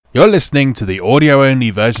You're listening to the audio-only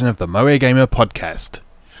version of the Moe Gamer podcast.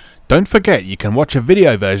 Don't forget you can watch a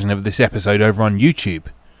video version of this episode over on YouTube.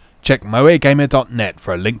 Check moegamer.net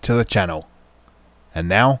for a link to the channel. And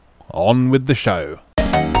now, on with the show.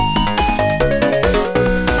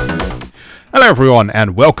 Hello everyone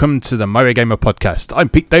and welcome to the Moe Gamer podcast. I'm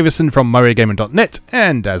Pete Davison from moegamer.net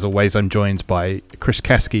and as always I'm joined by Chris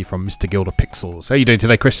Kasky from Mr. Gilder Pixels. How are you doing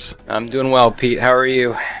today, Chris? I'm doing well, Pete. How are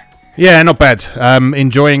you? Yeah, not bad.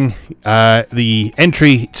 Enjoying the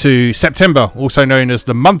entry to September, also known as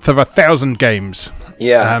the month of 1,000 games.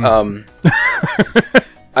 Yeah,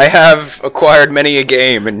 I have acquired many a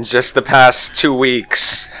game in just the past 2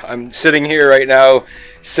 weeks. I'm sitting here right now,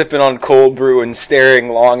 sipping on cold brew and staring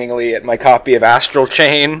longingly at my copy of Astral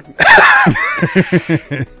Chain.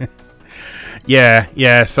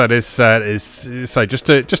 Yeah. So there's so just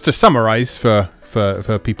to summarise for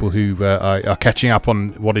people who are catching up on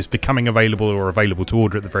what is becoming available or available to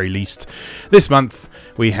order at the very least. This month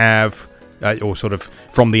we have, or sort of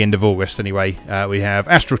from the end of August anyway, we have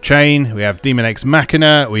Astral Chain, we have Demon X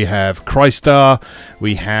Machina, we have Crystar,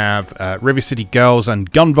 we have River City Girls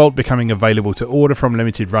and Gunvolt becoming available to order from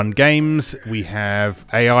Limited Run Games. We have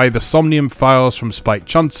AI The Somnium Files from Spike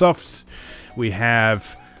Chunsoft. We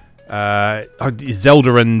have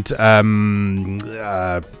Zelda and something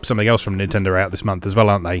else from Nintendo are out this month as well,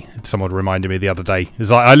 aren't they? Someone reminded me the other day. It's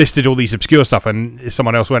like I listed all these obscure stuff and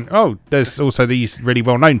someone else went, oh, there's also these really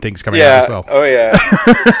well-known things coming out as well. Oh yeah.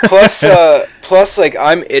 plus like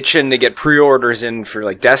I'm itching to get pre-orders in for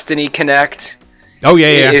like Destiny Connect. Oh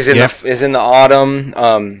yeah. Is in the autumn.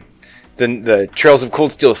 The Trails of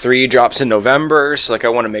Cold Steel 3 drops in November, so like I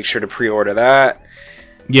want to make sure to pre-order that.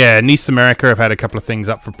 Yeah, Nice America have had a couple of things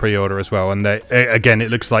up for pre-order as well, and again, it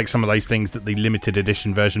looks like some of those things that the limited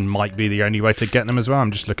edition version might be the only way to get them as well.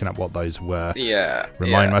 I'm just looking at what those were. Yeah.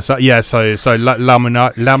 Remind myself. Yeah, so La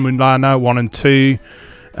Mulana 1 and 2.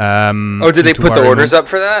 Did they put the orders up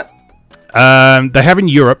for that? They have in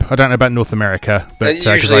Europe. I don't know about North America, but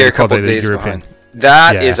usually a couple days behind.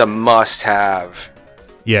 That is a must-have.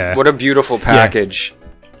 Yeah. What a beautiful package.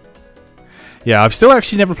 Yeah, I've still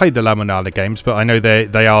actually never played the La Mulana games, but I know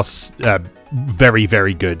they are very,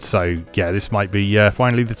 very good. So, yeah, this might be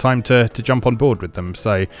finally the time to jump on board with them.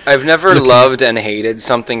 So I've never loved and hated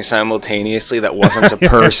something simultaneously that wasn't a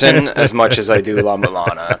person as much as I do La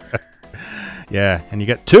Mulana. Yeah, and you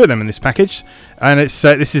get 2 of them in this package. And it's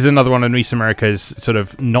this is another one of Nice America's sort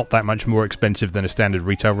of not that much more expensive than a standard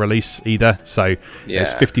retail release either. So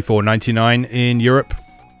it's $54.99 in Europe.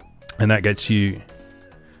 And that gets you...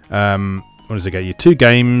 what does it get you? 2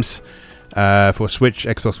 games for Switch,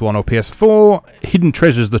 Xbox One or PS4. Hidden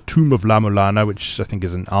Treasures, The Tomb of La Mulana, which I think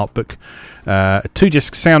is an art book. A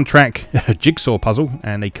 2-disc soundtrack, a jigsaw puzzle,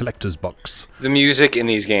 and a collector's box. The music in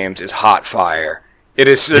these games is hot fire. It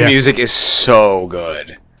is. The music is so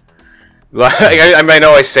good. Like, I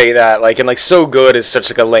know I say that, like, and like so good is such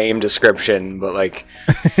like a lame description, but like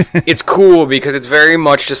it's cool because it's very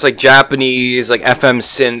much just like Japanese, like FM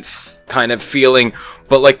synth kind of feeling,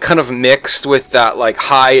 but like kind of mixed with that like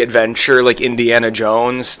high adventure, like Indiana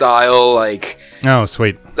Jones style, like oh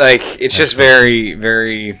sweet, like it's just very,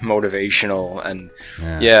 very motivational, and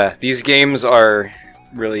yeah, these games are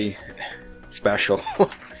really special.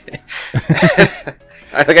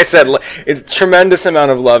 Like I said, it's a tremendous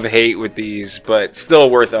amount of love-hate with these, but still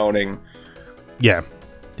worth owning. Yeah,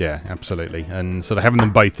 absolutely. And sort of having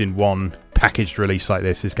them both in one packaged release like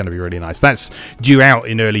this is going to be really nice. That's due out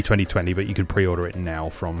in early 2020, but you can pre-order it now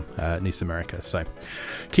from Nice America. So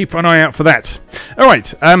keep an eye out for that. All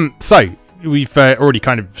right, so we've already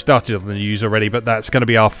kind of started on the news already, but that's going to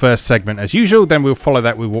be our first segment as usual. Then we'll follow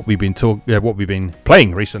that with what we've been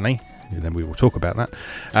playing recently. And then we will talk about that.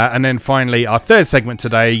 And then finally, our third segment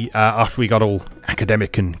today, after we got all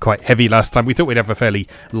academic and quite heavy last time, we thought we'd have a fairly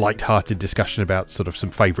light-hearted discussion about sort of some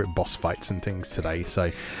favourite boss fights and things today.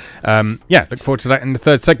 So, look forward to that in the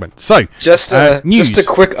third segment. So, just a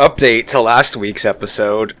quick update to last week's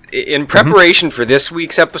episode. In preparation for this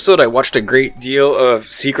week's episode, I watched a great deal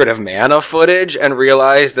of Secret of Mana footage and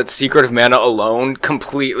realized that Secret of Mana alone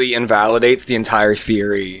completely invalidates the entire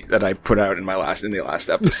theory that I put out in the last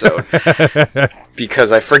episode.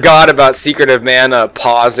 Because I forgot about Secret of Mana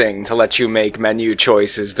pausing to let you make menu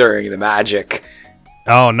choices during the magic.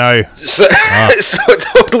 Oh no. So it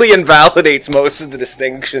totally invalidates most of the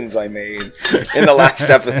distinctions I made in the last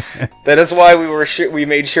episode. That is why we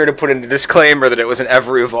made sure to put in the disclaimer that it was an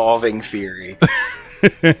ever-evolving theory.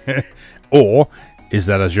 Or is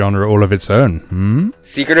that a genre all of its own?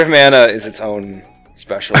 Secret of Mana is its own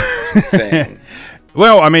special thing.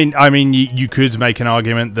 Well, I mean, you could make an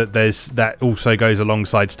argument that that also goes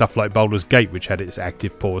alongside stuff like Baldur's Gate, which had its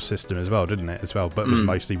active pause system as well, didn't it? As well, but it was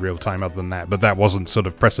mostly real time. Other than that, but that wasn't sort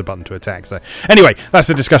of press a button to attack. So anyway, that's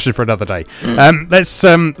a discussion for another day. Let's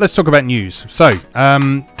talk about news. So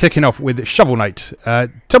kicking off with Shovel Knight.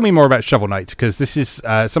 Tell me more about Shovel Knight, because this is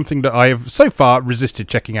something that I have so far resisted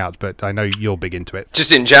checking out, but I know you're big into it.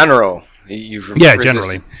 Just in general,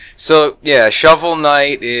 generally. So yeah, Shovel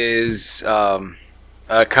Knight is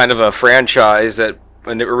kind of a franchise that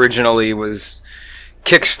originally was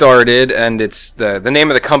kickstarted, and it's the name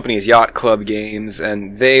of the company is Yacht Club Games,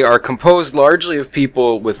 and they are composed largely of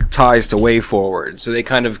people with ties to WayForward. So they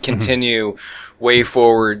kind of continue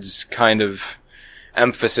WayForward's kind of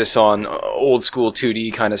emphasis on old school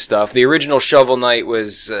 2D kind of stuff. The original Shovel Knight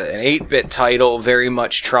was an 8-bit title, very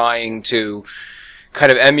much trying to kind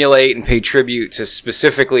of emulate and pay tribute to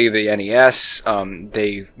specifically the NES.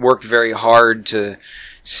 They worked very hard to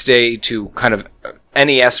stay to kind of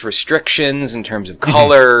NES restrictions in terms of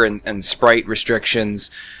color and sprite restrictions,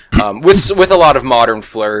 with a lot of modern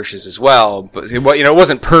flourishes as well. But it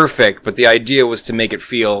wasn't perfect, but the idea was to make it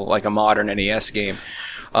feel like a modern NES game.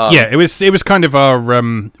 It was kind of our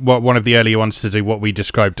one of the earlier ones to do what we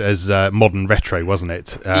described as modern retro, wasn't it?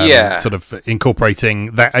 Sort of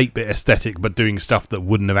incorporating that 8-bit aesthetic, but doing stuff that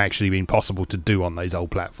wouldn't have actually been possible to do on those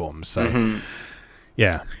old platforms. So,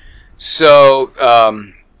 yeah. So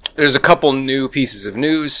there's a couple new pieces of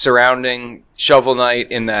news surrounding Shovel Knight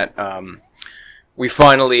in that we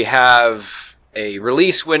finally have a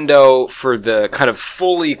release window for the kind of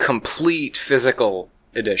fully complete physical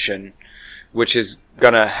edition, which is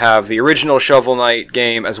going to have the original Shovel Knight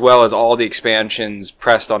game as well as all the expansions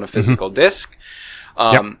pressed on a physical disc.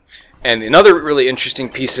 And another really interesting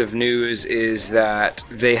piece of news is that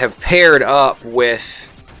they have paired up with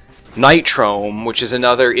Nitrome, which is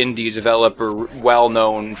another indie developer well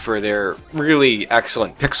known for their really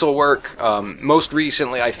excellent pixel work. Most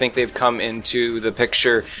recently, I think they've come into the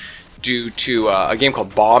picture due to a game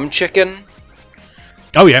called Bomb Chicken.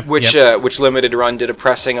 Oh yeah, which Limited Run did a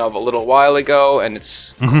pressing of a little while ago, and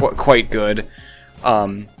it's quite good.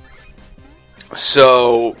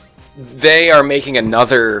 So they are making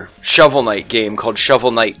another Shovel Knight game called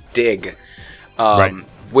Shovel Knight Dig,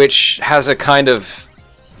 which has a kind of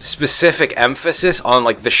specific emphasis on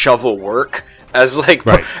like the shovel work as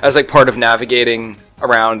part of navigating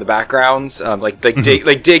around the backgrounds,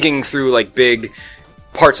 digging through like big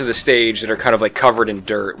parts of the stage that are kind of like covered in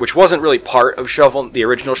dirt, which wasn't really part of the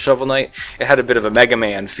original Shovel Knight. It had a bit of a Mega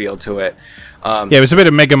Man feel to it. It was a bit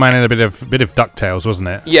of Mega Man and a bit of DuckTales, wasn't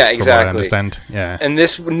it? Yeah, exactly. From what I understand. Yeah. And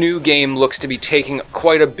this new game looks to be taking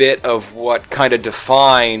quite a bit of what kind of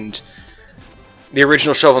defined the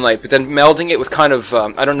original Shovel Knight, but then melding it with kind of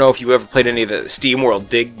I don't know if you ever played any of the SteamWorld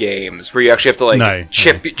Dig games where you actually have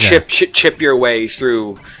to chip your way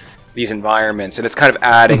through these environments, and it's kind of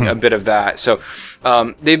adding a bit of that. So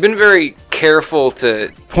they've been very careful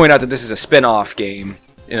to point out that this is a spin-off game.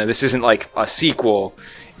 This isn't like a sequel.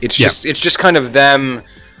 It's just kind of them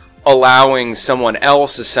allowing someone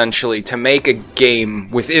else essentially to make a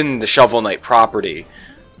game within the Shovel Knight property.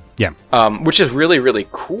 Yeah. Which is really, really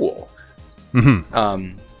cool. And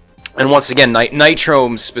once again,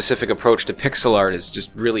 Nitrome's specific approach to pixel art is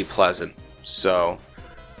just really pleasant. So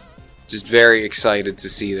just very excited to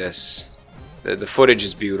see this. The footage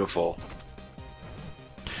is beautiful.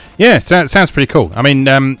 Yeah, sounds pretty cool. I mean,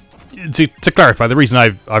 to clarify, the reason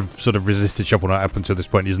I've sort of resisted Shovel Knight up until this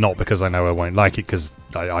point is not because I know I won't like it, because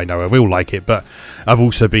I know I will like it, but I've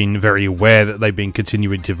also been very aware that they've been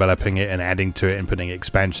continuing developing it and adding to it and putting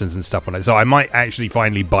expansions and stuff on it. So I might actually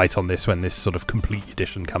finally bite on this when this sort of complete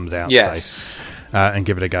edition comes out. Yes. And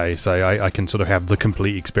give it a go. So I can sort of have the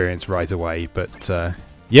complete experience right away. But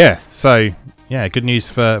yeah, good news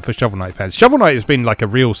for Shovel Knight fans. Shovel Knight has been like a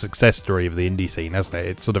real success story of the indie scene, hasn't it?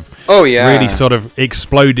 It's sort of really sort of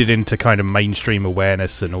exploded into kind of mainstream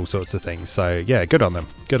awareness and all sorts of things. So yeah, good on them.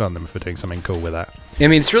 Good on them for doing something cool with that. I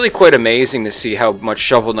mean, it's really quite amazing to see how much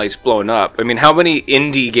Shovel Knight's blown up. I mean, how many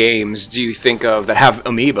indie games do you think of that have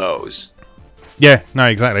amiibos? Yeah, no,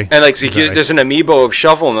 exactly. And there's an amiibo of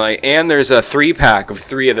Shovel Knight, and there's a 3-pack of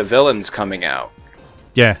 3 of the villains coming out.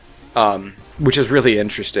 Yeah. Which is really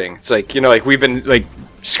interesting. It's like, we've been like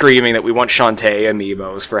screaming that we want Shantae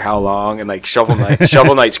amiibos for how long, and like Shovel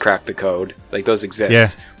Knight's cracked the code. Like those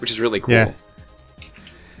exist, which is really cool.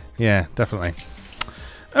 Yeah, definitely.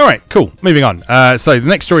 All right, cool. Moving on. So the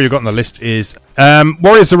next story you've got on the list is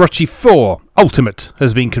Warriors Orochi 4 Ultimate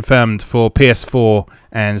has been confirmed for PS4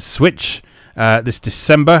 and Switch this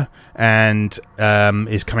December. and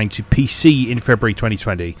is coming to PC in February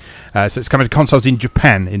 2020. So it's coming to consoles in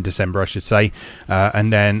Japan in December, I should say,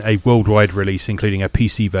 and then a worldwide release, including a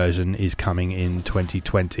PC version, is coming in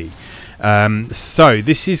 2020. So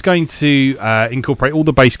this is going to incorporate all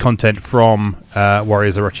the base content from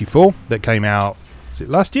Warriors Orochi 4 that came out, was it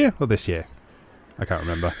last year or this year? I can't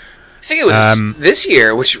remember. I think it was this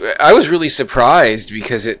year, which I was really surprised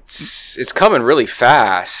because it's coming really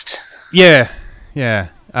fast. Yeah. So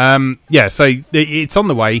it's on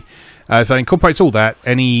the way. So it incorporates all that,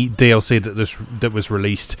 any DLC that was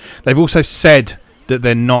released. They've also said that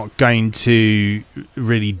they're not going to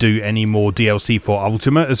really do any more DLC for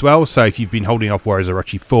Ultimate as well. So if you've been holding off Warriors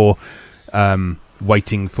Orochi 4,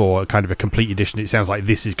 waiting for kind of a complete edition, it sounds like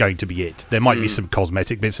this is going to be it. There might be some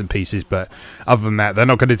cosmetic bits and pieces, but other than that, they're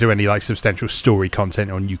not going to do any like substantial story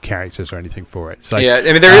content or new characters or anything for it. So yeah, I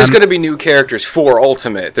mean there is going to be new characters for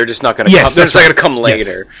Ultimate. They're just not going to come. They're just not going to come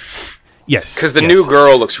later. Yes, because the new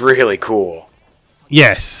girl looks really cool.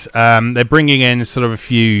 Yes, they're bringing in sort of a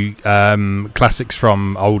few classics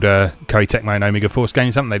from older Koei Tecmo and Omega Force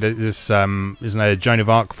games, haven't they? There's, isn't there Joan of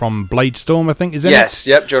Arc from Bladestorm, I think, is it? Yes,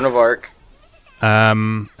 yep, Joan of Arc.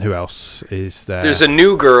 Who else is there? There's a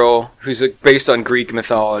new girl who's based on Greek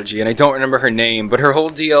mythology, and I don't remember her name, but her whole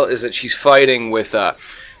deal is that she's fighting with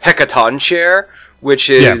Hecatoncheir, which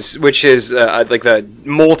is like the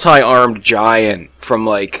multi-armed giant from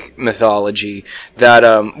like mythology that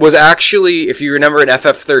was actually, if you remember in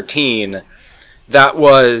FF13, that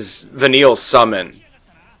was Vanille's summon,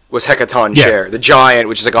 was Hecatoncheir, the giant,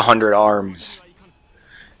 which is like 100 arms.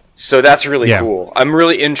 So that's really cool. I'm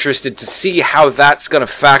really interested to see how that's going to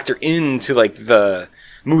factor into like the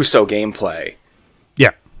Musou gameplay.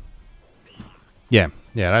 Yeah,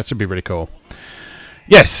 that should be really cool.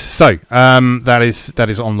 Yes, so that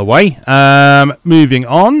is on the way. Moving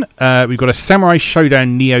on, we've got a Samurai Shodown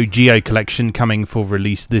Neo Geo collection coming for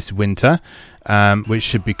release this winter, which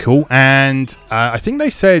should be cool. And I think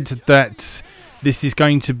they said that this is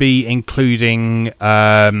going to be including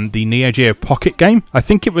the Neo Geo Pocket game. I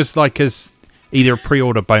think it was like as either a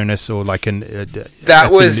pre-order bonus or like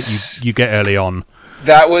that you get early on.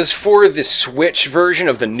 That was for the Switch version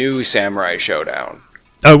of the new Samurai Shodown.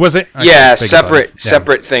 Oh, was it? Yeah, separate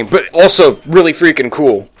thing, but also really freaking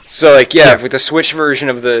cool. So, like, with the Switch version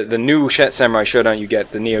of the new Samurai Shodown, you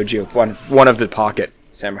get the Neo Geo, one of the Pocket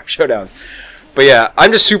Samurai Showdowns. But yeah,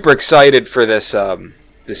 I'm just super excited for this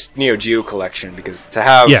this Neo Geo collection because to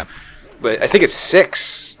have, but I think it's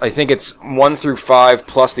 6. I think it's 1 through 5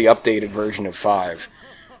 plus the updated version of 5.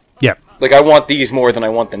 Yeah. Like, I want these more than I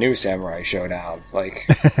want the new Samurai Shodown. Like,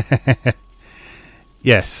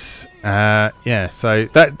 yes. So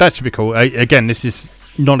that should be cool. Again, this is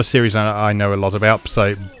not a series I know a lot about,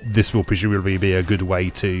 so this will presumably be a good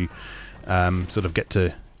way to sort of get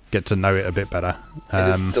to know it a bit better. It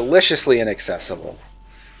is deliciously inaccessible.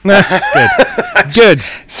 Good.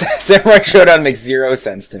 Samurai Shodown makes 0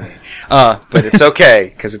 sense to me, but it's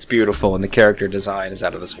okay because it's beautiful and the character design is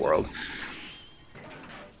out of this world.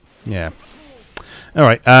 Yeah. All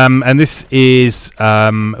right, and this is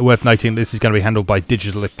worth noting. This is going to be handled by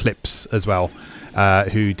Digital Eclipse as well,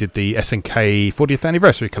 who did the SNK 40th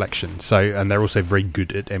Anniversary collection. So, and they're also very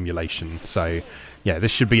good at emulation. So, yeah,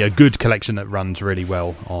 this should be a good collection that runs really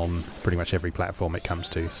well on pretty much every platform it comes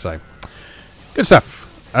to. So, good stuff.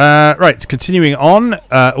 Right, continuing on.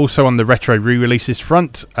 Also on the retro re-releases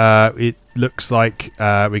front, it looks like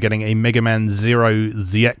we're getting a Mega Man Zero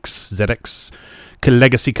ZX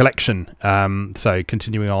Legacy Collection. So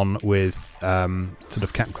continuing on with sort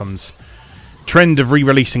of Capcom's trend of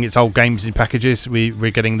re-releasing its old games in packages,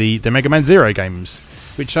 we're getting the Mega Man Zero games,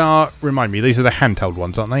 which are, remind me, these are the handheld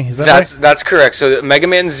ones, aren't they? Is that right? That's correct. So Mega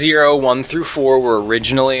Man 0, 1 through 4 were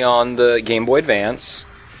originally on the Game Boy Advance.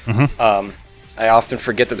 Mm-hmm. I often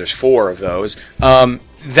forget that there's 4 of those.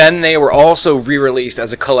 Then they were also re-released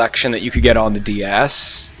as a collection that you could get on the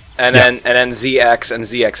DS, and then ZX and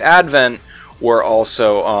ZX Advent were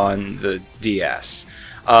also on the DS.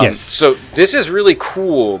 So this is really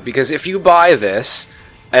cool, because if you buy this,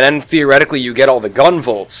 and then theoretically you get all the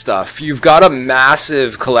Gunvolt stuff, you've got a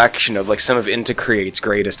massive collection of like some of Intercreate's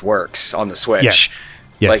greatest works on the Switch.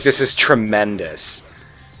 Yes. Like, this is tremendous.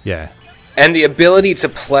 Yeah. And the ability to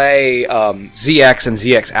play ZX and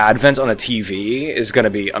ZX Advent on a TV is going to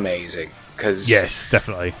be amazing. Yes,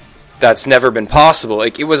 definitely. That's never been possible.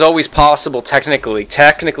 Like, it was always possible technically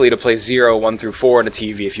to play 0, 1 through 4 on a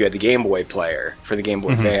TV if you had the Game Boy player for the Game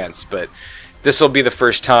Boy Advance, but this will be the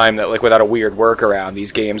first time that, like, without a weird workaround,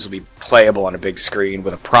 these games will be playable on a big screen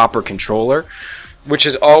with a proper controller, which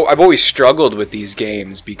is I've always struggled with these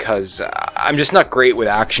games because I'm just not great with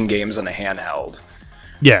action games on a handheld.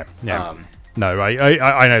 Yeah. No,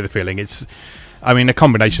 I know the feeling. It's, I mean, a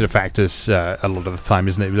combination of factors a lot of the time,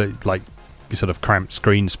 isn't it? Like sort of cramped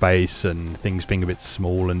screen space and things being a bit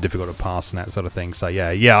small and difficult to pass and that sort of thing. So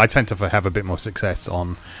yeah, I tend to have a bit more success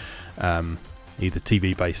on either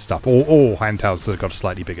TV-based stuff or handhelds that have got a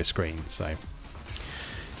slightly bigger screen. So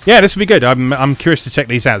yeah, this will be good. I'm curious to check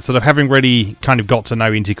these out. Sort of having really kind of got to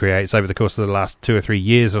know Inti Creates over the course of the last 2 or 3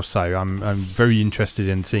 years or so, I'm very interested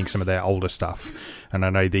in seeing some of their older stuff. And I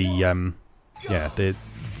know the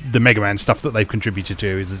Mega Man stuff that they've contributed to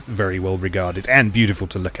is very well regarded and beautiful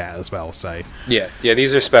to look at as well. So yeah,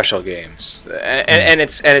 these are special games, and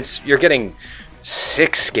it's you're getting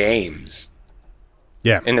 6 games.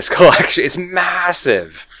 Yeah, in this collection, it's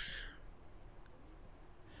massive.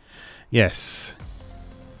 Yes.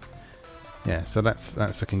 Yeah, so that's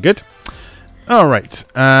looking good. All right,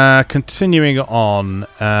 continuing on.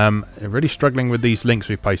 Really struggling with these links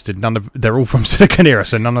we've posted. They're all from Silicon Era,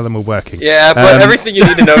 so none of them are working. Yeah, but everything you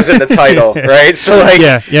need to know is in the title, right? So like,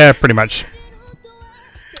 yeah, pretty much.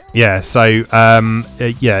 Yeah, so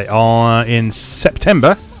in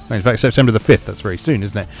September. In fact, September the 5th. That's very soon,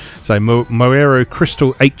 isn't it? So Moero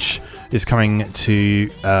Crystal H is coming to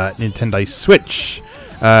Nintendo Switch.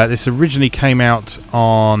 This originally came out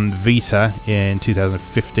on Vita in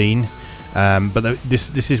 2015. But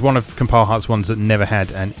this is one of Compile Heart's ones that never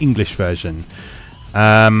had an English version.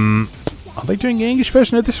 Are they doing an English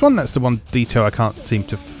version of this one? That's the one detail I can't seem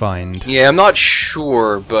to find. Yeah, I'm not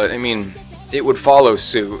sure, but I mean, it would follow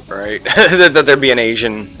suit, right? that there'd be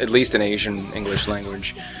at least an Asian English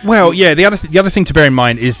language. Well, yeah. The other thing to bear in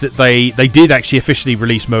mind is that they did actually officially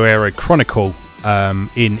release Moero Chronicle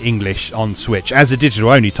in English on Switch as a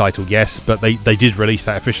digital-only title, yes, but they did release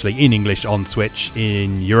that officially in English on Switch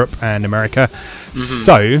in Europe and America. Mm-hmm.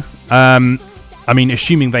 So, I mean,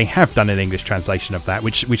 assuming they have done an English translation of that,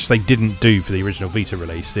 which they didn't do for the original Vita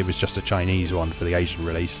release, it was just a Chinese one for the Asian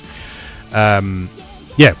release.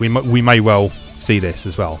 Yeah, we may well see this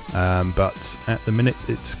as well, but at the minute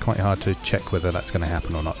it's quite hard to check whether that's going to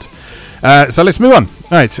happen or not. So let's move on.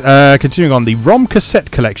 All right, continuing on the ROM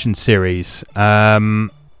cassette collection series.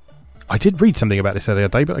 I did read something about this the other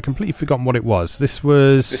day, but I completely forgotten what it was. This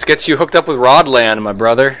gets you hooked up with Rodland, my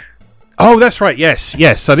brother. Oh, that's right. Yes.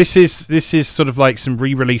 So this is sort of like some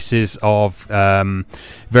re-releases of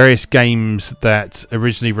various games that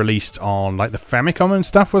originally released on like the Famicom and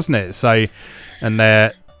stuff, wasn't it? So, and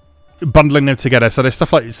they're bundling them together. So there's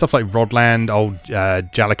stuff like Rodland, old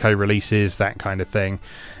Jaleco releases, that kind of thing.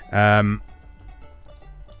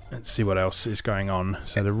 Let's see what else is going on.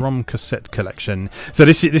 So the ROM cassette collection. So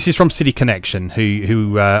this is from City Connection,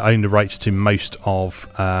 who own the rights to most of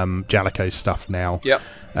Jaleco's stuff now. Yep.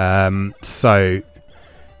 So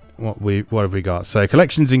what have we got? So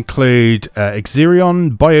collections include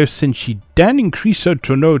Exerion, Biosenshi Dan Increaso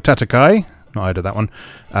Tono Tatakai. Not heard of that one.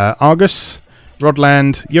 Argus,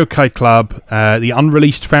 Rodland, Yokai Club, the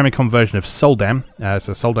unreleased Famicom version of Soldam.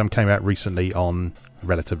 So Soldam came out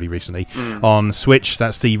relatively recently on Switch.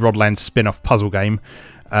 That's the Rodland spin-off puzzle game.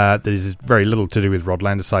 There's very little to do with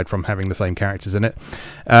Rodland aside from having the same characters in it.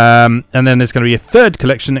 And then there's going to be a third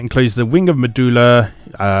collection that includes the Wing of Medulla,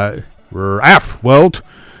 AF World,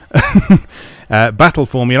 Battle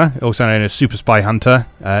Formula, also known as Super Spy Hunter,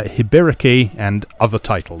 Hiberiki, and other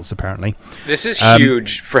titles, apparently. This is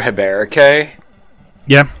huge for Hiberiki.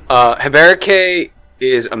 Yeah. Hiberiki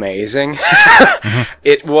is amazing.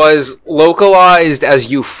 It was localized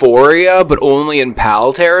as Euphoria, but only in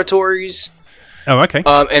PAL territories. Oh, okay.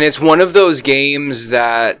 And it's one of those games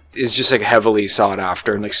that is just like heavily sought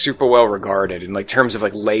after and like super well regarded in like terms of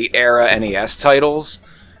like late era NES titles.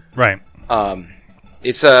 Right.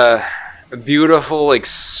 It's a beautiful, like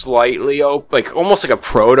slightly like almost like a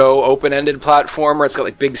proto open-ended platformer. It's got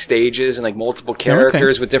like big stages and like multiple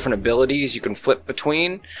characters with different abilities you can flip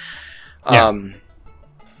between.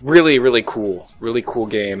 Really, really cool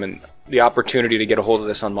game, and the opportunity to get a hold of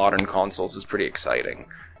this on modern consoles is pretty exciting.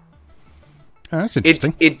 Oh, that's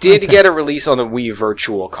interesting. It did get a release on the Wii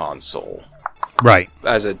Virtual Console, right,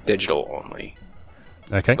 as a digital only.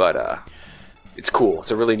 Okay, but it's cool. It's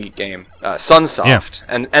a really neat game. Sunsoft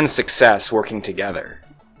and Success working together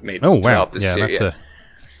made develop this series.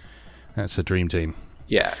 That's a dream team.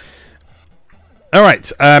 Yeah. All right,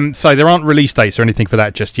 so there aren't release dates or anything for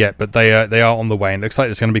that just yet, but they are on the way, and it looks like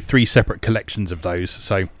there's going to be 3 separate collections of those,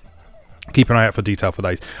 so keep an eye out for detail for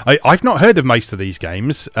those. I've not heard of most of these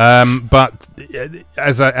games, but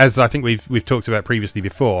as I think we've talked about previously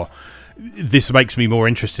before, this makes me more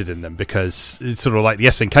interested in them, because it's sort of like the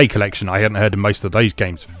SNK collection. I hadn't heard of most of those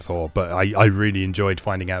games before, but I really enjoyed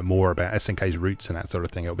finding out more about SNK's roots and that sort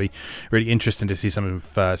of thing. It'll be really interesting to see some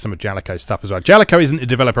of Jaleco's stuff as well. Jaleco isn't a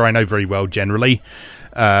developer I know very well generally,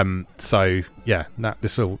 so yeah,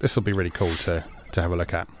 this will be really cool to have a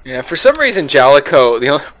look at. Yeah, for some reason,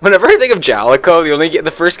 Jaleco. Whenever I think of Jaleco,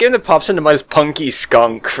 the first game that pops into mind is Punky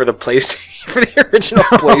Skunk for the PlayStation, for the original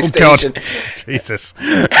PlayStation. Oh God. Jesus.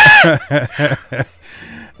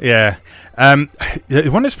 Yeah. The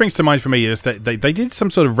one that springs to mind for me is that they did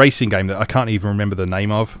some sort of racing game that I can't even remember the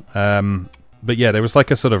name of. But yeah, there was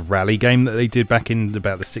like a sort of rally game that they did back in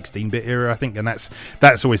about the 16-bit era, I think, and that's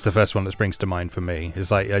always the first one that springs to mind for me.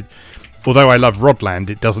 It's like, although I love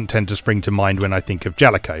Rodland, it doesn't tend to spring to mind when I think of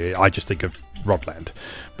Jaleco. I just think of Rodland.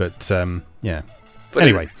 But yeah. But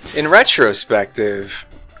anyway, in retrospective,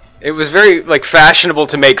 it was very fashionable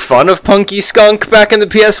to make fun of Punky Skunk back in the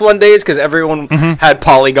PS1 days, because everyone had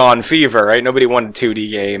Polygon Fever, right? Nobody wanted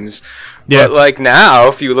 2D games. Yeah. But now,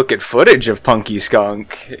 if you look at footage of Punky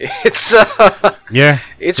Skunk, it's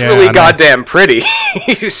really goddamn pretty.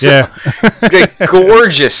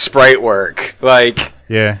 Gorgeous sprite work.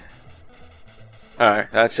 Yeah. All right,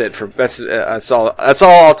 that's it that's all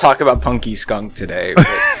I'll talk about Punky Skunk today.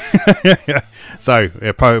 So,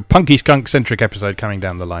 Punky Skunk centric episode coming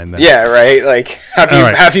down the line then. Yeah, right.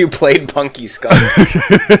 Have you played Punky Skunk?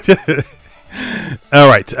 All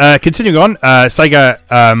right, continuing on,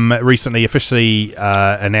 Sega recently officially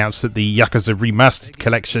announced that the Yakuza Remastered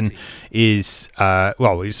Collection is,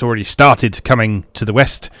 it's already started coming to the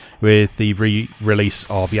West with the re-release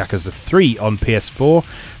of Yakuza 3 on PS4.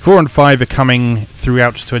 4 and 5 are coming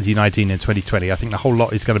throughout 2019 and 2020. I think the whole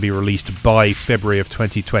lot is going to be released by February of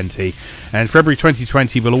 2020. And February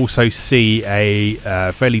 2020 will also see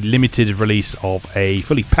a fairly limited release of a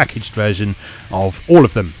fully packaged version of all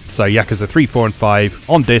of them. So Yakuza 3, 4 and 5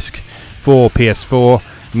 on disc for PS4,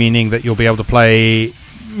 meaning that you'll be able to play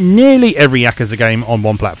nearly every Yakuza game on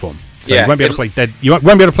one platform. So you won't be able to play You won't be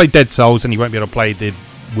able to play Dead Souls, and you won't be able to play the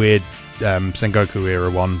weird Sengoku era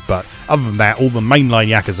one. But other than that, all the mainline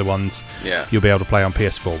Yakuza ones, you'll be able to play on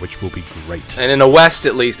PS4, which will be great. And in the West,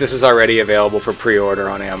 at least, this is already available for pre-order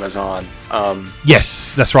on Amazon.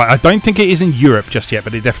 Yes, that's right. I don't think it is in Europe just yet,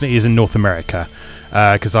 but it definitely is in North America.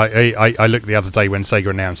 Because I looked the other day when Sega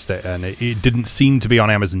announced it, and it didn't seem to be on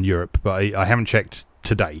Amazon Europe, but I haven't checked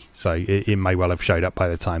today, so it may well have showed up by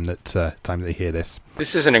the time that you hear this.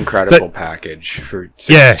 This is an incredible package for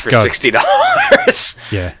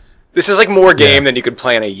 $60. Yeah. This is more game than you could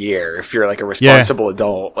play in a year if you're a responsible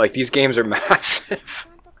adult. These games are massive.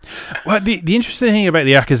 Well, the interesting thing about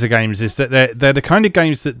the Yakuza games is that they're the kind of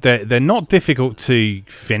games that they're not difficult to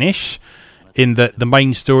finish, in that the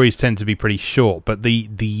main stories tend to be pretty short, but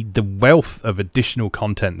the wealth of additional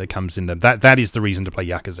content that comes in them, that is the reason to play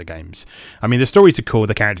Yakuza games. I mean, the stories are cool,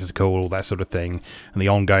 the characters are cool, all that sort of thing, and the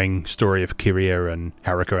ongoing story of Kiryu and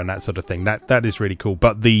Haruka and that sort of thing, that is really cool.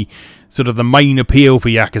 But the sort of the main appeal for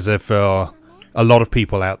Yakuza for a lot of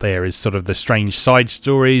people out there is sort of the strange side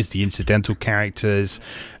stories, the incidental characters,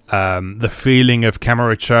 the feeling of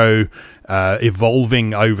Kamurocho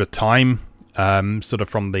evolving over time. Sort of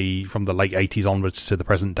from the late 80s onwards to the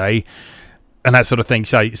present day, and that sort of thing.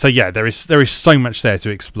 So yeah, there is so much there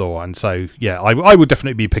to explore, and so yeah, I would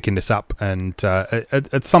definitely be picking this up, and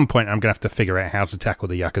at some point I'm gonna have to figure out how to tackle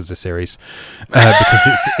the Yakuza series,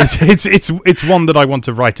 because it's one that I want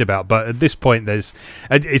to write about, but at this point it's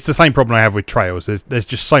the same problem I have with Trails. There's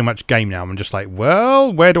just so much game now. I'm just like,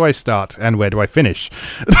 well, where do I start and where do I finish?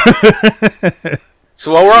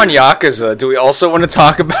 So while we're on Yakuza, do we also want to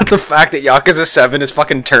talk about the fact that Yakuza 7 is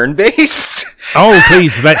fucking turn-based? Oh,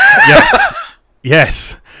 please,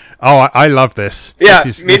 yes. Oh, I love this. Yeah,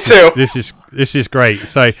 me too. This is great.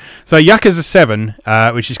 So Yakuza 7,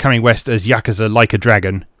 which is coming west as Yakuza Like a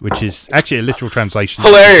Dragon, which is actually a literal translation.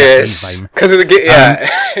 Hilarious. Because of the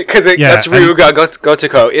that's Ryuga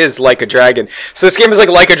Gotoku is like a dragon. So this game is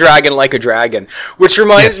like a dragon, which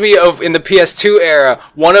reminds me of, in the PS2 era,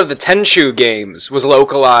 one of the Tenchu games was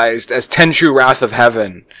localized as Tenchu Wrath of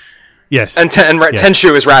Heaven. Yes. And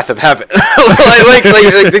Tenchu is Wrath of Heaven.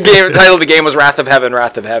 The game title of the game was Wrath of Heaven,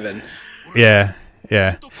 Wrath of Heaven. Yeah.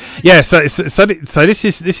 So this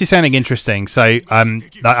is sounding interesting. So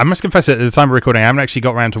I must confess that at the time of recording, I haven't actually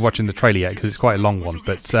got around to watching the trailer yet because it's quite a long one.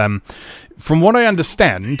 But from what I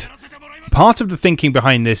understand, part of the thinking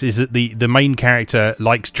behind this is that the main character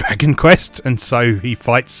likes Dragon Quest, and so he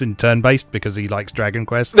fights in turn-based because he likes Dragon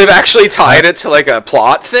Quest. They've actually tied it to a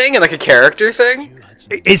plot thing and a character thing.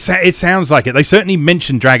 It sounds like it. They certainly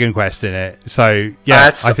mentioned Dragon Quest in it. So yeah,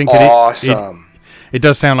 that's awesome. It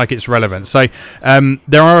does sound like it's relevant. So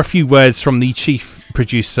there are a few words from the chief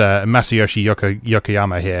producer, Masayoshi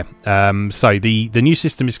Yokoyama here. So the new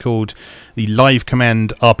system is called the Live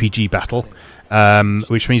Command RPG Battle,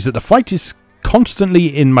 which means that the fight is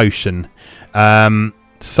constantly in motion.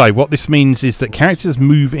 So what this means is that characters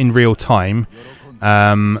move in real time,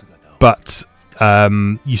 but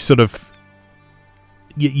you sort of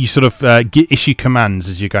issue commands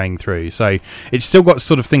as you're going through. So it's still got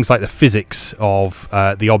sort of things like the physics of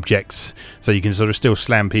the objects, so you can sort of still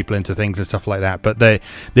slam people into things and stuff like that. But there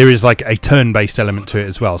is like a turn-based element to it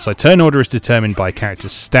as well. So turn order is determined by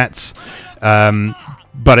characters' stats,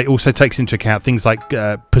 but it also takes into account things like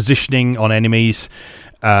positioning on enemies,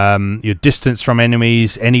 your distance from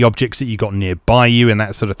enemies, any objects that you got nearby you, and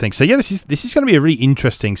that sort of thing. So yeah, this is going to be a really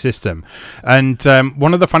interesting system. And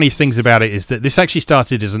one of the funniest things about it is that this actually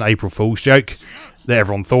started as an April Fool's joke that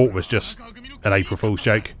everyone thought was just an April Fool's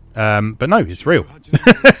joke. But no, it's real.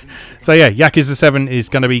 So yeah, Yakuza 7 is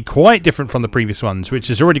going to be quite different from the previous ones, which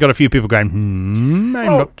has already got a few people going, I'm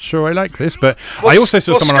not sure I like this. But I also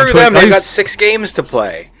saw someone on Twitter. They've got 6 games to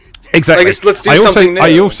play. Exactly. Let's do something new.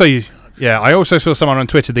 I also saw someone on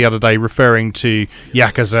Twitter the other day referring to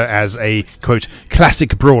Yakuza as a, quote,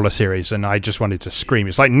 classic brawler series, and I just wanted to scream.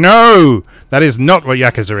 It's like, no! That is not what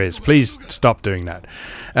Yakuza is. Please stop doing that.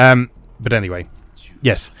 But anyway,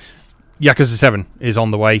 yes. Yakuza 7 is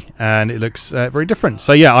on the way, and it looks very different.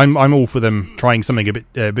 So yeah, I'm all for them trying something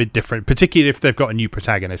a bit different, particularly if they've got a new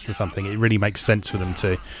protagonist or something. It really makes sense for them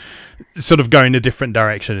to sort of go in a different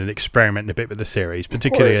direction and experiment a bit with the series,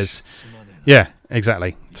 particularly as... Yeah,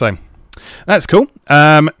 exactly. So... That's cool.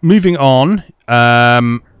 Moving on,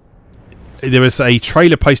 there was a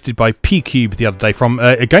trailer posted by P-Cube the other day from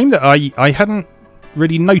a game that I hadn't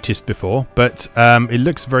really noticed before, but it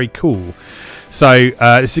looks very cool. So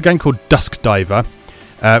this is a game called Dusk Diver,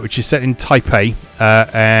 which is set in Taipei,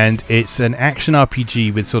 and it's an action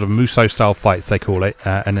RPG with sort of Musou-style fights, they call it,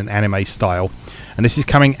 and an anime style. And this is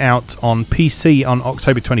coming out on PC on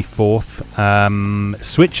October 24th,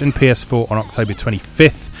 Switch and PS4 on October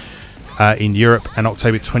 25th, in Europe, and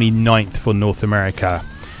October 29th for North America.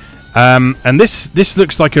 And this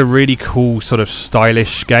looks like a really cool sort of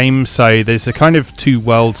stylish game. So there's a kind of two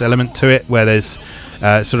worlds element to it, where there's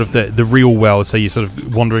sort of the real world, so you're sort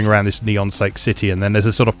of wandering around this neon-soaked city, and then there's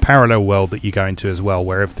a sort of parallel world that you go into as well,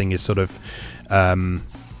 where everything is sort of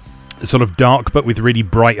dark but with really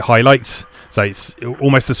bright highlights. So it's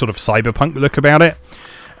almost a sort of cyberpunk look about it.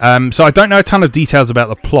 So I don't know a ton of details about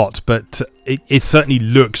the plot, but it certainly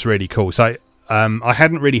looks really cool. So I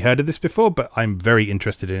hadn't really heard of this before, but I'm very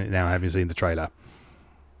interested in it now, having seen the trailer.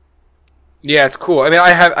 Yeah, it's cool. I mean, I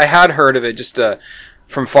had heard of it just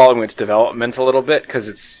from following its development a little bit, because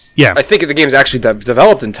it's... Yeah. I think the game's actually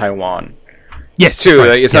developed in Taiwan. Yes, too.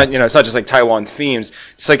 Right. It's not, it's not just like Taiwan themes.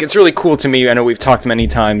 It's like, it's really cool to me. I know we've talked many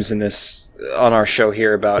times on our show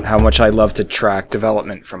here about how much I love to track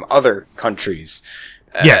development from other countries.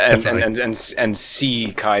 Yeah, and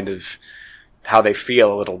see kind of how they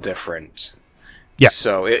feel a little different. Yeah.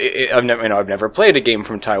 So I've never played a game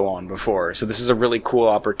from Taiwan before, so this is a really cool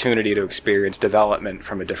opportunity to experience development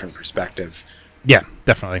from a different perspective. Yeah,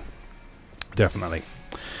 definitely.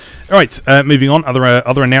 All right, moving on.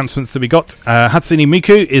 Other announcements that we got. Hatsune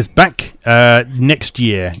Miku is back next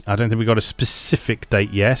year. I don't think we got a specific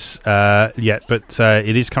date yet, but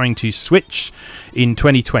it is coming to Switch in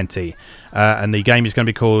 2020. And the game is going to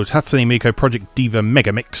be called Hatsune Miku Project Diva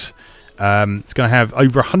Mega Mix. It's going to have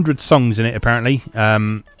over 100 songs in it, apparently.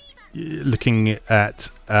 Looking at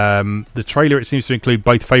the trailer, it seems to include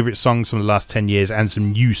both favourite songs from the last 10 years and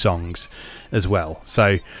some new songs as well.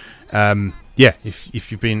 So,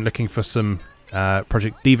 if you've been looking for some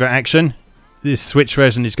Project Diva action, this Switch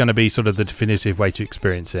version is going to be sort of the definitive way to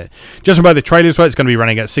experience it. Just by the trailers, it's going to be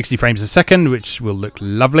running at 60 frames a second, which will look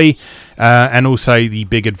lovely. And also, the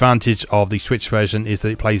big advantage of the Switch version is that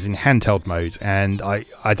it plays in handheld mode. And I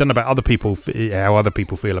don't know about how other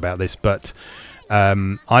people feel about this, but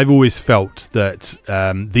I've always felt that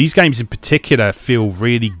these games in particular feel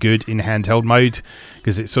really good in handheld mode,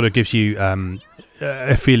 because it sort of gives you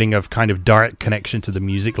a feeling of kind of direct connection to the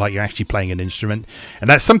music, like you're actually playing an instrument.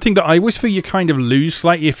 And that's something that I always feel you kind of lose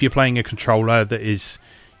slightly if you're playing a controller that is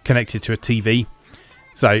connected to a TV.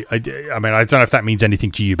 So, I mean, I don't know if that means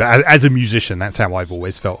anything to you, but as a musician, that's how I've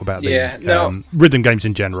always felt about the rhythm games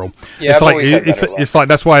in general. Yeah, it's like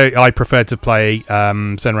that's why I prefer to play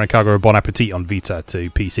Senran Kagura Bon Appetit on Vita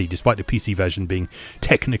to PC. Despite the PC version being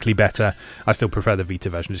technically better, I still prefer the Vita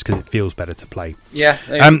version just because it feels better to play. Yeah,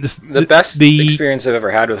 the best experience I've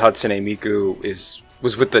ever had with Hatsune Miku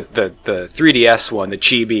was with the 3DS one, the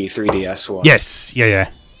Chibi 3DS one. Yes, yeah.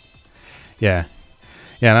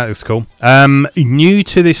 Yeah, that looks cool. New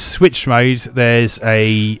to this Switch mode, there's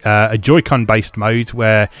a Joy-Con based mode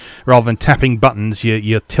where rather than tapping buttons,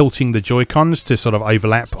 you're tilting the Joy-Cons to sort of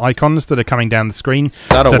overlap icons that are coming down the screen.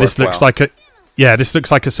 This looks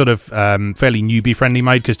like a sort of fairly newbie-friendly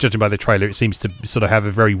mode, because judging by the trailer, it seems to sort of have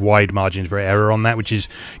a very wide margin for error on that, which is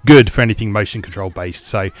good for anything motion control based.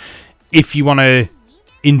 So if you want to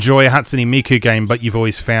enjoy a Hatsune Miku game, but you've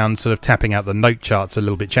always found sort of tapping out the note charts a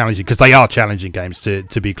little bit challenging, because they are challenging games, to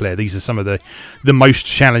be clear. These are some of the most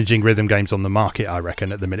challenging rhythm games on the market, I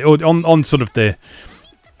reckon, at the minute, or on sort of the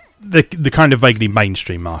kind of vaguely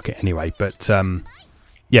mainstream market anyway. But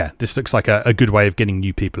yeah, this looks like a good way of getting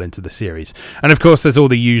new people into the series. And of course, there's all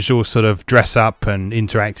the usual sort of dress up and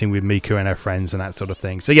interacting with Miku and her friends and that sort of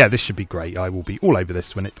thing. So yeah, this should be great. I will be all over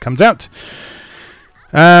this when it comes out.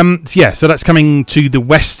 So that's coming to the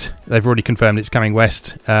West. They've already confirmed it's coming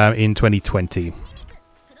West in 2020.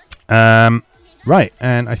 Right,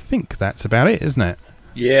 and I think that's about it, isn't it?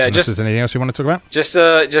 Yeah, Unless there's anything else you want to talk about? Just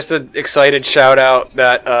an excited shout out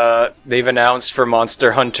that they've announced for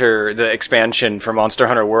Monster Hunter, the expansion for Monster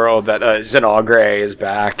Hunter World, that Xenagre is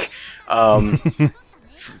back.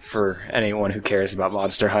 For anyone who cares about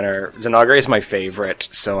Monster Hunter, Xenagre is my favorite,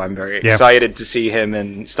 so I'm very excited to see him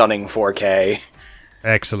in stunning 4K.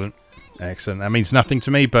 Excellent. That means nothing to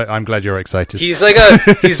me, but I'm glad you're excited. He's like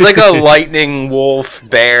a lightning wolf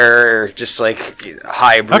bear, just like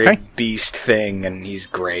hybrid beast thing, and he's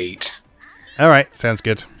great. All right, sounds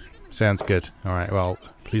good. All right, well,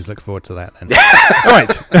 please look forward to that then. All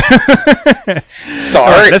right.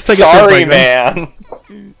 Sorry, man.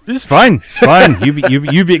 It's fine.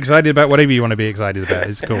 You be excited about whatever you want to be excited about.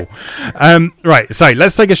 It's cool. Right, so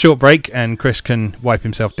let's take a short break, and Chris can wipe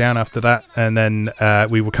himself down after that, and then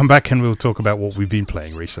we will come back and we'll talk about what we've been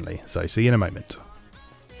playing recently. So see you in a moment.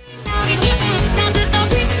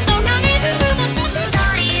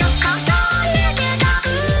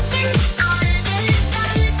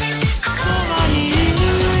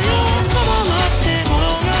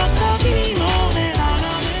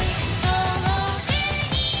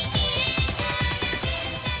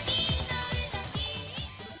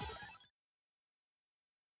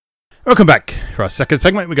 Welcome back for our second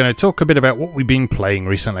segment. We're going to talk a bit about what we've been playing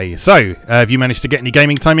recently. So, have you managed to get any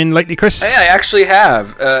gaming time in lately, Chris? Yeah, I actually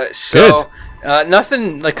have. Good.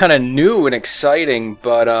 Nothing like kind of new and exciting,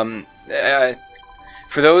 but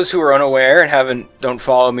for those who are unaware and don't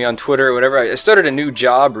follow me on Twitter or whatever, I started a new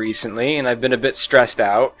job recently, and I've been a bit stressed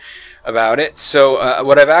out about it. So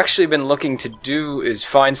what I've actually been looking to do is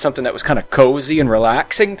find something that was kind of cozy and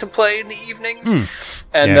relaxing to play in the evenings.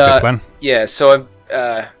 And good plan. Yeah, so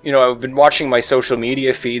I've been watching my social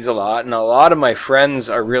media feeds a lot, and a lot of my friends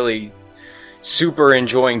are really super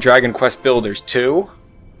enjoying Dragon Quest Builders 2.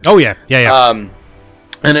 Oh, yeah. And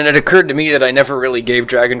then it occurred to me that I never really gave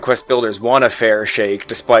Dragon Quest Builders 1 a fair shake,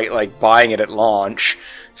 despite, like, buying it at launch.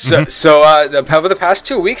 So, over the past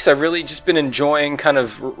 2 weeks, I've really just been enjoying kind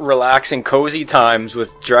of relaxing, cozy times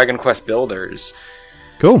with Dragon Quest Builders.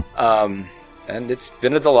 Cool. And it's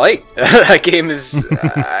been a delight. That game is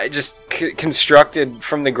just constructed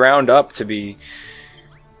from the ground up to be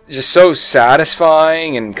just so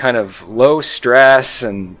satisfying and kind of low stress,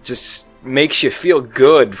 and just makes you feel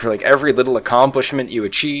good for like every little accomplishment you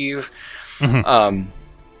achieve. To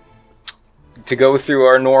go through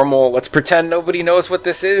our normal, let's pretend nobody knows what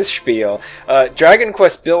this is spiel. Dragon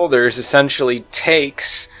Quest Builders essentially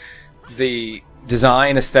takes the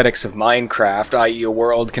design aesthetics of Minecraft, i.e. a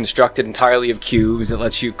world constructed entirely of cubes that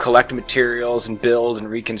lets you collect materials and build and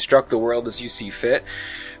reconstruct the world as you see fit,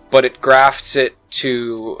 but it grafts it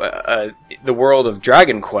to the world of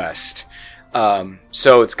Dragon Quest.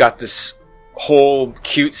 So it's got this whole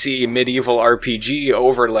cutesy medieval RPG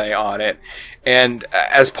overlay on it, and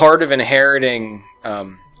as part of inheriting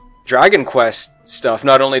Dragon Quest stuff,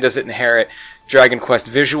 not only does it inherit Dragon Quest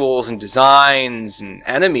visuals and designs and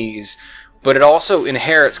enemies, but it also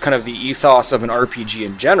inherits kind of the ethos of an RPG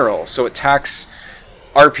in general. So it tacks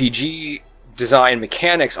RPG design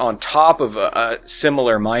mechanics on top of a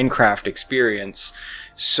similar Minecraft experience.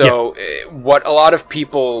 So what a lot of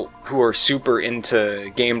people who are super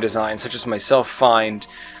into game design, such as myself, find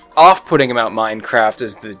off-putting about Minecraft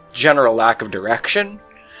is the general lack of direction.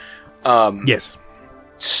 Yes.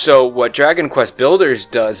 So what Dragon Quest Builders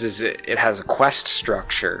does is it has a quest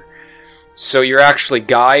structure. So you're actually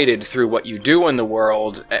guided through what you do in the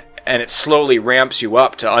world, and it slowly ramps you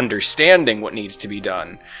up to understanding what needs to be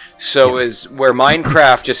done. So as where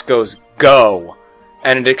Minecraft just goes, go,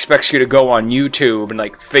 and it expects you to go on YouTube and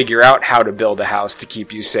like figure out how to build a house to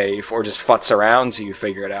keep you safe, or just futz around till you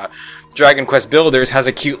figure it out. Dragon Quest Builders has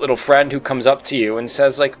a cute little friend who comes up to you and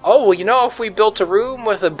says like, oh, well, you know, if we built a room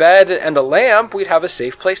with a bed and a lamp, we'd have a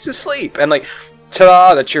safe place to sleep. And like,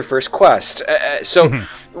 ta-da, that's your first quest. So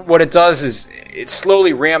what it does is it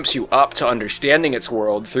slowly ramps you up to understanding its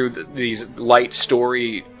world through these light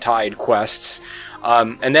story-tied quests.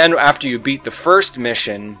 And then after you beat the first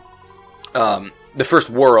mission, the first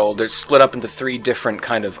world, it's split up into 3 different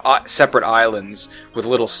kind of separate islands with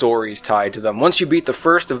little stories tied to them. Once you beat the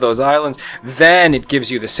first of those islands, then it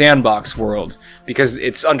gives you the sandbox world, because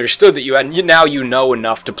it's understood that now you know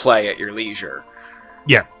enough to play at your leisure.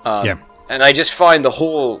 Yeah, And I just find the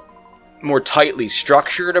whole more tightly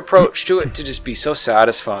structured approach to it to just be so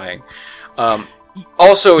satisfying.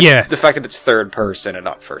 Also, the fact that it's third person and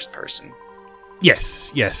not first person.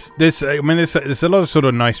 Yes. There's a lot of sort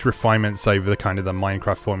of nice refinements over the kind of the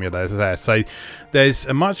Minecraft formula there. So there's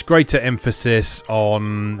a much greater emphasis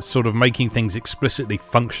on sort of making things explicitly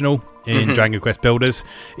functional in Dragon Quest Builders.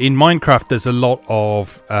 In Minecraft, there's a lot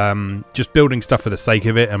of just building stuff for the sake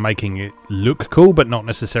of it and making it look cool, but not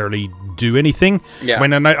necessarily do anything. Yeah.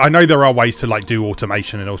 When I know there are ways to like do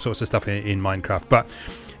automation and all sorts of stuff in Minecraft, but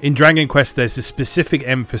in Dragon Quest, there's a specific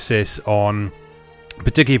emphasis on,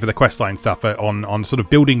 particularly for the questline stuff, on sort of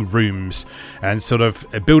building rooms and sort of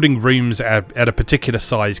building rooms at a particular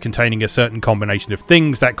size containing a certain combination of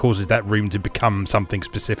things that causes that room to become something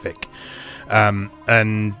specific.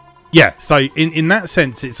 And yeah, so in that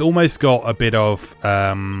sense, it's almost got a bit of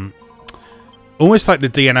almost like the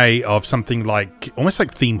DNA of something like almost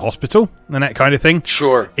like Theme Hospital and that kind of thing.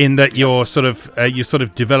 Sure. In that you're sort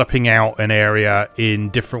of developing out an area in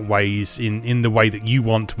different ways in the way that you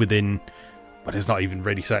want within. But there's not even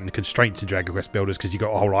really certain constraints in Dragon Quest Builders because you've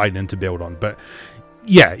got a whole island to build on. But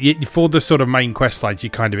yeah, for the sort of main quest lines,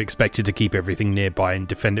 you kind of expected to keep everything nearby and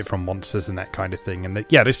defend it from monsters and that kind of thing. And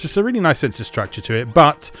yeah, there's just a really nice sense of structure to it.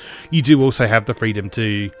 But you do also have the freedom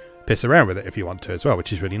to piss around with it if you want to as well,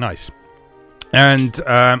 which is really nice. And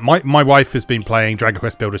my wife has been playing Dragon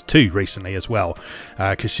Quest Builders 2 recently as well,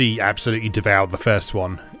 because she absolutely devoured the first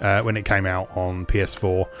one when it came out on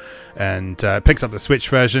PS4, and picked up the Switch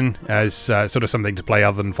version as sort of something to play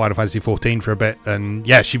other than Final Fantasy XIV for a bit. And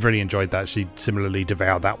yeah, she really enjoyed that. She similarly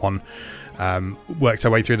devoured that one. Worked her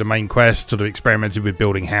way through the main quest, sort of experimented with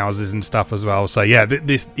building houses and stuff as well. So yeah,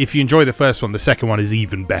 this if you enjoy the first one, the second one is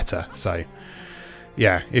even better. So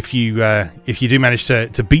yeah, if you do manage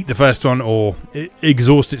to beat the first one or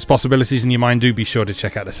exhaust its possibilities in your mind, do be sure to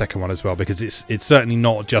check out the second one as well, because it's certainly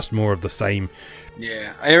not just more of the same.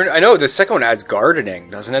 Yeah, I know the second one adds gardening,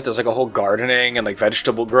 doesn't it? There's like a whole gardening and like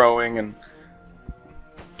vegetable growing and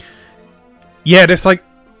yeah, there's like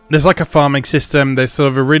a farming system. There's sort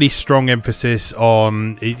of a really strong emphasis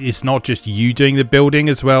on it's not just you doing the building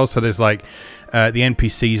as well. So there's like the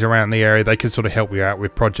NPCs around the area, they can sort of help you out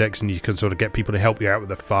with projects, and you can sort of get people to help you out with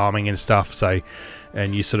the farming and stuff. So,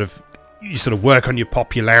 and you sort of work on your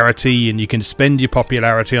popularity, and you can spend your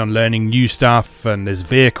popularity on learning new stuff. And there's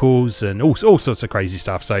vehicles and all sorts of crazy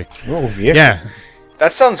stuff. So, vehicles. Yeah,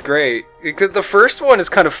 that sounds great. The first one is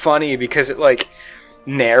kind of funny because it like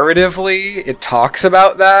narratively it talks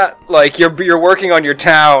about that, like you're working on your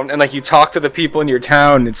town and like you talk to the people in your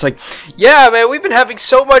town, and it's like, yeah man, we've been having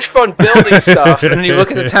so much fun building stuff, and then you look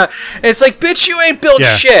at the town and it's like, bitch, you ain't built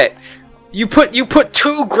shit. You put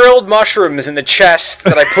 2 grilled mushrooms in the chest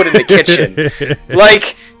that I put in the kitchen.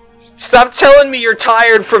 Like, stop telling me you're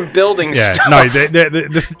tired from building stuff. No,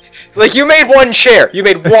 this... like you made 1 chair. You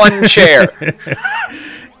made 1 chair.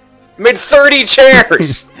 Made 30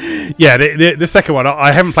 chairs. Yeah, the second one,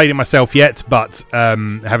 I haven't played it myself yet, but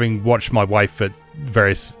having watched my wife at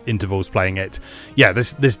various intervals playing it, yeah,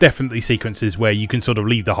 there's definitely sequences where you can sort of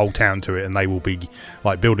leave the whole town to it, and they will be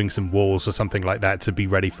like building some walls or something like that to be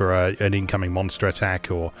ready for an incoming monster attack,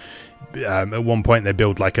 or at one point they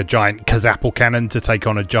build like a giant Kazapple cannon to take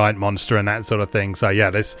on a giant monster and that sort of thing. So yeah,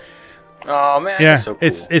 there's... Oh man, yeah, that's so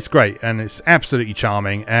cool. It's great, and it's absolutely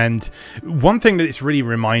charming. And one thing that it's really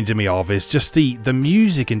reminded me of is just the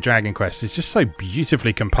music in Dragon Quest is just so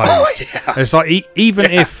beautifully composed. Oh, yeah. It's like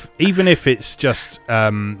even if it's just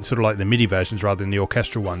sort of like the MIDI versions rather than the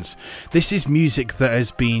orchestral ones, this is music that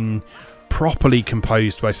has been properly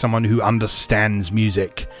composed by someone who understands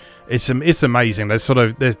music. It's amazing.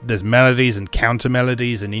 There's melodies and counter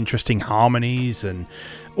melodies and interesting harmonies and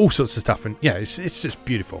all sorts of stuff. And yeah, it's just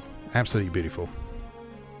beautiful. Absolutely beautiful.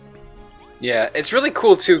 Yeah, it's really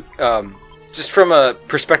cool too, just from a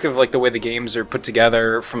perspective of like the way the games are put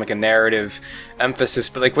together, from like a narrative emphasis.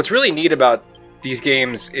 But like what's really neat about these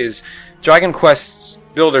games is Dragon Quest's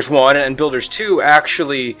Builders 1 and Builders 2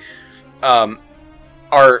 actually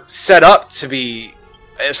are set up to be,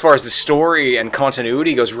 as far as the story and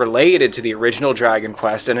continuity goes, related to the original Dragon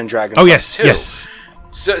Quest and in Dragon Quest 2. Yes.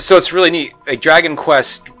 So it's really neat. Like Dragon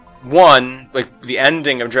Quest 1, like the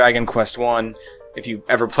ending of Dragon Quest 1, if you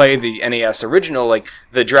ever played the NES original, like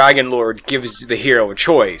the Dragon Lord gives the hero a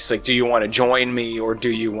choice. Like, do you want to join me or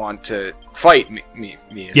do you want to fight me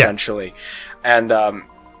essentially? And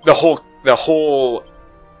the whole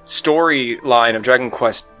storyline of Dragon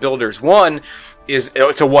Quest Builders 1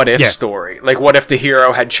 it's a what if story. Like, what if the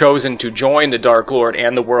hero had chosen to join the Dark Lord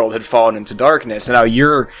and the world had fallen into darkness, and now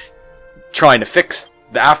you're trying to fix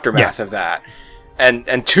the aftermath of that.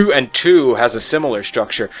 And two has a similar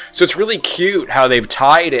structure. So it's really cute how they've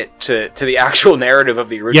tied it to the actual narrative of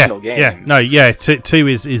the original game. Two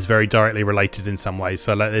is very directly related in some ways.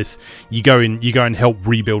 So like this, you go and help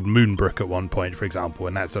rebuild Moonbrook at one point, for example,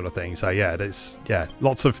 and that sort of thing. So there's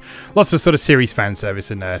lots of sort of series fan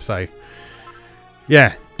service in there. So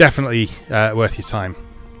yeah, definitely worth your time.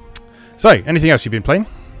 So anything else you've been playing?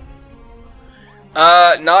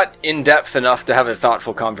 Not in depth enough to have a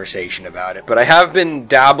thoughtful conversation about it, but I have been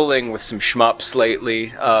dabbling with some shmups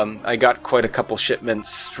lately. I got quite a couple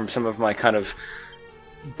shipments from some of my kind of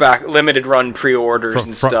back limited run pre-orders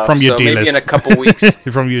and stuff. From your dealers. Maybe in a couple weeks.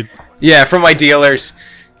 From my dealers.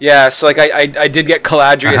 Yeah, so like I did get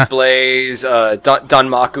Caladrius Blaze,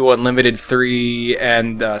 Danmaku Unlimited 3,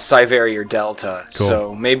 and Cyverior Delta. Cool.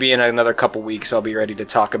 So maybe in another couple weeks I'll be ready to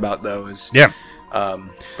talk about those. Yeah.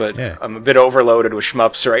 But I'm a bit overloaded with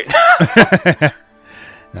shmups right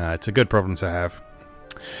now. It's a good problem to have.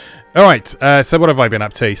 All right, so what have I been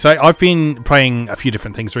up to? So I've been playing a few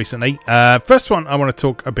different things recently. First one I want to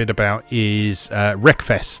talk a bit about is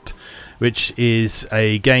Wreckfest, which is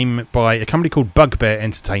a game by a company called Bugbear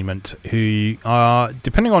Entertainment, who are,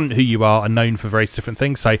 depending on who you are known for various different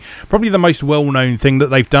things. So probably the most well-known thing that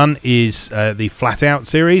they've done is the Flat Out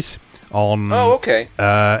series on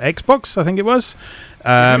Xbox, I think it was,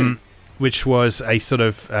 which was a sort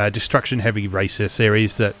of destruction-heavy racer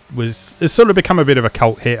series that has sort of become a bit of a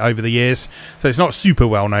cult hit over the years. So it's not super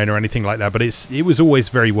well-known or anything like that, but it was always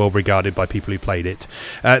very well regarded by people who played it.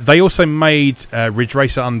 They also made Ridge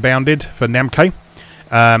Racer Unbounded for Namco,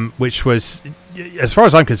 which was, as far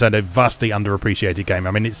as I'm concerned, a vastly underappreciated game.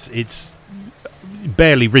 I mean, it's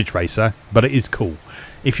barely Ridge Racer, but it is cool.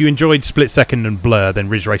 If you enjoyed Split Second and Blur, then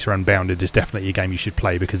Ridge Racer Unbounded is definitely a game you should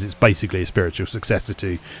play, because it's basically a spiritual successor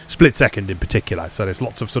to Split Second in particular. So there's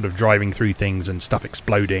lots of sort of driving through things and stuff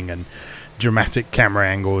exploding and dramatic camera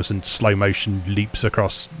angles and slow motion leaps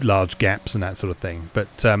across large gaps and that sort of thing.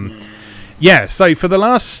 But so for the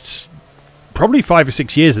last probably 5 or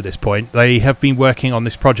 6 years at this point, they have been working on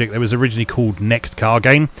this project that was originally called Next Car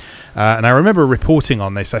Game. And I remember reporting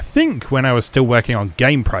on this, I think, when I was still working on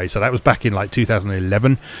GamePro, so that was back in like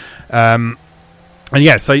 2011.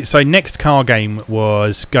 So Next Car Game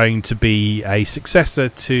was going to be a successor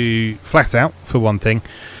to Flat Out, for one thing.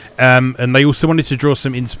 And they also wanted to draw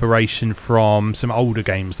some inspiration from some older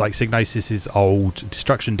games, like Psygnosis' old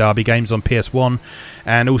Destruction Derby games on PS1,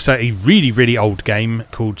 and also a really, really old game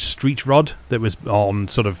called Street Rod that was on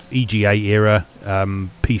sort of EGA era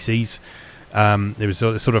PCs. It was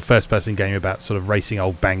a sort of first-person game about sort of racing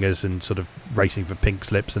old bangers and sort of racing for pink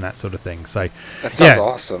slips and that sort of thing. So that sounds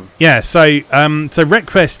awesome. Yeah. So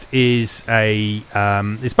Wreckfest is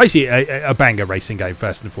it's basically a banger racing game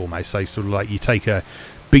first and foremost. So sort of like you take a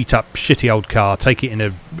beat-up, shitty old car, take it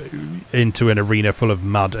into an arena full of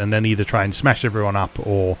mud, and then either try and smash everyone up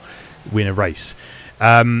or win a race.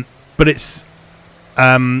 But it's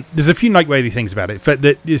there's a few noteworthy things about it.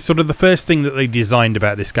 Sort of the first thing that they designed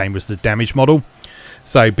about this game was the damage model.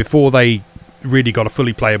 So before they really got a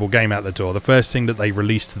fully playable game out the door, the first thing that they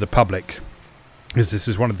released to the public, because this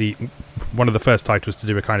is one of the first titles to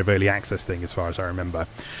do a kind of early access thing, as far as I remember.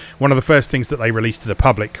 One of the first things that they released to the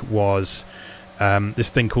public was this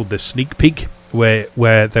thing called the Sneak Peek,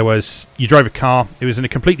 where there was, you drove a car. It was in a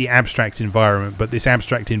completely abstract environment, but this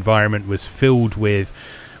abstract environment was filled with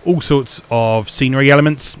all sorts of scenery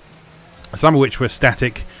elements, some of which were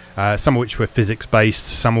static, some of which were physics-based,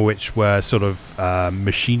 some of which were sort of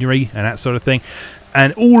machinery and that sort of thing.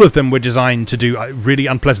 And all of them were designed to do really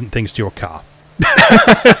unpleasant things to your car.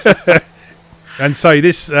 And so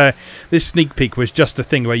this Sneak Peek was just a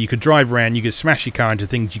thing where you could drive around, you could smash your car into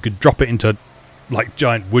things, you could drop it into like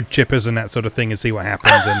giant wood chippers and that sort of thing and see what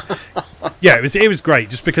happens. And yeah, it was great,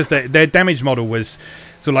 just because their damage model was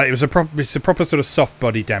so like it's a proper sort of soft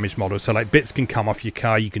body damage model. So like bits can come off your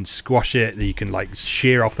car, you can squash it, you can like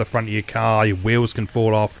shear off the front of your car, your wheels can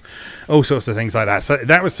fall off, all sorts of things like that. So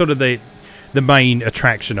that was sort of the the main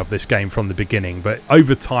attraction of this game from the beginning. But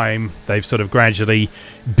over time, they've sort of gradually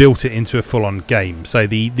built it into a full-on game. So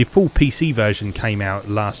the full PC version came out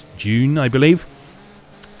last June, I believe.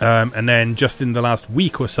 And then just in the last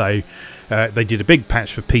week or so, they did a big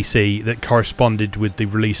patch for PC that corresponded with the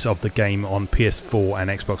release of the game on PS4 and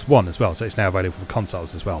Xbox One as well. So it's now available for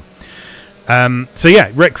consoles as well. So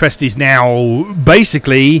yeah, Wreckfest is now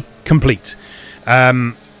basically complete.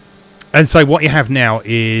 And so what you have now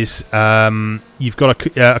is you've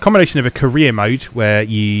got a combination of a career mode where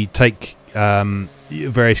you take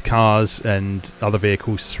various cars and other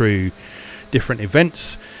vehicles through different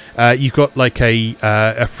events. You've got like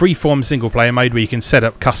a free-form single-player mode where you can set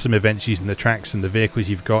up custom events using the tracks and the vehicles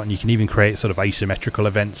you've got, and you can even create sort of asymmetrical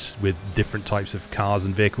events with different types of cars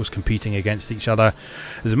and vehicles competing against each other.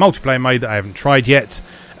 There's a multiplayer mode that I haven't tried yet,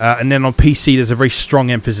 and then on PC there's a very strong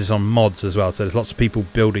emphasis on mods as well. So there's lots of people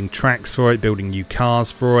building tracks for it, building new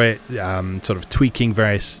cars for it, sort of tweaking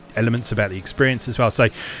various elements about the experience as well. So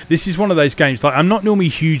this is one of those games, like, I'm not normally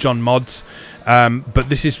huge on mods, but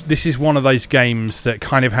this is one of those games that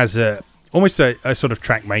kind of has almost a sort of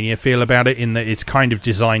Trackmania feel about it, in that it's kind of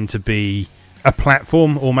designed to be a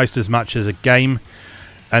platform almost as much as a game.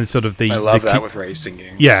 And sort of I love that with racing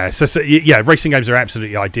games. Yeah, so racing games are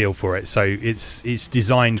absolutely ideal for it. So it's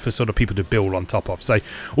designed for sort of people to build on top of. So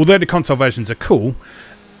although the console versions are cool,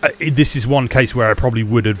 this is one case where I probably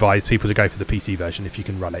would advise people to go for the PC version if you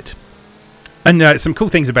can run it. And some cool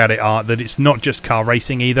things about it are that it's not just car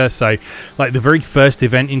racing either. So, like, the very first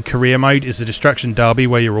event in career mode is the Destruction Derby,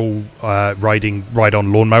 where you're all ride on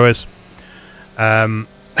lawnmowers.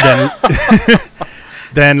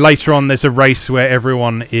 Then later on, there's a race where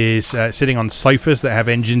everyone is sitting on sofas that have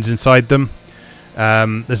engines inside them.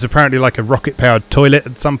 There's apparently like a rocket-powered toilet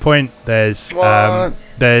at some point. There's a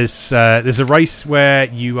race where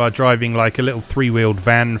you are driving like a little three-wheeled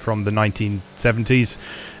van from the 1970s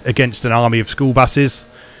against an army of school buses.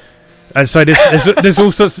 And so there's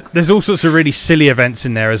all sorts of really silly events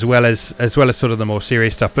in there, as well as sort of the more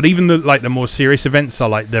serious stuff. But even the more serious events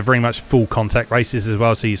are they're very much full contact races as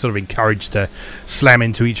well. So you're sort of encouraged to slam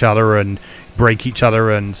into each other and break each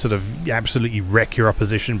other and sort of absolutely wreck your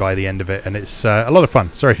opposition by the end of it. And it's a lot of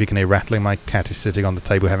fun. Sorry if you can hear rattling. My cat is sitting on the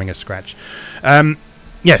table having a scratch.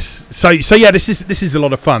 Yes. So yeah, this is a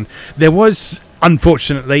lot of fun. There was,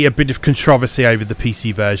 unfortunately, a bit of controversy over the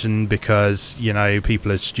PC version because,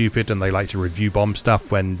 people are stupid and they like to review bomb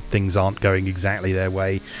stuff when things aren't going exactly their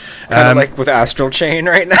way. Kind of like with Astral Chain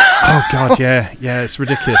right now. Oh god, yeah, it's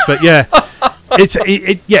ridiculous. But yeah,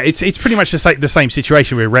 it's pretty much the same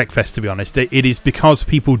situation with Wreckfest, to be honest. It is because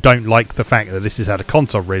people don't like the fact that this has had a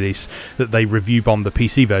console release that they review bombed the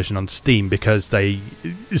PC version on Steam, because they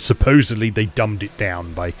dumbed it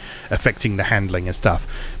down by affecting the handling and stuff.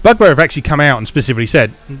 Bugbear have actually come out and specifically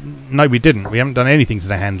said, no, we didn't. We haven't done anything to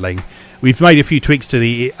the handling. We've made a few tweaks to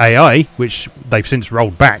the AI, which they've since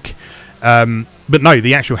rolled back. But no,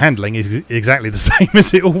 the actual handling is exactly the same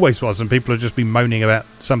as it always was, and people have just been moaning about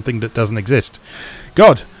something that doesn't exist.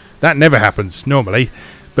 God, that never happens normally.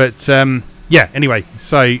 But anyway,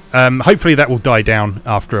 so hopefully that will die down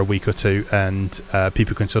after a week or two, and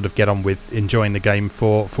people can sort of get on with enjoying the game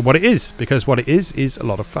for what it is, because what it is a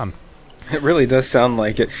lot of fun. It really does sound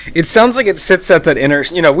like it. It sounds like it sits at that inner...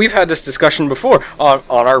 we've had this discussion before on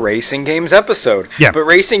our racing games episode. Yeah. But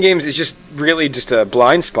racing games is just really just a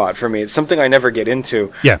blind spot for me. It's something I never get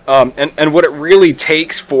into. Yeah. And what it really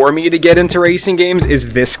takes for me to get into racing games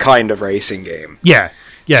is this kind of racing game. Yeah.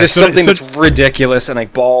 Yeah. Just something that's ridiculous and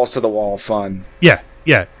like balls to the wall fun. Yeah.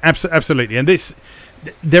 Yeah. Absolutely. And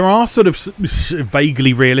there are sort of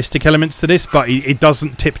vaguely realistic elements to this, but it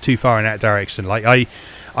doesn't tip too far in that direction. Like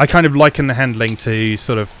I kind of liken the handling to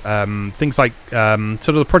sort of things like sort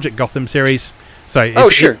of the Project Gotham series. So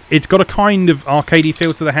it's got a kind of arcadey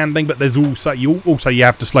feel to the handling, but there's also you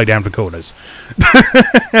have to slow down for corners.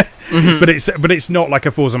 Mm-hmm. But it's not like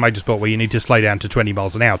a Forza Motorsport where you need to slow down to 20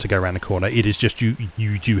 miles an hour to go around the corner. It is just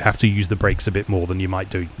you have to use the brakes a bit more than you might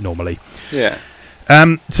do normally. Yeah.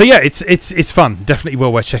 So yeah, it's fun. Definitely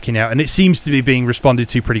well worth checking out, and it seems to be being responded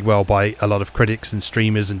to pretty well by a lot of critics and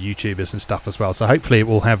streamers and YouTubers and stuff as well. So hopefully it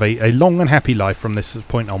will have a long and happy life from this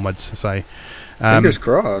point onwards. So fingers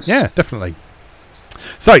crossed. Yeah, definitely.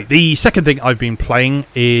 So the second thing I've been playing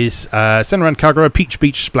is Senran Kagura Peach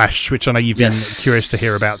Beach Splash, which I know you've been curious to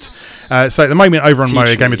hear about. So at the moment over on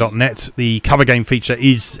MarioGamer.net, the cover game feature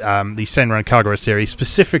is the Senran Kagura series,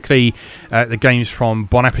 specifically the games from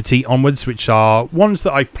Bon Appetit onwards, which are ones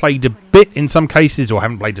that I've played a bit in some cases, or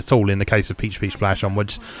haven't played at all in the case of Peach Beach Splash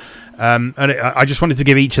onwards. And I just wanted to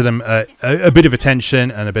give each of them a bit of attention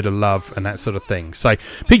and a bit of love and that sort of thing. So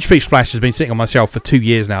Peach Peach Splash has been sitting on my shelf for 2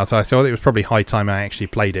 years now, so I thought it was probably high time I actually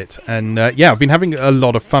played it. And I've been having a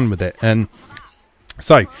lot of fun with it. And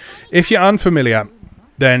so, if you're unfamiliar,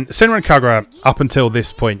 then Senran Kagura, up until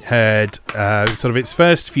this point, had sort of its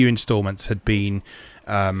first few installments had been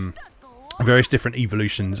various different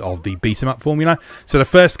evolutions of the beat-em-up formula. So the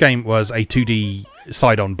first game was a 2D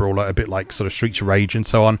side-on brawler, a bit like sort of Streets of Rage and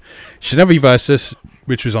so on. Shinobi Versus,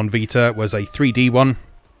 which was on Vita, was a 3D one,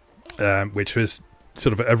 which was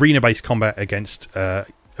sort of arena-based combat against a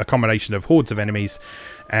combination of hordes of enemies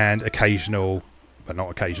and occasional, but not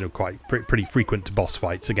occasional, quite pretty frequent boss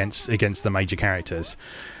fights against the major characters.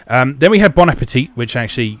 Then we had Bon Appetit, which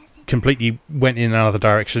actually completely went in another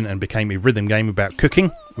direction and became a rhythm game about cooking,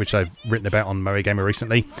 which I've written about on Moe Gamer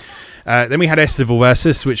recently. Then we had Estival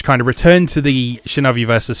Versus, which kind of returned to the Shinobi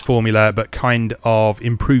Versus formula, but kind of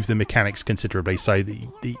improved the mechanics considerably. So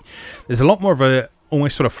there's a lot more of a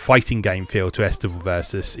almost sort of fighting game feel to Estival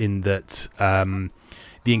Versus, in that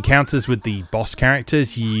the encounters with the boss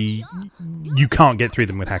characters, you can't get through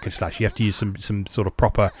them with hack and slash. You have to use some sort of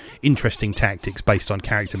proper interesting tactics based on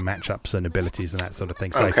character matchups and abilities and that sort of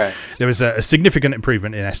thing. So there was a significant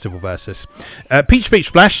improvement in Estival Versus. Peach Peach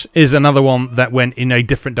Splash is another one that went in a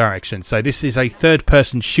different direction. So this is a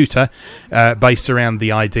third-person shooter based around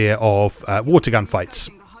the idea of water gun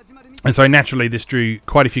fights. And so naturally this drew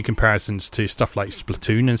quite a few comparisons to stuff like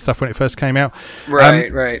Splatoon and stuff when it first came out.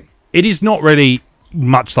 Right. It is not really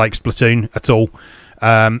much like Splatoon at all,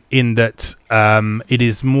 in that it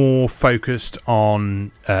is more focused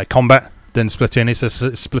on combat than Splatoon is.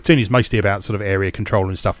 Splatoon is mostly about sort of area control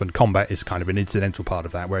and stuff, and combat is kind of an incidental part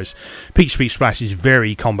of that, whereas Peach Peach Splash is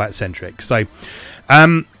very combat centric. So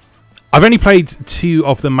I've only played 2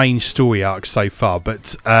 of the main story arcs so far, but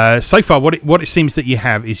so far what it seems that you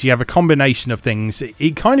have a combination of things.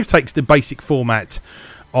 It kind of takes the basic format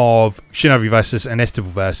of Shinobi Versus and Estival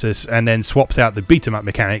Versus, and then swaps out the beat-em-up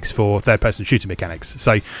mechanics for third-person shooter mechanics.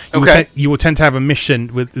 So you will tend to have a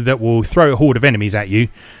mission that will throw a horde of enemies at you,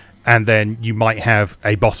 and then you might have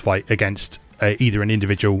a boss fight against either an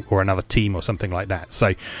individual or another team or something like that.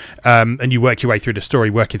 So, and you work your way through the story,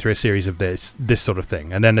 working through a series of this sort of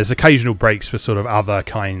thing. And then there's occasional breaks for sort of other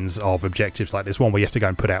kinds of objectives, like this one where you have to go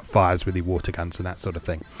and put out fires with the water guns and that sort of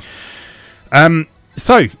thing.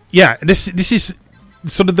 This is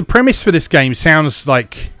sort of the premise for this game. Sounds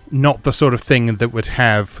like not the sort of thing that would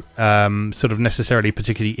have sort of necessarily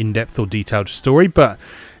particularly in-depth or detailed story, but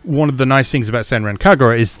one of the nice things about Senran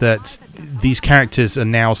Kagura is that these characters are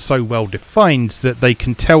now so well defined that they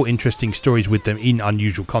can tell interesting stories with them in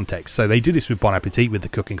unusual contexts. So they do this with Bon Appetit with the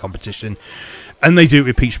cooking competition, and they do it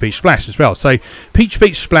with Peach Peach Splash as well. So Peach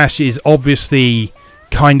Peach Splash is obviously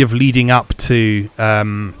kind of leading up to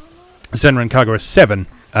Senran Kagura 7,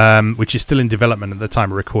 which is still in development at the time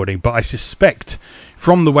of recording, but I suspect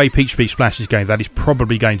from the way Peach Peach Splash is going, that is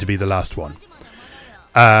probably going to be the last one.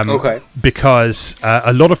 Because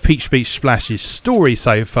a lot of Peach Peach Splash's story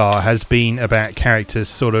so far has been about characters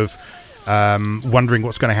sort of wondering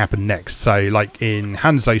what's going to happen next. So, like in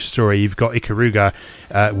Hanzo's story, you've got Ikaruga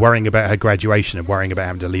worrying about her graduation and worrying about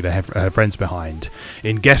having to leave her friends behind.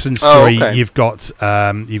 In Gessen's story, you've got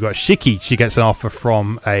Shiki. She gets an offer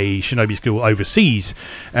from a shinobi school overseas,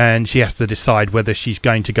 and she has to decide whether she's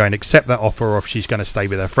going to go and accept that offer or if she's going to stay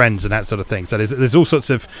with her friends and that sort of thing. So there's all sorts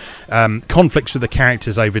of conflicts with the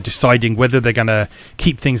characters over deciding whether they're going to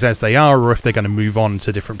keep things as they are or if they're going to move on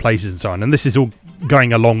to different places and so on. And this is all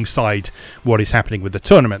going alongside what is happening with the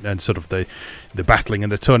tournament, and sort of the battling in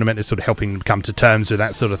the tournament is sort of helping them come to terms with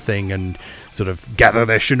that sort of thing and sort of gather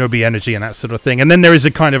their shinobi energy and that sort of thing. And then there is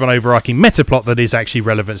a kind of an overarching meta plot that is actually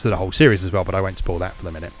relevant to the whole series as well, but I won't spoil that for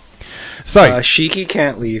the minute. So Shiki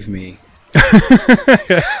can't leave me.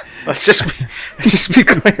 let's just be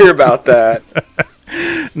clear about that.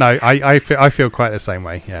 No, I feel quite the same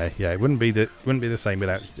way. Yeah, it wouldn't be the same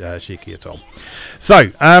without Shiki at all. So,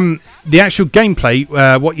 the actual gameplay,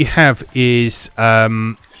 what you have is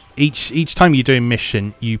each time you do a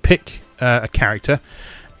mission, you pick a character,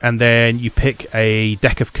 and then you pick a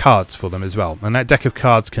deck of cards for them as well. And that deck of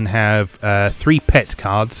cards can have 3 pet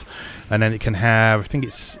cards, and then it can have, I think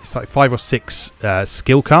it's like 5 or 6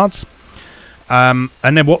 skill cards. And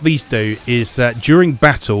then what these do is that during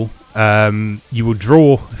battle, you will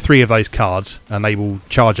draw 3 of those cards, and they will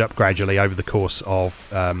charge up gradually over the course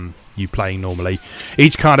of you playing normally.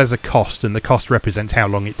 Each card has a cost, and the cost represents how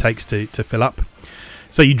long it takes to fill up.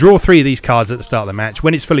 So you draw 3 of these cards at the start of the match.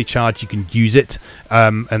 When it's fully charged, you can use it,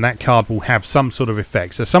 and that card will have some sort of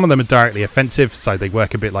effect. So some of them are directly offensive, so they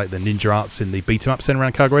work a bit like the ninja arts in the beat-em-up centered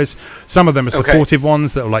around Kagura's. Some of them are supportive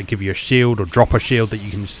ones that will like give you a shield or drop a shield that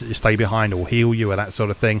you can stay behind or heal you or that sort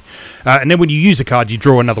of thing. And then when you use a card, you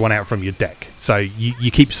draw another one out from your deck. So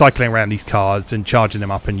you keep cycling around these cards and charging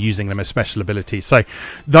them up and using them as special abilities. So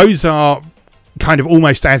those are kind of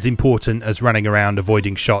almost as important as running around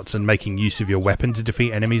avoiding shots and making use of your weapon to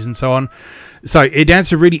defeat enemies and so on. So it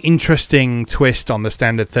adds a really interesting twist on the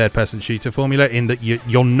standard third-person shooter formula in that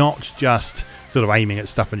you're not just sort of aiming at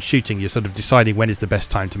stuff and shooting. You're sort of deciding when is the best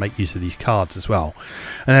time to make use of these cards as well.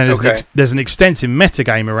 And then there's an extensive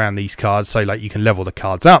metagame around these cards. So like you can level the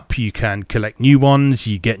cards up, you can collect new ones,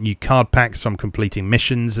 you get new card packs from completing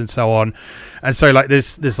missions and so on. And so like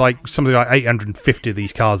there's like something like 850 of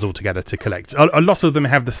these cards altogether to collect. A lot of them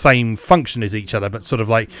have the same function as each other, but sort of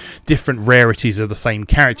like different rarities of the same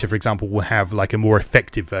character, for example, will have like a more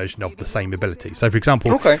effective version of the same ability. So for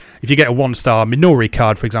example, if you get a 1-star Minori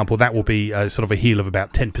card, for example, that will be sort of a heal of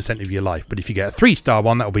about 10% of your life. But if you get a 3-star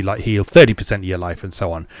one, that will be like heal 30% of your life and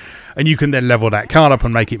so on. And you can then level that card up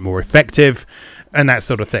and make it more effective and that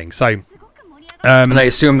sort of thing. So and I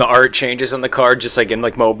assume the art changes on the card, just like in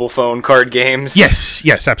like mobile phone card games.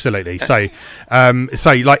 Yes, absolutely. So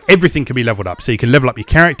like everything can be leveled up. So you can level up your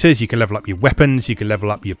characters, you can level up your weapons, you can level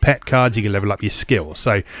up your pet cards, you can level up your skills.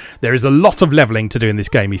 So there is a lot of leveling to do in this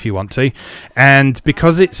game if you want to. And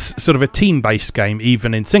because it's sort of a team-based game,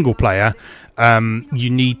 even in single player, you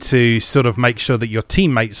need to sort of make sure that your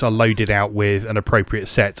teammates are loaded out with an appropriate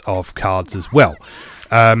set of cards as well.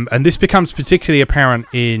 And this becomes particularly apparent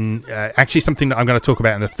in actually something that I'm going to talk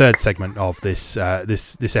about in the third segment of this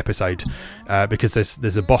episode, because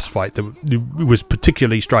there's a boss fight that was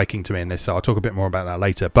particularly striking to me in this, so I'll talk a bit more about that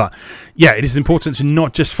later. But yeah, it is important to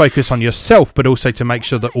not just focus on yourself, but also to make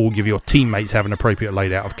sure that all of your teammates have an appropriate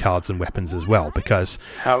loadout of cards and weapons as well, because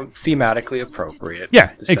how thematically appropriate.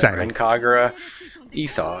 Yeah, exactly. And Kagura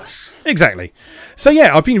ethos. Exactly. So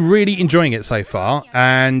yeah, I've been really enjoying it so far,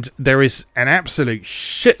 and there is an absolute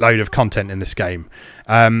shitload of content in this game.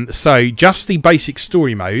 So just the basic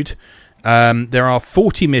story mode, there are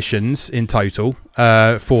 40 missions in total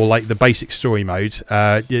for like the basic story mode,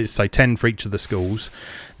 so 10 for each of the schools.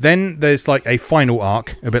 Then there's like a final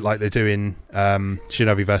arc, a bit like they do in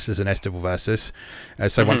Shinobi Versus and Estival Versus.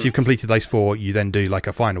 So once you've completed those 4, you then do like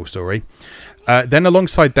a final story. Then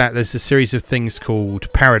alongside that, there's a series of things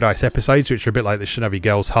called Paradise episodes, which are a bit like the Shinobi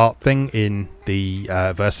Girls Heart thing in the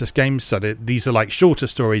Versus games. So these are like shorter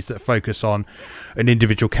stories that focus on an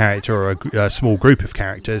individual character or a small group of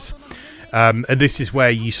characters. And this is where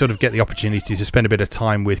you sort of get the opportunity to spend a bit of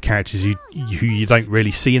time with characters who you don't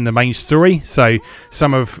really see in the main story. So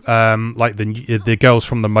some of like the girls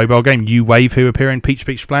from the mobile game New Wave who appear in Peach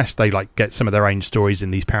Beach Splash, they like get some of their own stories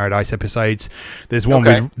in these Paradise episodes. There's one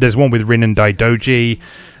with Rin and Daidoji.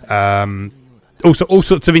 Also, all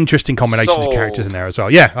sorts of interesting combinations of characters in there as well.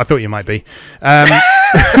 Yeah, I thought you might be.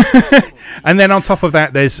 And then on top of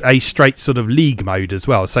that, there's a straight sort of league mode as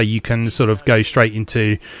well. So you can sort of go straight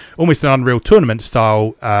into almost an Unreal Tournament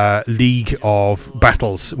style league of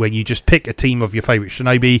battles where you just pick a team of your favourite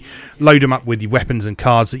shinobi, load them up with your weapons and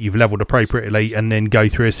cards that you've leveled appropriately, and then go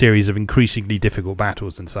through a series of increasingly difficult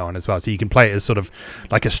battles and so on as well. So you can play it as sort of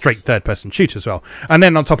like a straight third-person shooter as well. And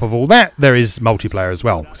then on top of all that, there is multiplayer as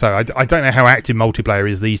well. So I don't know how active multiplayer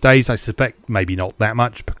is these days. I suspect maybe not that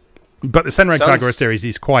much, but the Senran Kagura series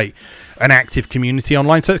is quite an active community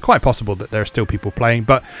online, so it's quite possible that there are still people playing.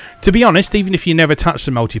 But to be honest, even if you never touch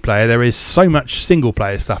the multiplayer, there is so much single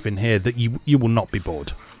player stuff in here that you will not be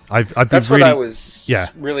bored. That's what I was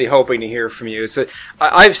really hoping to hear from you. So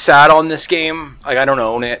I've sat on this game, like I don't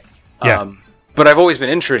own it, but I've always been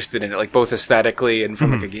interested in it, like both aesthetically and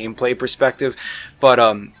from like a gameplay perspective. But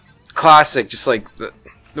classic, just like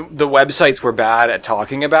the websites were bad at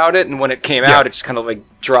talking about it, and when it came out, it just kind of like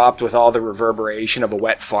dropped with all the reverberation of a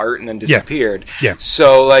wet fart and then disappeared.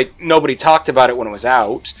 So like nobody talked about it when it was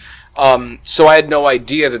out. So I had no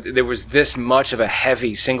idea that there was this much of a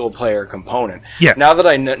heavy single player component. Now that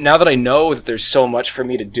I know that there's so much for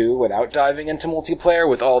me to do without diving into multiplayer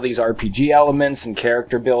with all these RPG elements and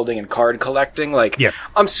character building and card collecting,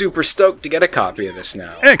 I'm super stoked to get a copy of this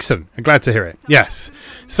now. Excellent. I'm glad to hear it. Yes.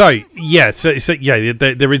 So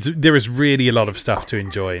there is really a lot of stuff to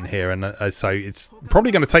enjoy in here, and so it's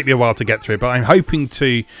probably going to take me a while to get through, but I'm hoping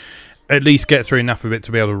to at least get through enough of it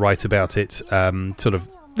to be able to write about it sort of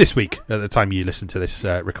this week at the time you listen to this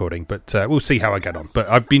recording, but we'll see how I get on. But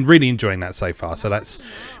I've been really enjoying that so far, so that's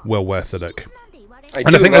well worth a look. I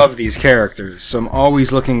love these characters, so I'm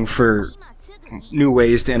always looking for new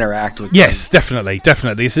ways to interact with. Yes, definitely.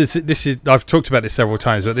 This is. I've talked about this several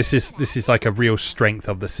times, but this is like a real strength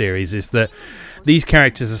of the series. Is that these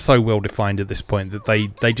characters are so well defined at this point that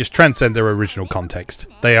they just transcend their original context.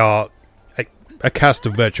 They are a cast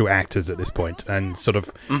of virtual actors at this point, and sort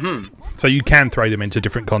of so you can throw them into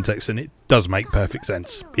different contexts, and it does make perfect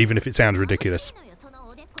sense, even if it sounds ridiculous,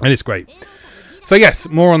 and it's great. So yes,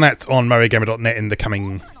 more on that on MarioGamer.net in the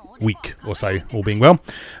coming week or so, all being well,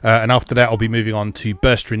 and after that I'll be moving on to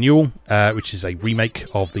Burst Renewal, which is a remake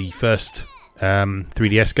of the first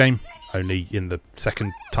 3DS game, only in the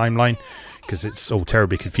second timeline, because it's all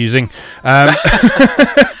terribly confusing.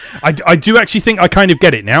 I do actually think I kind of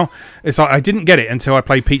get it now. It's like I didn't get it until I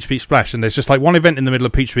played Peach Beach Splash, and there's just like one event in the middle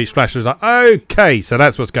of Peach Beach Splash. I was like, okay, so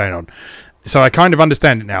that's what's going on. So I kind of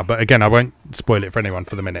understand it now, but again, I won't spoil it for anyone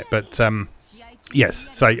for the minute. But yes,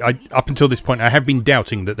 so up until this point, I have been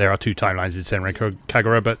doubting that there are two timelines in Senran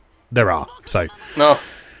Kagura, but there are. So no,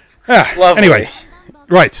 anyway.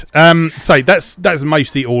 Right, so that's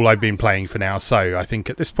mostly all I've been playing for now, so I think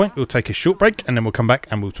at this point we'll take a short break and then we'll come back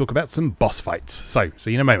and we'll talk about some boss fights. So,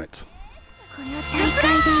 see you in a moment.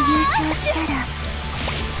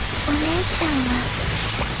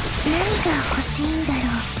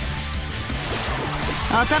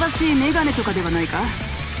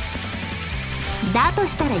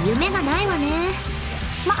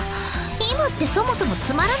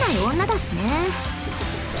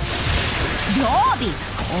 ロービー、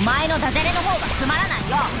お前のダジャレの方がつまらない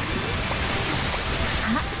よ。あ、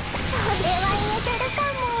それは言えてるか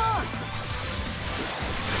も。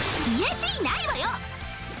言えていないわよ。っ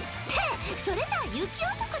てそれじゃあ雪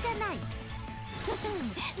男じゃない。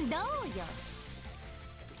どうよ。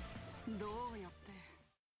どうよって。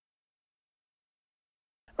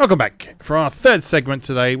 Welcome back. For our third segment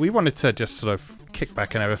today, we wanted to just sort of kick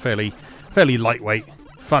back and have a fairly lightweight,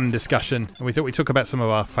 fun discussion, and we thought we'd talk about some of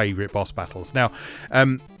our favourite boss battles. Now,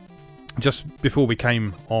 just before we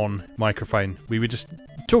came on microphone, we were just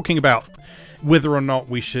talking about whether or not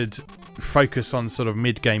we should focus on sort of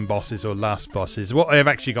mid-game bosses or last bosses. What I've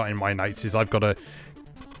actually got in my notes is I've got a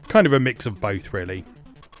kind of a mix of both, really,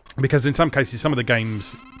 because in some cases, some of the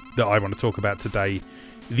games that I want to talk about today,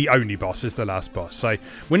 the only boss is the last boss. So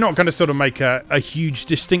we're not going to sort of make a huge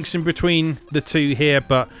distinction between the two here,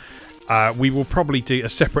 but we will probably do a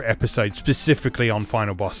separate episode specifically on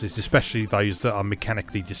final bosses, especially those that are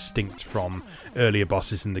mechanically distinct from earlier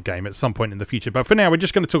bosses in the game at some point in the future. But for now, we're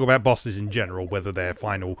just going to talk about bosses in general, whether they're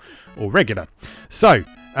final or regular. So,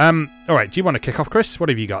 all right, do you want to kick off, Chris? What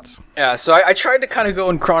have you got? Yeah, so I tried to kind of go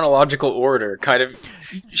in chronological order, kind of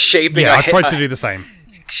shaping. Yeah, I tried to do the same.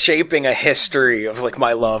 Shaping a history of like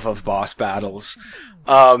my love of boss battles.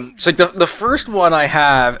 So the first one I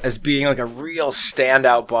have as being like a real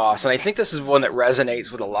standout boss, and I think this is one that resonates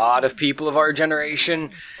with a lot of people of our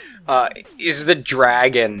generation, is the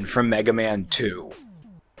dragon from Mega Man 2.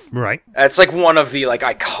 Right. It's like one of the like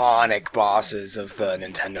iconic bosses of the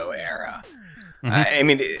Nintendo era.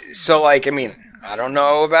 Mm-hmm. I don't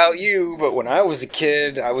know about you, but when I was a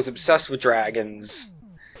kid, I was obsessed with dragons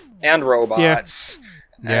and robots.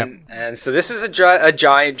 Yeah. And so this is a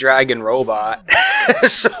giant dragon robot.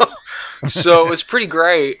 so it was pretty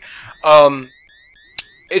great.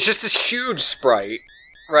 It's just this huge sprite,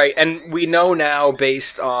 right? And we know now,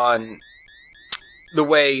 based on the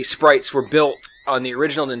way sprites were built on the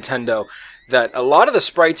original Nintendo, that a lot of the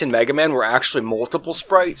sprites in Mega Man were actually multiple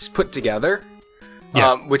sprites put together.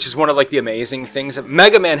 Yeah. Which is one of like the amazing things.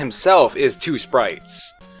 Mega Man himself is 2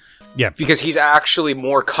 sprites. Yeah. Because he's actually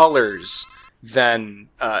more colors than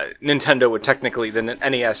Nintendo would technically, than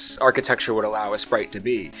NES architecture would allow a sprite to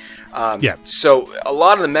be. So a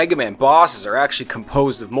lot of the Mega Man bosses are actually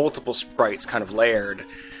composed of multiple sprites kind of layered,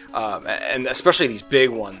 and especially these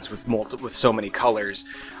big ones with so many colors.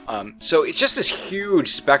 So it's just this huge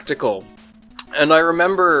spectacle. And I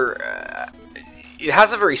remember it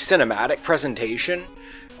has a very cinematic presentation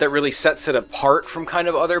that really sets it apart from kind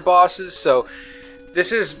of other bosses. So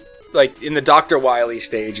this is like in the Dr. Wily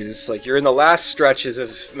stages, like you're in the last stretches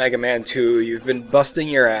of Mega Man 2, you've been busting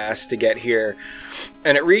your ass to get here,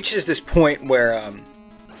 and it reaches this point where,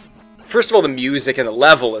 first of all, the music and the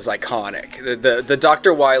level is iconic. The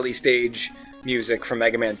Dr. Wily stage music from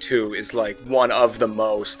Mega Man 2 is like one of the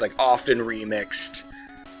most, like, often remixed,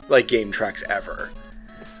 like, game tracks ever.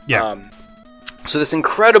 Yeah. So this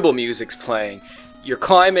incredible music's playing, you're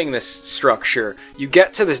climbing this structure, you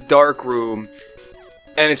get to this dark room,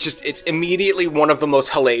 and it's immediately one of the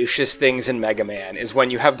most hellacious things in Mega Man, is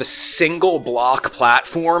when you have the single block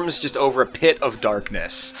platforms just over a pit of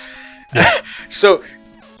darkness. Yeah. So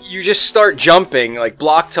you just start jumping, like,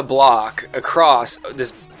 block to block across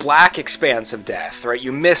this black expanse of death, right?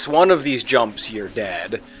 You miss one of these jumps, you're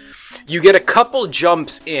dead. You get a couple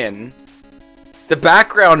jumps in, the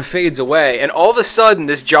background fades away, and all of a sudden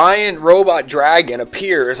this giant robot dragon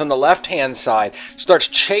appears on the left-hand side, starts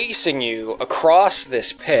chasing you across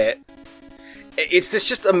this pit. It's this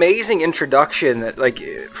just amazing introduction that, like,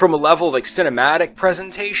 from a level of, like, cinematic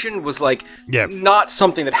presentation was, like, not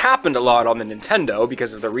something that happened a lot on the Nintendo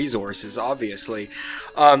because of the resources, obviously.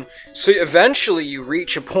 So eventually you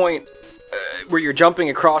reach a point where you're jumping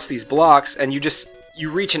across these blocks, and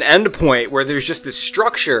you reach an end point where there's just this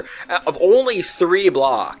structure of only 3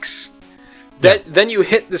 blocks. Then you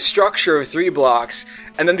hit the structure of 3 blocks,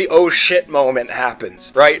 and then the oh shit moment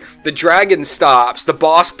happens, right? The dragon stops, the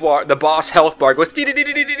boss health bar goes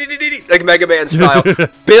like Mega Man style,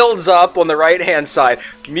 builds up on the right hand side,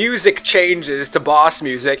 music changes to boss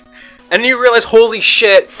music, and you realize, holy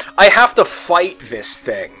shit, I have to fight this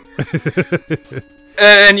thing.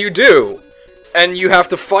 And you do. And you have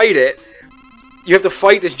to fight it. You have to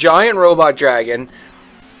fight this giant robot dragon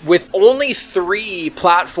with only 3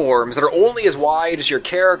 platforms that are only as wide as your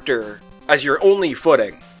character, as your only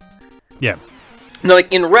footing. Yeah. Now,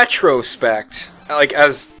 like, in retrospect, like,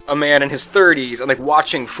 as a man in his 30s, and, like,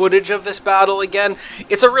 watching footage of this battle again,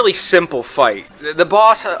 it's a really simple fight. The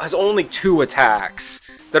boss has only 2 attacks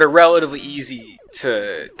that are relatively easy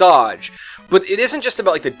to dodge. But it isn't just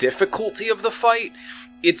about, like, the difficulty of the fight.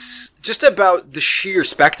 It's just about the sheer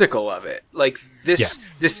spectacle of it. Like, this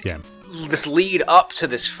lead up to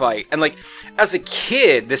this fight. And, like, as a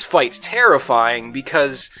kid, this fight's terrifying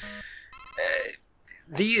because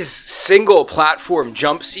these single platform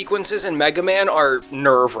jump sequences in Mega Man are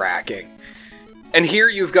nerve-wracking. And here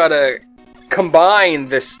you've got to combine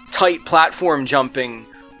this tight platform jumping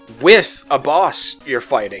with a boss you're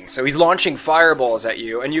fighting. So he's launching fireballs at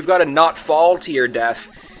you, and you've got to not fall to your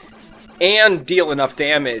death and deal enough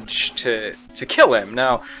damage to kill him.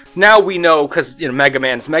 Now we know, because, you know, Mega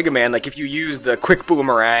Man's Mega Man, like, if you use the quick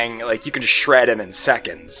boomerang, like, you can just shred him in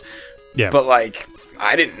seconds. Yeah. But, like,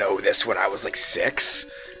 I didn't know this when I was, like, 6.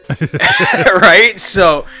 Right?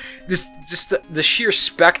 So, this just the sheer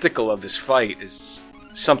spectacle of this fight is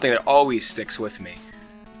something that always sticks with me.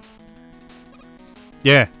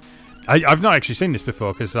 Yeah. I've not actually seen this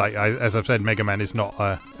before because, as I've said, Mega Man is not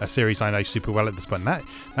a series I know super well at this point. That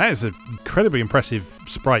is an incredibly impressive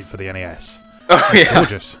sprite for the NES. Oh, that's yeah,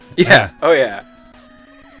 gorgeous. Yeah. Oh yeah.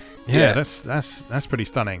 Yeah, that's pretty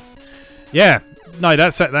stunning. Yeah, no,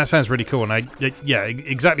 that sounds really cool. And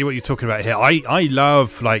exactly what you're talking about here. I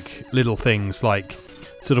love, like, little things like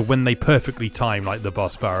sort of when they perfectly time, like the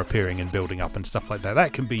boss bar appearing and building up and stuff like that.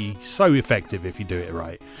 That can be so effective if you do it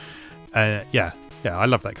right. Yeah, I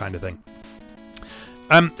love that kind of thing.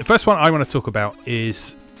 The first one I want to talk about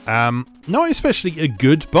is not especially a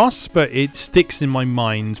good boss, but it sticks in my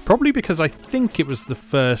mind probably because I think it was the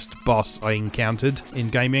first boss I encountered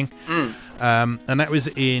in gaming. And that was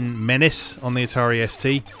in Menace on the Atari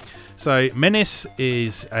ST. So Menace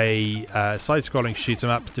is a side-scrolling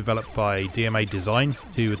shoot-'em-up developed by DMA Design,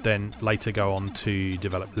 who would then later go on to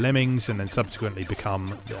develop Lemmings and then subsequently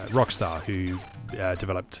become Rockstar, who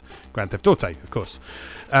developed Grand Theft Auto, of course.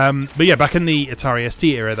 But yeah, back in the Atari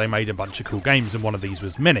ST era, they made a bunch of cool games, and one of these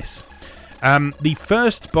was Menace. The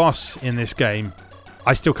first boss in this game,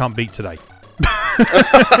 I still can't beat today.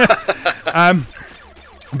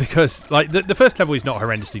 Because, like, the first level is not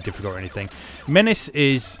horrendously difficult or anything. Menace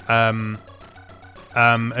is a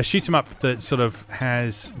shoot-'em-up that sort of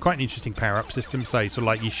has quite an interesting power-up system. So, sort of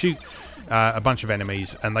like, you shoot a bunch of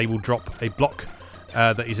enemies, and they will drop a block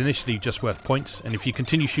that is initially just worth points. And if you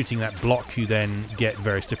continue shooting that block, you then get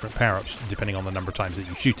various different power-ups depending on the number of times that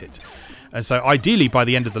you shoot it. And so ideally, by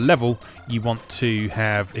the end of the level, you want to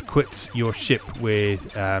have equipped your ship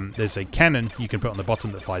with, there's a cannon you can put on the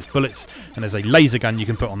bottom that fires bullets, and there's a laser gun you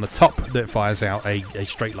can put on the top that fires out a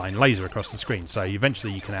straight line laser across the screen. So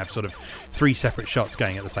eventually you can have sort of 3 separate shots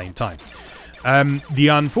going at the same time. The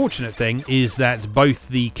unfortunate thing is that both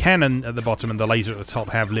the cannon at the bottom and the laser at the top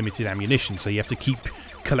have limited ammunition, so you have to keep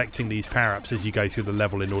collecting these power-ups as you go through the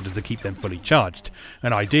level in order to keep them fully charged.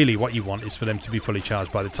 And ideally what you want is for them to be fully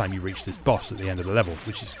charged by the time you reach this boss at the end of the level,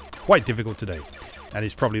 which is quite difficult to do, and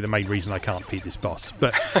is probably the main reason I can't beat this boss.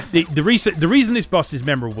 But the reason this boss is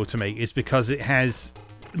memorable to me is because it has,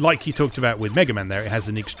 like you talked about with Mega Man there, it has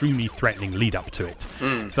an extremely threatening lead up to it.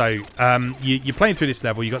 So you're playing through this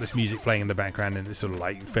level, you've got this music playing in the background, and it's sort of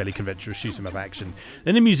like fairly conventional shoot-'em up action.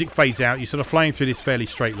 Then the music fades out, you're sort of flying through this fairly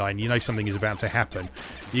straight line, you know something is about to happen.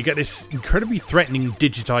 You get this incredibly threatening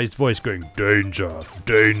digitized voice going, danger,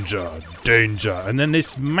 danger, danger. And then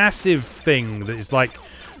this massive thing that is like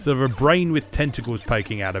sort of a brain with tentacles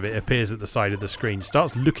poking out of it appears at the side of the screen,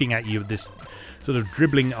 starts looking at you with this sort of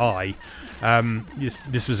dribbling eye.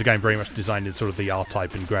 This was a game very much designed in sort of the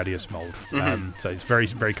R-Type and Gradius mold, so it's very,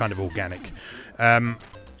 very kind of organic.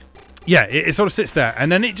 It sort of sits there,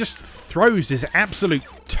 and then it just throws this absolute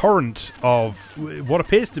torrent of what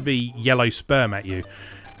appears to be yellow sperm at you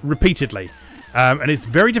repeatedly. And it's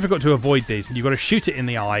very difficult to avoid these, and you've got to shoot it in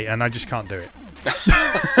the eye, and I just can't do it.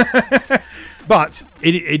 But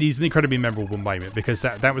it is an incredibly memorable moment, because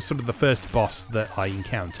that was sort of the first boss that I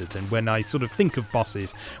encountered. And when I sort of think of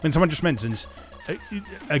bosses, when someone just mentions a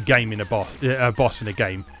boss in a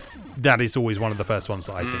game, that is always one of the first ones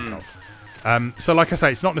that I think of. So like I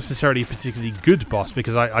say, it's not necessarily a particularly good boss,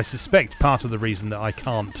 because I suspect part of the reason that I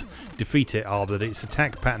can't defeat it are that its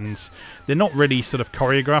attack patterns, they're not really sort of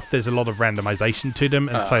choreographed. There's a lot of randomization to them,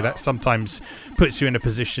 and so that sometimes puts you in a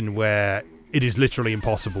position where it is literally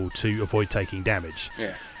impossible to avoid taking damage.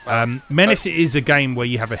 Menace is a game where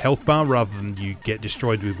you have a health bar rather than you get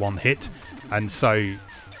destroyed with one hit, and so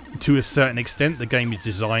to a certain extent the game is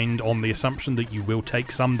designed on the assumption that you will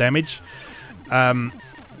take some damage.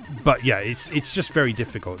 But yeah, it's just very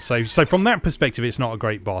difficult. So from that perspective, it's not a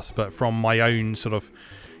great boss. But from my own sort of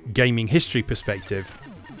gaming history perspective,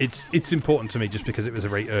 it's important to me just because it was a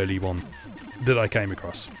very early one that I came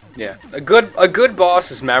across. Yeah, a good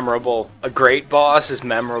boss is memorable. A great boss is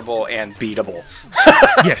memorable and beatable.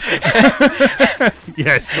 Yes,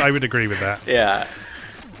 yes, I would agree with that. Yeah.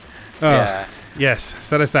 Yeah. Yes.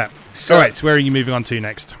 So there's that. So, all right, so where are you moving on to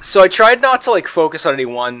next? So I tried not to focus on any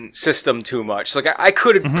one system too much. I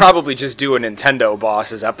could probably just do a Nintendo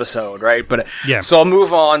bosses episode, right? But so I'll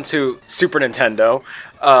move on to Super Nintendo.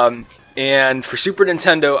 And for Super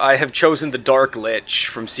Nintendo, I have chosen the Dark Lich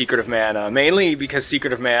from Secret of Mana, mainly because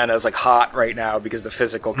Secret of Mana is hot right now because the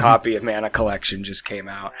physical copy of Mana Collection just came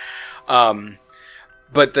out.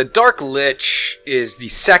 But the Dark Lich is the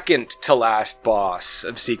second to last boss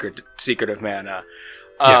of Secret of Mana.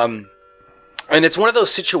 And it's one of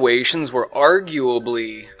those situations where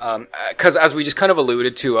arguably, because as we just kind of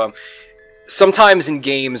alluded to, sometimes in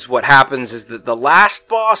games what happens is that the last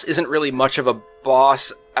boss isn't really much of a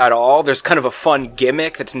boss at all. There's kind of a fun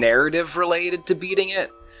gimmick that's narrative related to beating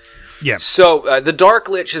it. Yeah. So the Dark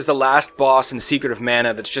Lich is the last boss in Secret of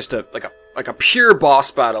Mana that's just a pure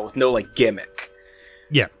boss battle with no gimmick.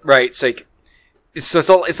 Yeah. Right. It's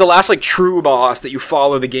the last true boss that you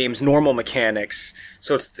follow the game's normal mechanics.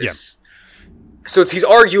 So he's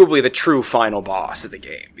arguably the true final boss of the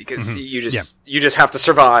game, because you just have to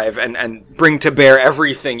survive and bring to bear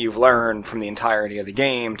everything you've learned from the entirety of the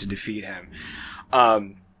game to defeat him.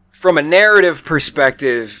 From a narrative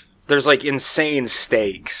perspective, there's insane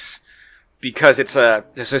stakes, because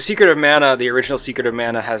so Secret of Mana, the original Secret of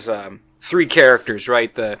Mana, has 3 characters,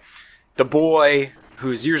 right? The boy,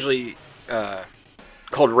 who's usually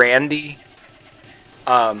called Randy,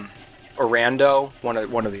 or Rando, one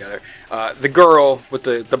or the other. The girl with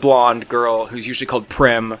the blonde girl, who's usually called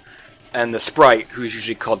Prim, and the sprite, who's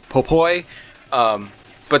usually called Popoi.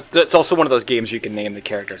 But it's also one of those games you can name the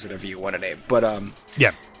characters whatever you want to name. But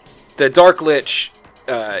the Dark Lich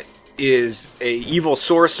is a evil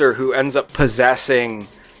sorcerer who ends up possessing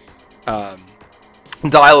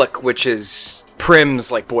Dialek, which is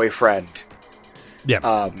Prim's boyfriend.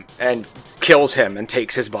 And kills him and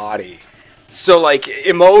takes his body. So,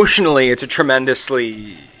 emotionally, it's a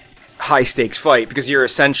tremendously high-stakes fight, because you're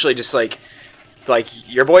essentially just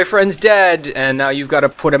your boyfriend's dead, and now you've got to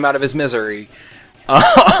put him out of his misery,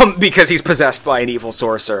 because he's possessed by an evil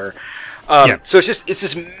sorcerer. So it's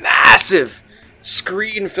this massive,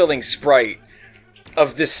 screen-filling sprite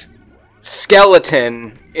of this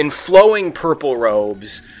skeleton in flowing purple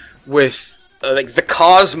robes with, the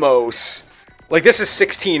cosmos. This is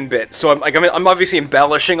 16-bit, so I'm obviously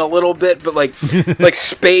embellishing a little bit, but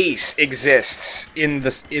space exists in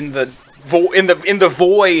the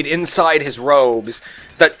void inside his robes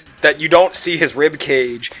that you don't see his rib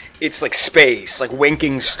cage. It's space,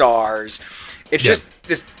 winking stars. It's just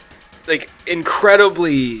this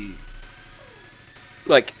incredibly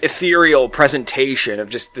ethereal presentation of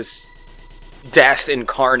just this death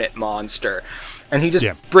incarnate monster, and he just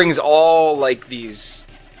brings all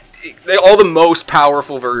all the most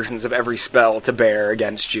powerful versions of every spell to bear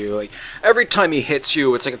against you. Every time he hits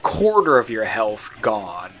you, it's a quarter of your health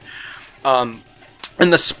gone. And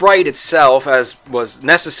the sprite itself, as was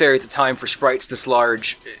necessary at the time for sprites this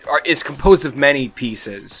large, is composed of many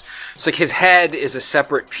pieces. So his head is a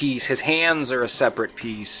separate piece, his hands are a separate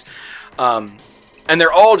piece, And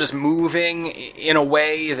they're all just moving in a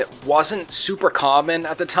way that wasn't super common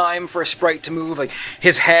at the time for a sprite to move. Like,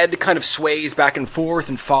 his head kind of sways back and forth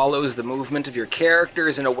and follows the movement of your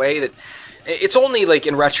characters in a way that... It's only, like,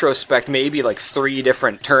 in retrospect, maybe, like, 3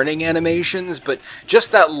 different turning animations, but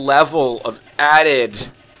just that level of added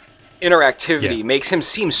interactivity makes him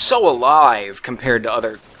seem so alive compared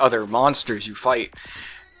to other monsters you fight.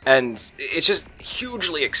 And it's just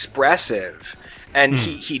hugely expressive. And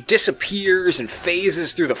he disappears and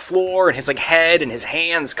phases through the floor, and his like head and his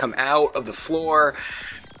hands come out of the floor.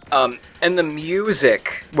 And the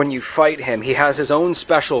music, when you fight him, he has his own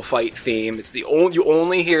special fight theme. It's you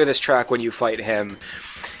only hear this track when you fight him.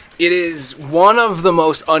 It is one of the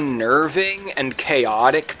most unnerving and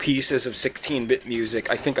chaotic pieces of 16-bit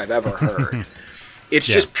music I think I've ever heard. It's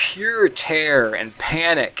just pure terror and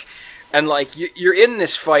panic. And, like, you're in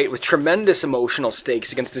this fight with tremendous emotional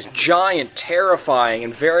stakes against this giant, terrifying,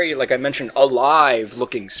 and very, like I mentioned,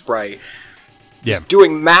 alive-looking sprite. Just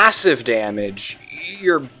doing massive damage.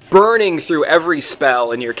 You're burning through every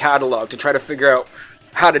spell in your catalog to try to figure out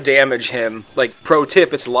how to damage him. Like, pro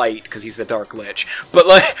tip, it's light, because he's the Dark Lich. But,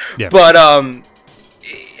 like,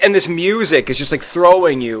 and this music is just, like,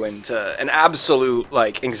 throwing you into an absolute,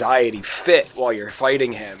 like, anxiety fit while you're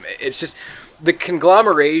fighting him. It's just... the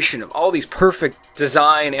conglomeration of all these perfect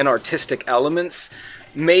design and artistic elements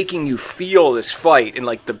making you feel this fight in,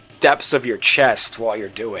 like, the depths of your chest while you're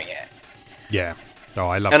doing it. Yeah. Oh,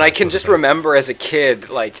 I love it. And I can just remember as a kid,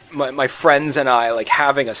 like, my friends and I, like,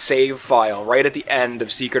 having a save file right at the end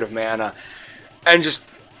of Secret of Mana. And just,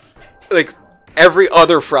 like, every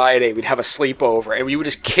other Friday we'd have a sleepover, and we would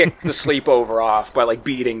just kick the sleepover off by, like,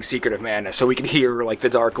 beating Secret of Mana so we could hear, like, the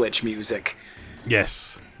Dark Lich music.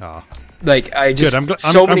 Yes. Oh. Like, I just...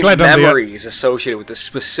 so many memories associated with this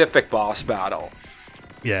specific boss battle.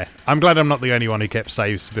 Yeah. I'm glad I'm not the only one who kept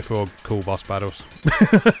saves before cool boss battles.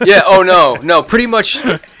 Yeah, oh no. Pretty much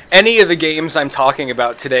any of the games I'm talking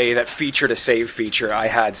about today that featured a save feature, I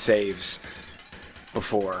had saves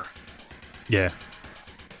before. Yeah.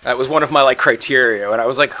 That was one of my, like, criteria. And I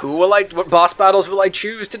was like, what boss battles will I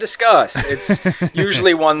choose to discuss? It's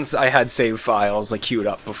usually ones I had save files, like, queued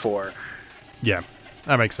up before. Yeah.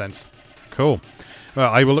 That makes sense. Cool. Well,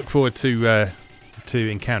 I will look forward to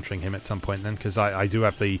encountering him at some point then, because I do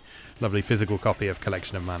have the lovely physical copy of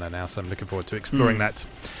Collection of Mana now, so I'm looking forward to exploring that.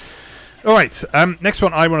 All right. Next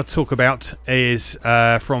one I want to talk about is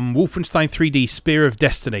from Wolfenstein 3D Spear of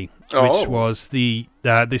Destiny, which was the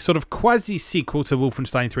sort of quasi-sequel to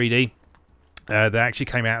Wolfenstein 3D that actually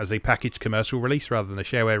came out as a packaged commercial release rather than a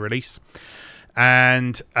shareware release.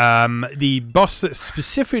 And the boss that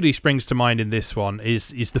specifically springs to mind in this one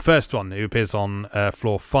is the first one who appears on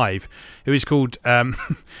floor 5, who is called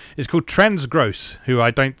Transgross, who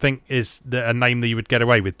I don't think is a name that you would get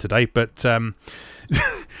away with today, but yeah,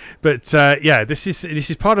 this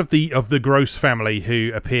is part of the Gross family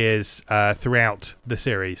who appears throughout the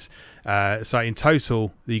series. So in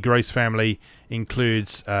total, the Gross family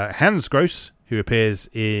includes Hans Gross, who appears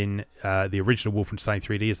in the original Wolfenstein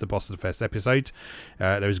 3D as the boss of the first episode.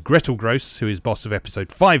 There is Gretel Gross, who is boss of episode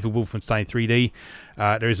 5 of Wolfenstein 3D.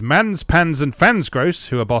 There is Mans, Pans, and Fans Gross,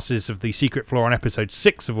 who are bosses of the secret floor on episode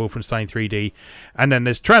 6 of Wolfenstein 3D. And then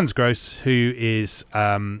there's Transgross, who is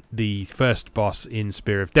the first boss in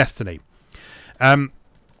Spear of Destiny. I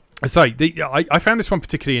found this one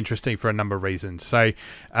particularly interesting for a number of reasons. So,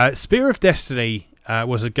 Spear of Destiny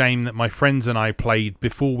was a game that my friends and I played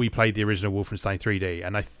before we played the original Wolfenstein 3D,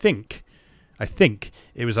 and I think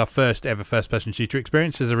it was our first ever first-person shooter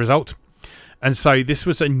experience as a result. And so this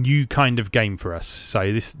was a new kind of game for us.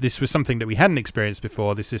 So this was something that we hadn't experienced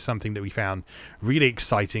before. This is something that we found really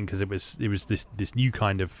exciting because it was this new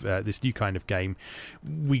kind of game.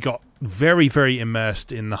 We got very, very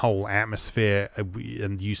immersed in the whole atmosphere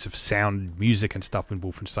and use of sound, music, and stuff in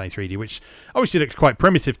Wolfenstein 3D, which obviously looks quite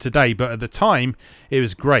primitive today, but at the time it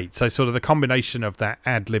was great. So sort of the combination of that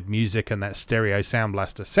ad-lib music and that stereo Sound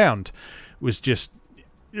Blaster sound was just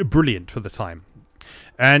brilliant for the time.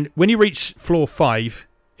 And when you reach floor 5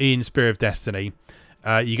 in Spear of Destiny,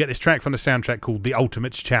 you get this track from the soundtrack called "The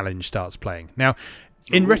Ultimate Challenge" starts playing. Now,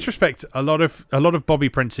 in retrospect, a lot of Bobby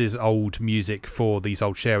Prince's old music for these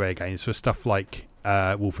old shareware games, for stuff like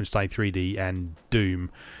Wolfenstein 3D and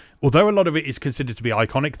Doom, although a lot of it is considered to be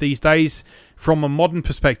iconic these days, from a modern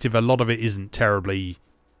perspective, a lot of it isn't terribly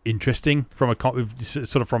interesting from a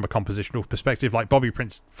compositional perspective. Like, Bobby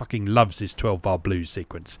Prince fucking loves his 12-bar blues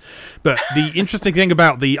sequence, but the interesting thing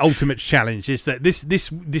about the Ultimate Challenge is that this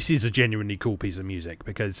is a genuinely cool piece of music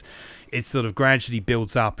because it sort of gradually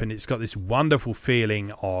builds up and it's got this wonderful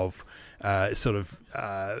feeling of sort of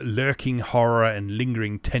lurking horror and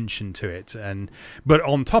lingering tension to it. But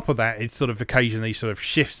on top of that, it sort of occasionally sort of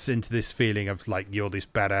shifts into this feeling of like you're this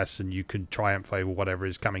badass and you can triumph over whatever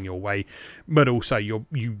is coming your way, but also you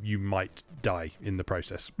might die in the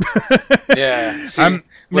process. Yeah. See,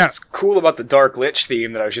 what's cool about the Dark Lich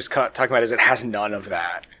theme that I was just talking about is it has none of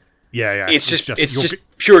that. Yeah. It's just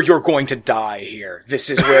pure. You're going to die here. This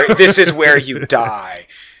is where you die.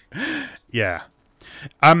 Yeah.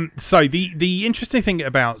 So the interesting thing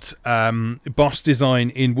about boss design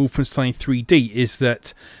in Wolfenstein 3D is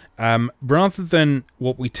that rather than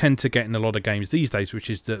what we tend to get in a lot of games these days, which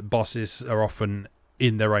is that bosses are often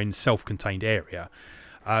in their own self-contained area,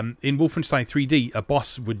 in Wolfenstein 3D, a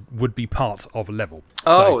boss would be part of a level.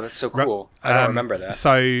 That's so cool. I don't remember that.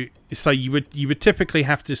 So you would typically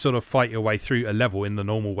have to sort of fight your way through a level in the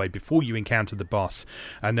normal way before you encounter the boss,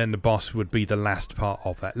 and then the boss would be the last part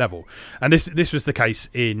of that level. And this was the case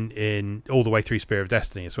in all the way through Spear of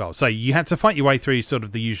Destiny as well. So you had to fight your way through sort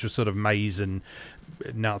of the usual sort of maze and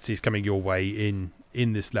Nazis coming your way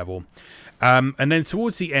in this level. And then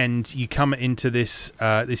towards the end, you come into this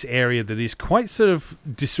area that is quite sort of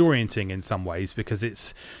disorienting in some ways because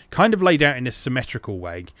it's kind of laid out in a symmetrical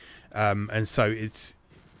way. And so it's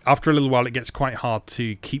after a little while, it gets quite hard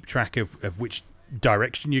to keep track of which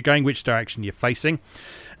direction you're going, which direction you're facing.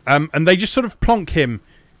 And they just sort of plonk him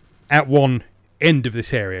at one end of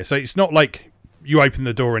this area. So it's not like you open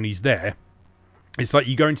the door and he's there. It's like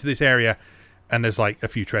you go into this area and there's like a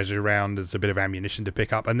few treasures around, there's a bit of ammunition to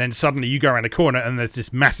pick up, and then suddenly you go around a corner and there's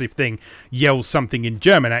this massive thing yells something in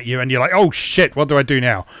German at you, and you're like, oh shit, what do I do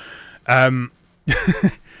now?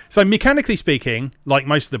 So mechanically speaking, like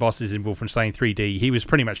most of the bosses in Wolfenstein 3D, he was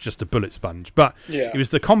pretty much just a bullet sponge. But it was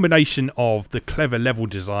the combination of the clever level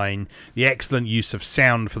design, the excellent use of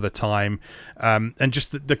sound for the time, and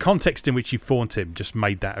just the context in which you fought him just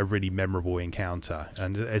made that a really memorable encounter.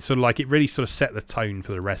 And it's sort of like it really sort of set the tone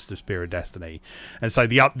for the rest of Spear of Destiny. And so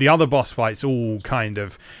the other boss fights all kind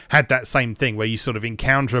of had that same thing where you sort of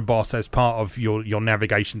encounter a boss as part of your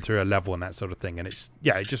navigation through a level and that sort of thing. And it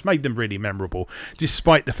just made them really memorable,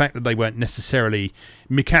 despite the fact that they weren't necessarily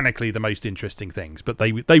mechanically the most interesting things, but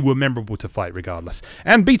they were memorable to fight regardless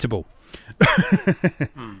and beatable.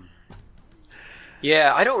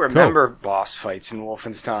 Yeah, I don't remember boss fights in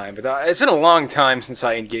Wolfenstein, but it's been a long time since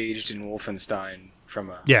I engaged in Wolfenstein from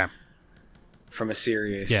a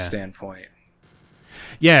serious standpoint.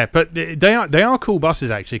 Yeah, but they are cool bosses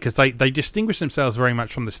actually, because they distinguish themselves very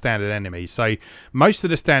much from the standard enemies. So most of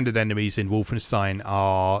the standard enemies in Wolfenstein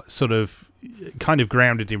are sort of kind of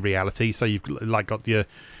grounded in reality. So you've like got your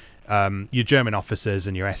German officers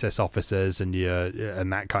and your SS officers and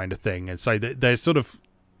and that kind of thing. And so they're sort of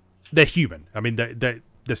human. I mean, they're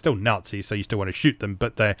still Nazis, so you still want to shoot them,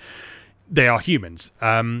 but they are humans.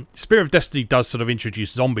 Spear of Destiny does sort of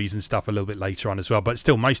introduce zombies and stuff a little bit later on as well, but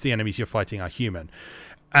still most of the enemies you're fighting are human.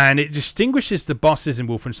 And it distinguishes the bosses in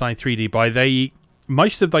Wolfenstein 3D by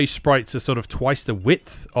most of those sprites are sort of twice the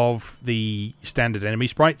width of the standard enemy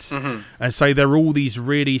sprites. Mm-hmm. And so they're all these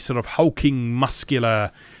really sort of hulking,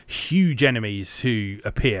 muscular, huge enemies who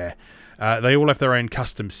appear. They all have their own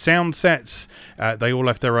custom sound sets. They all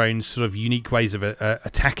have their own sort of unique ways of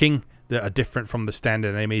attacking that are different from the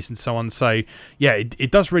standard enemies and so on. So, yeah,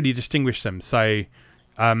 it does really distinguish them. So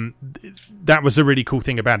that was a really cool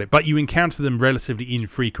thing about it. But you encounter them relatively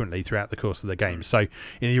infrequently throughout the course of the game. So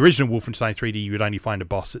in the original Wolfenstein 3D, you would only find a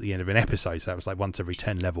boss at the end of an episode. So that was like once every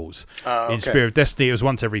 10 levels. Okay. In Spear of Destiny, it was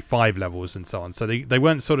once every 5 levels and so on. So they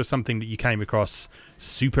weren't sort of something that you came across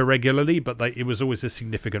super regularly, but it was always a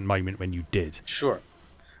significant moment when you did. Sure.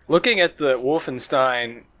 Looking at the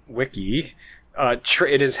Wolfenstein wiki,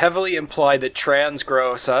 it is heavily implied that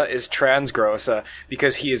Transgrossa is Transgrossa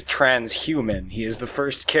because he is transhuman. He is the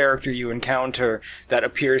first character you encounter that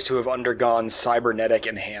appears to have undergone cybernetic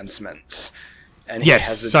enhancements. And he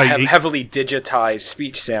has a heavily digitized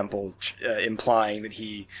speech sample implying that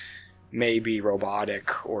he may be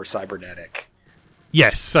robotic or cybernetic.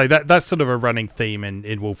 Yes, so that's sort of a running theme in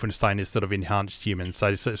Wolfenstein is sort of enhanced humans.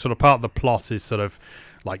 So sort of part of the plot is sort of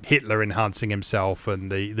like Hitler enhancing himself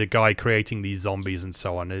and the guy creating these zombies and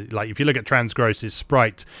so on. Like if you look at Transgross's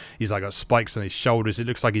sprite, he's like got spikes on his shoulders. It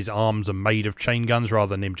looks like his arms are made of chain guns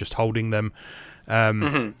rather than him just holding them.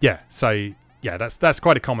 Yeah, so yeah, that's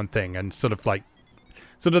quite a common thing. And sort of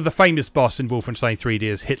the famous boss in Wolfenstein 3D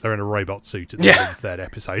is Hitler in a robot suit at the end of the third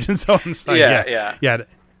episode and so on. So, yeah.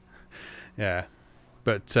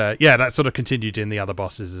 But that sort of continued in the other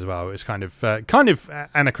bosses as well. It was kind of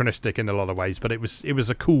anachronistic in a lot of ways, but it was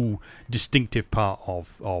a cool, distinctive part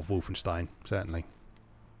of Wolfenstein, certainly.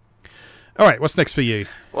 All right, what's next for you?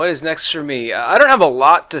 What is next for me? I don't have a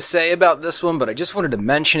lot to say about this one, but I just wanted to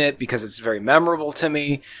mention it because it's very memorable to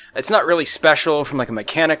me. It's not really special from like a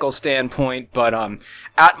mechanical standpoint, but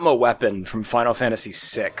Atma Weapon from Final Fantasy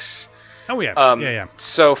VI. Oh yeah,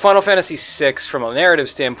 So Final Fantasy VI, from a narrative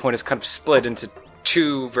standpoint, is kind of split into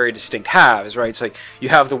two very distinct halves, right? So like, you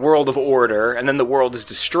have the world of order, and then the world is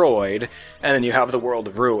destroyed, and then you have the world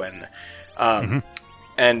of ruin.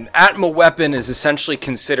 And Atma Weapon is essentially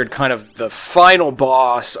considered kind of the final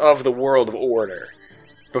boss of the world of order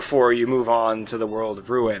before you move on to the world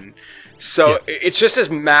of ruin. So it's just this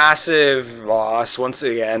massive boss, once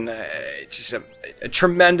again, just a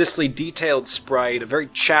tremendously detailed sprite, a very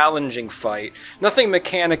challenging fight. Nothing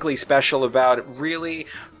mechanically special about it, really,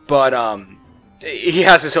 but he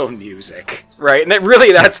has his own music, right? And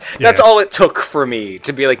that's all it took for me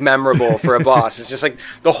to be like memorable for a boss. It's just like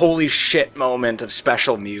the holy shit moment of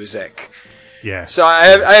special music. Yeah. So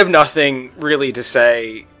I have nothing really to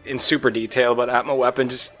say in super detail about Atma Weapon.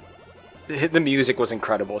 Just the music was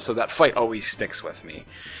incredible, so that fight always sticks with me.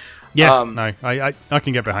 Yeah, no, I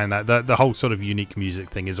can get behind that. The whole sort of unique music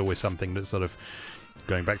thing is always something that sort of,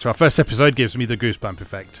 going back to our first episode, gives me the goosebump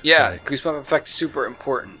effect. Yeah, so. Goosebump effect is super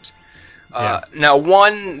important. Now,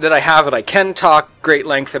 one that I have that I can talk great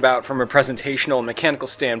length about from a presentational and mechanical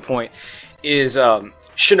standpoint is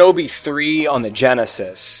Shinobi 3 on the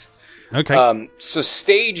Genesis. Okay. So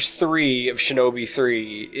Stage 3 of Shinobi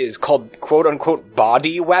 3 is called quote-unquote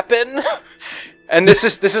Body Weapon. And this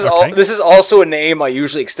is also a name I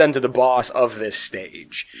usually extend to the boss of this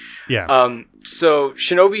stage. Yeah. So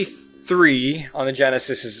Shinobi 3 on the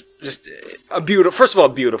Genesis is just a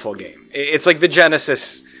beautiful game. It's like the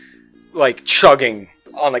Genesis, like, chugging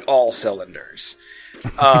on like all cylinders.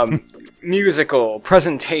 Musical,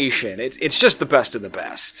 presentation, it's just the best of the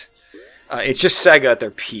best. It's just Sega at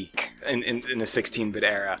their peak in the 16-bit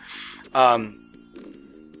era.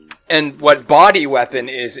 And what Body Weapon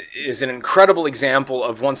is an incredible example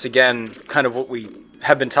of, once again, kind of what we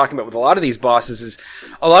have been talking about with a lot of these bosses, is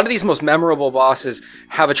a lot of these most memorable bosses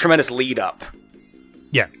have a tremendous lead up.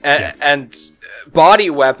 Yeah. And Body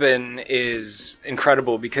Weapon is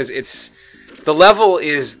incredible because the level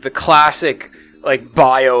is the classic, like,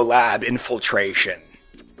 bio lab infiltration.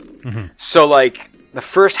 Mm-hmm. So, like, the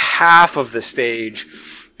first half of the stage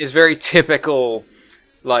is very typical,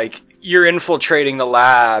 like, you're infiltrating the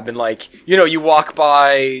lab and, like, you know, you walk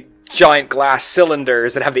by giant glass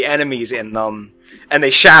cylinders that have the enemies in them, and they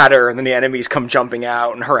shatter, and then the enemies come jumping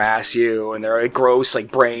out and harass you, and they're like gross, like,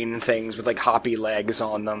 brain things with like hoppy legs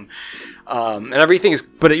on them, and everything's,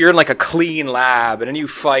 but you're in like a clean lab, and then you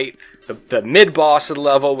fight the mid boss of the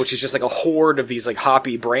level, which is just like a horde of these like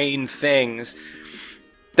hoppy brain things.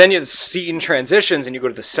 Then your scene transitions, and you go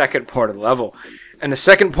to the second part of the level, and the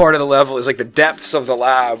second part of the level is like the depths of the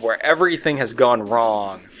lab where everything has gone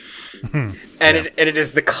wrong. And it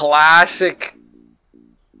is the classic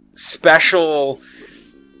special,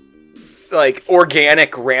 like,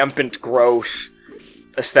 organic rampant growth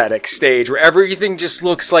aesthetic stage where everything just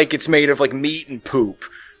looks like it's made of like meat and poop.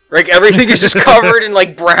 Like, everything is just covered in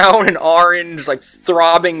like brown and orange, like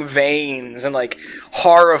throbbing veins and like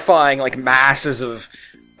horrifying like masses of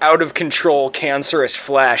out of control cancerous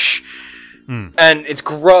flesh. And it's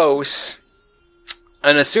gross.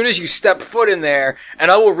 And as soon as you step foot in there,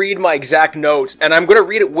 and I will read my exact notes, and I'm going to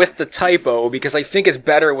read it with the typo, because I think it's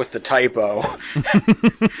better with the typo.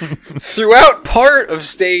 Throughout part 2 of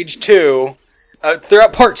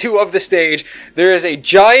the stage, there is a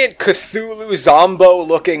giant Cthulhu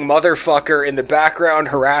Zombo-looking motherfucker in the background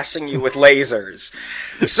harassing you with lasers.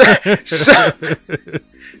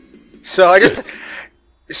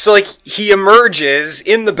 So like, he emerges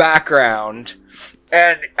in the background,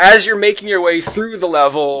 and as you're making your way through the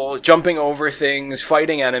level, jumping over things,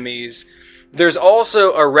 fighting enemies, there's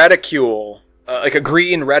also a reticule, like a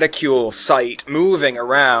green reticule sight moving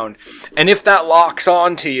around, and if that locks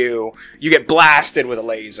onto you, you get blasted with a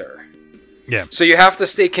laser. Yeah. So you have to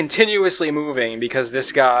stay continuously moving, because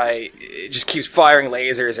this guy just keeps firing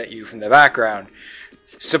lasers at you from the background.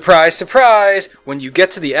 Surprise, surprise, when you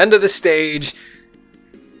get to the end of the stage,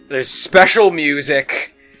 there's special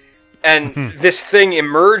music, and this thing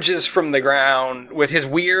emerges from the ground with his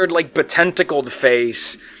weird, like, betentacled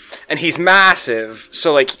face, and he's massive,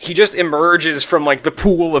 so, like, he just emerges from, like, the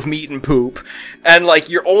pool of meat and poop, and, like,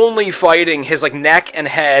 you're only fighting his, like, neck and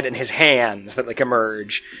head and his hands that, like,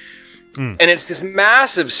 emerge. And it's this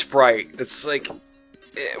massive sprite that's, like,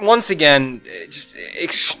 once again, just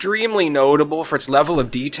extremely notable for its level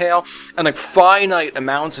of detail and like there's finite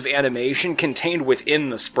amounts of animation contained within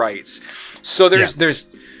the sprites. So there's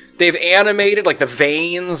they've animated like the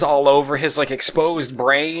veins all over his like exposed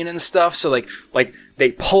brain and stuff. So like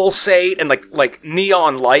they pulsate and like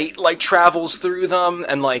neon light like travels through them,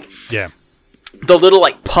 and like the little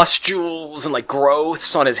like pustules and like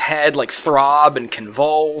growths on his head like throb and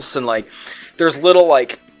convulse, and like there's little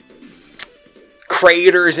like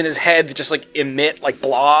craters in his head that just like emit like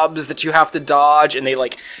blobs that you have to dodge, and they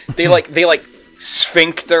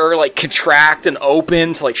sphincter like contract and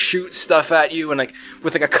open to like shoot stuff at you, and like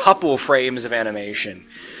with like a couple frames of animation.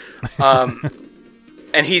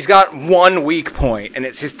 And he's got one weak point, and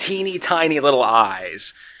it's his teeny tiny little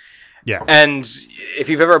eyes. Yeah. And if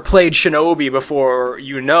you've ever played Shinobi before,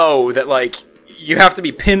 you know that like you have to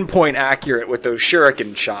be pinpoint accurate with those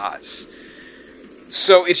shuriken shots.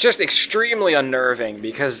 So it's just extremely unnerving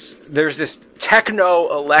because there's this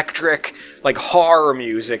techno-electric, like, horror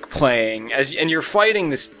music playing, and you're fighting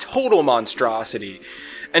this total monstrosity.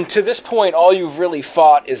 And to this point, all you've really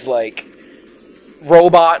fought is, like,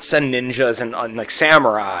 robots and ninjas and like,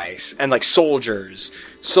 samurais and, like, soldiers.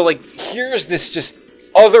 So, like, here's this just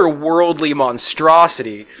otherworldly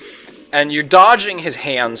monstrosity, and you're dodging his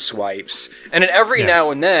hand swipes, and then every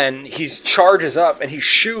now and then, he charges up and he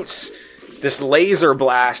shoots this laser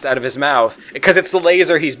blast out of his mouth, because it's the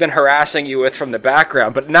laser he's been harassing you with from the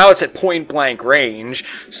background, but now it's at point blank range,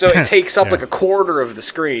 so it takes up like a quarter of the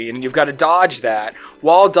screen, and you've got to dodge that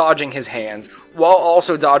while dodging his hands, while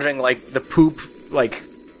also dodging like the poop like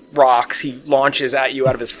rocks he launches at you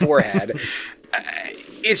out of his forehead.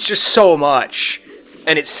 It's just so much,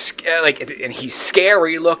 and it's like, and he's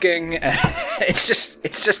scary looking.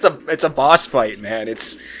 It's a boss fight, man.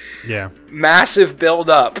 It's massive build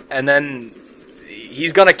up, and then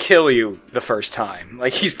he's gonna kill you the first time.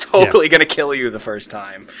 Like, he's totally gonna kill you the first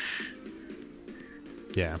time.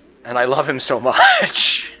 Yeah. And I love him so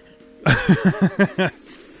much. Oh,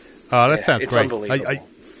 that sounds it's great. Unbelievable.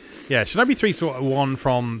 Shinobi 3's one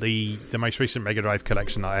from the most recent Mega Drive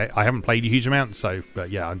collection. I haven't played a huge amount,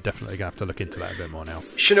 but I'm definitely gonna have to look into that a bit more now.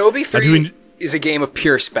 Shinobi 3 is a game of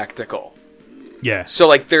pure spectacle. Yeah. So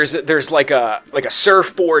like there's like a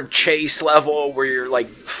surfboard chase level where you're like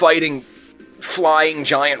fighting flying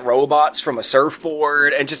giant robots from a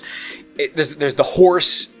surfboard, and just there's the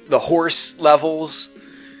horse levels.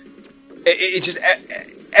 It just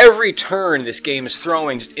every turn this game is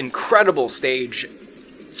throwing just incredible stage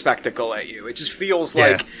spectacle at you. It just feels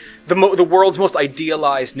like the world's most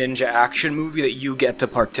idealized ninja action movie that you get to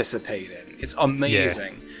participate in. It's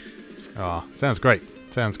amazing. Oh, sounds great.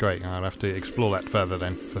 Sounds great. I'll have to explore that further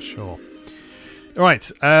then, for sure. All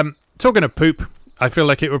right. Talking of poop, I feel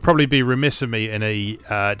like it would probably be remiss of me in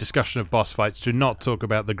a discussion of boss fights to not talk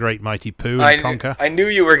about the Great Mighty Pooh in Conker. I knew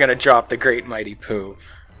you were going to drop the Great Mighty Pooh.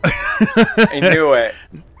 I knew it.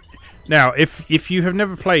 Now, if you have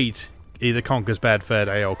never played either Conker's Bad Fur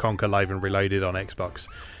Day or Conker Live and Reloaded on Xbox,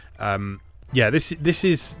 this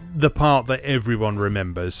is the part that everyone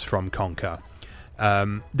remembers from Conker.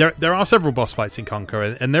 There are several boss fights in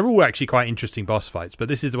Conker, and they're all actually quite interesting boss fights, but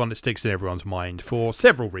this is the one that sticks in everyone's mind for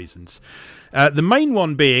several reasons. The main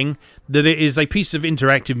one being that it is a piece of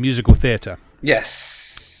interactive musical theatre.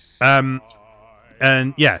 Yes. So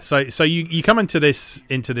you come into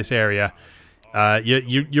this area.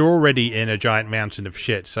 You're already in a giant mountain of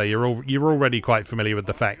shit, so you're already quite familiar with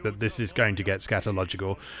the fact that this is going to get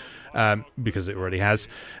scatological. Because it already has.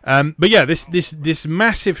 This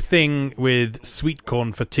massive thing with sweet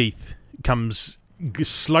corn for teeth comes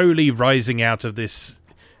slowly rising out of this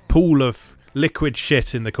pool of liquid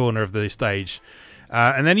shit in the corner of the stage.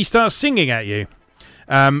 And then he starts singing at you.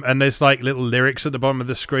 And there's like little lyrics at the bottom of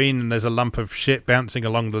the screen, and there's a lump of shit bouncing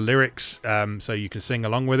along the lyrics, so you can sing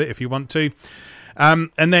along with it if you want to. And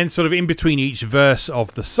then sort of in between each verse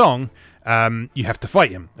of the song, you have to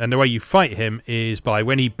fight him, and the way you fight him is by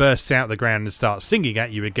when he bursts out the ground and starts singing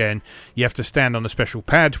at you again, you have to stand on a special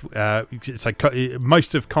pad. It's like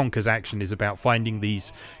most of Conker's action is about finding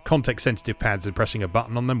these context sensitive pads and pressing a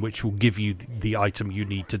button on them, which will give you the item you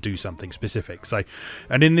need to do something specific.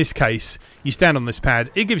 And in this case, you stand on this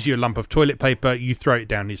pad, it gives you a lump of toilet paper, you throw it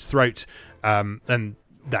down his throat, and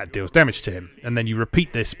that deals damage to him, and then you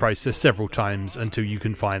repeat this process several times until you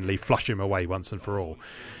can finally flush him away once and for all.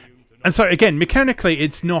 And so, again, mechanically,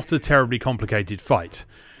 it's not a terribly complicated fight.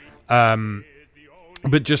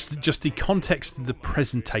 But just the context, the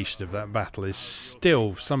presentation of that battle is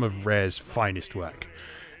still some of Rare's finest work.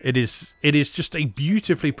 It is just a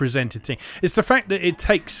beautifully presented thing. It's the fact that it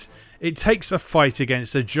takes a fight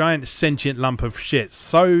against a giant sentient lump of shit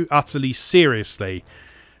so utterly seriously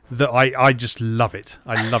that I just love it.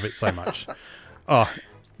 I love it so much.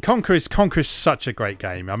 Conker is such a great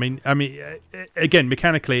game. I mean, again,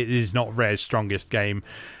 mechanically, it is not Rare's strongest game.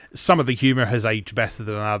 Some of the humor has aged better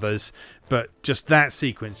than others, but just that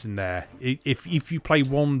sequence in there, if you play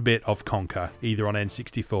one bit of Conker, either on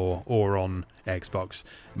N64 or on Xbox,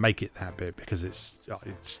 make it that bit, because it's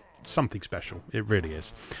something special. It really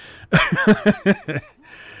is.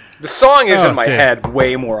 The song is in my head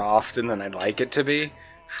way more often than I'd like it to be.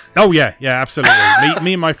 Oh yeah, absolutely.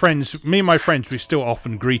 me and my friends, we still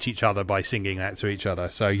often greet each other by singing that to each other.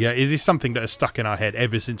 So yeah, it is something that has stuck in our head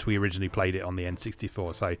ever since we originally played it on the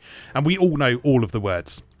N64. So, and we all know all of the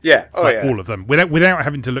words. Yeah, all of them without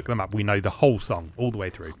having to look them up. We know the whole song all the way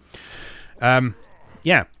through.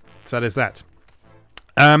 Yeah, so there's that.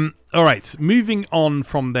 All right, moving on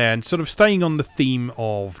from there and sort of staying on the theme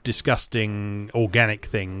of disgusting organic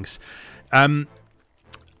things.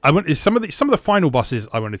 I want some of the final bosses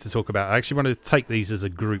I wanted to talk about. I actually wanted to take these as a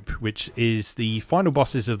group, which is the final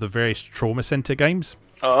bosses of the various Trauma Center games.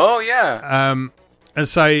 Oh yeah. And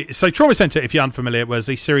so Trauma Center, if you're unfamiliar, was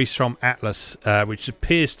a series from Atlas, which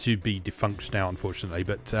appears to be defunct now, unfortunately.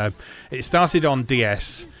 But it started on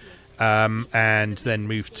DS and then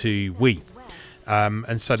moved to Wii.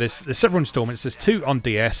 And so there's several installments. There's 2 on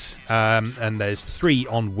DS, and there's 3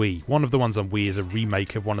 on Wii. One of the ones on Wii is a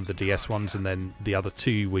remake of one of the DS ones, and then the other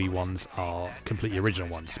 2 Wii ones are completely original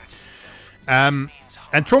ones.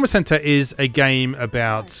 And Trauma Center is a game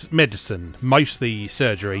about medicine, mostly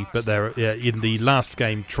surgery, but there in the last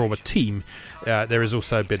game, Trauma Team, there is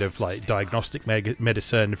also a bit of like diagnostic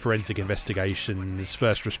medicine, forensic investigations,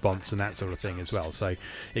 first response, and that sort of thing as well. So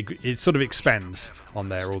it sort of expands on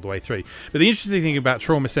there all the way through. But the interesting thing about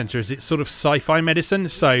Trauma Center is it's sort of sci-fi medicine.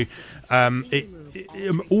 So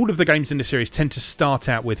all of the games in the series tend to start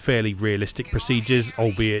out with fairly realistic procedures,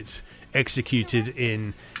 albeit executed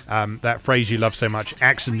in that phrase you love so much,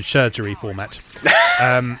 action surgery format,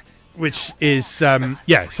 which is so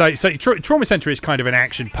Trauma Center is kind of an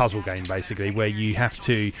action puzzle game, basically, where you have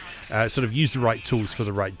to sort of use the right tools for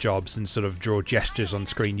the right jobs and sort of draw gestures on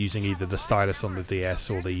screen using either the stylus on the DS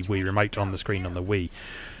or the Wii remote on the screen on the Wii.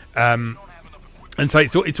 And so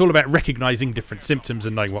it's all about recognizing different symptoms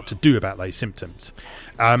and knowing what to do about those symptoms.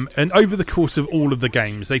 And over the course of all of the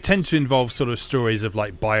games, they tend to involve sort of stories of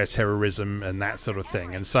like bioterrorism and that sort of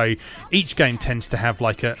thing. And so each game tends to have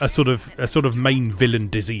like a sort of main villain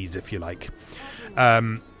disease, if you like.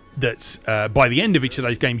 That by the end of each of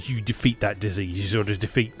those games, you defeat that disease. You sort of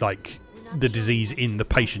defeat like the disease in the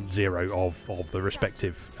patient zero of the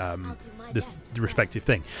respective the respective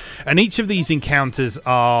thing. And each of these encounters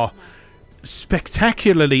are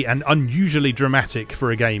spectacularly and unusually dramatic for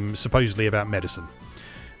a game supposedly about medicine,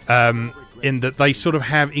 in that they sort of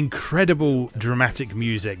have incredible dramatic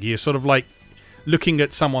music. You're sort of like looking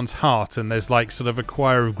at someone's heart and there's like sort of a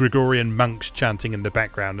choir of Gregorian monks chanting in the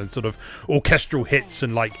background and sort of orchestral hits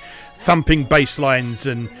and like thumping bass lines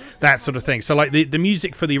and that sort of thing. So like the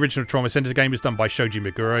music for the original Trauma Center game was done by Shoji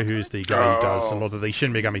Meguro, who is the guy who does a lot of the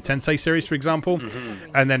Shin Megami Tensei series, for example.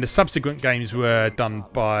 Mm-hmm. And then the subsequent games were done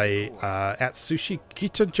by Atsushi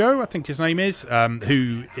Kitajo, I think his name is,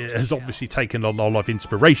 who has obviously taken a lot of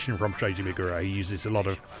inspiration from Shoji Meguro. He uses a lot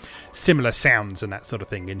of similar sounds and that sort of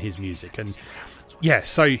thing in his music. And yeah,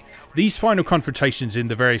 so these final confrontations in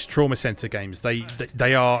the various Trauma Center games,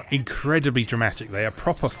 they are incredibly dramatic. They are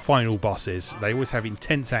proper final bosses. They always have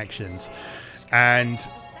intense actions, and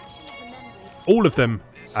all of them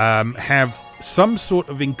have some sort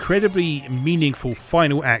of incredibly meaningful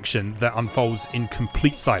final action that unfolds in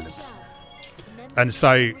complete silence. And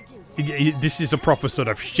so this is a proper sort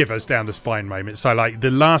of shivers down the spine moment. So like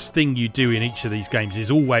the last thing you do in each of these games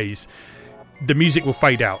is always the music will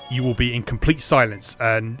fade out. You will be in complete silence,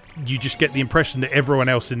 and you just get the impression that everyone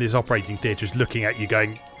else in this operating theatre is looking at you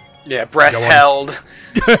going, yeah, breath held.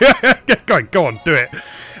 Go on, do it.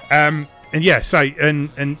 And yeah, so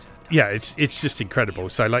and yeah, it's just incredible.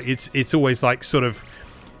 So like it's always like sort of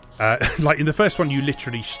like in the first one, you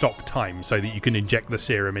literally stop time so that you can inject the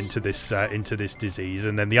serum into this disease,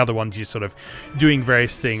 and then the other ones you're sort of doing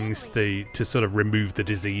various things to sort of remove the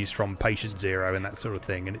disease from patient zero and that sort of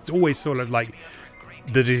thing. And it's always sort of like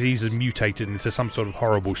the disease is mutated into some sort of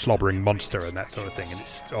horrible slobbering monster and that sort of thing. And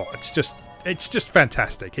it's just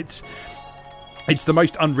fantastic. It's the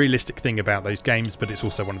most unrealistic thing about those games, but it's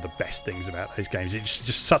also one of the best things about those games. It's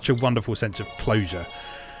just such a wonderful sense of closure.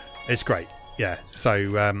 It's great. Yeah, so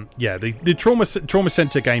the Trauma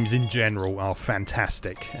Center games in general are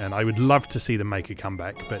fantastic, and I would love to see them make a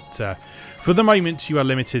comeback. But for the moment, you are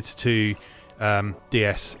limited to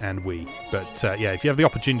DS and Wii. But yeah, if you have the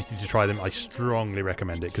opportunity to try them, I strongly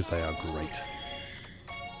recommend it because they are great.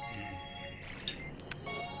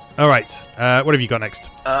 All right, what have you got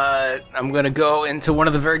next? I'm going to go into one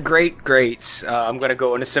of the very greats. I'm going to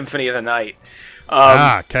go into Symphony of the Night.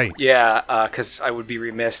 Okay. Yeah, because I would be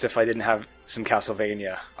remiss if I didn't have some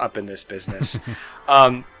Castlevania up in this business.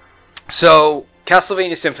 So,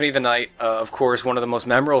 Castlevania Symphony of the Night, of course, one of the most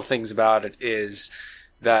memorable things about it is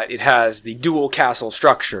that it has the dual castle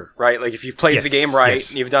structure, right? Like, if you've played the game right,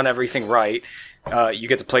 and you've done everything right, you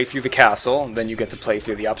get to play through the castle, and then you get to play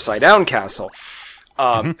through the upside-down castle.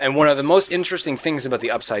 And one of the most interesting things about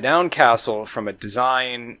the upside-down castle, from a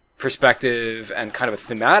design perspective and kind of a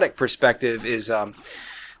thematic perspective, is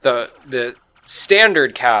the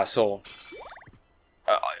standard castle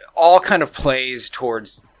all kind of plays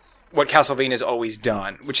towards what Castlevania has always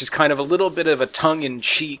done, which is kind of a little bit of a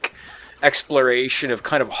tongue-in-cheek exploration of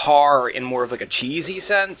kind of horror in more of like a cheesy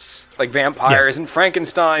sense, like vampires and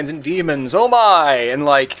Frankensteins and demons, oh my, and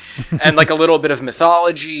like a little bit of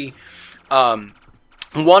mythology.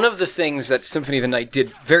 One of the things that Symphony of the Night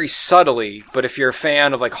did very subtly, but if you're a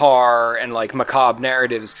fan of like horror and like macabre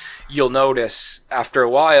narratives, you'll notice after a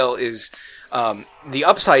while, is the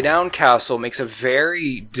Upside Down Castle makes a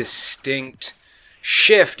very distinct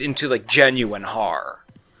shift into like genuine horror.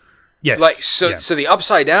 Yes. Like so the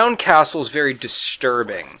Upside Down Castle is very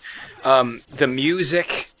disturbing. The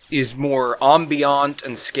music is more ambient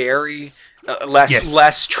and scary.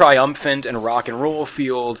 Less triumphant and rock and roll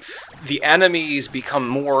fueled. The enemies become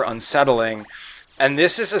more unsettling, and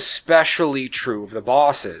this is especially true of the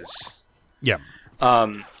bosses. Yeah.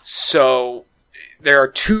 So there are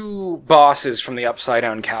two bosses from the Upside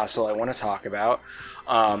Down Castle I want to talk about.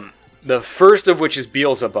 The first of which is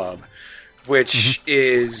Beelzebub, which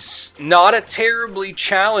is not a terribly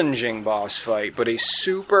challenging boss fight, but a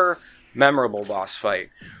super memorable boss fight.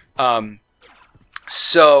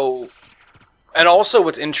 And also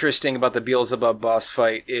what's interesting about the Beelzebub boss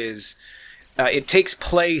fight is it takes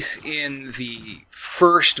place in the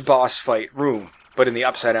first boss fight room, but in the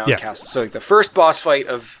Upside Down Castle. So like, the first boss fight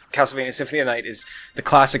of Castlevania Symphony of the Night is the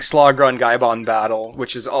classic Slogrun Gaibon battle,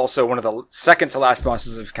 which is also one of the second to last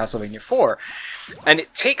bosses of Castlevania 4. And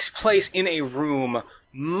it takes place in a room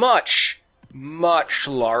much, much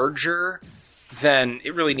larger than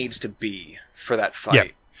it really needs to be for that fight.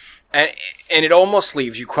 Yeah. And it almost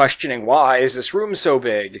leaves you questioning, why is this room so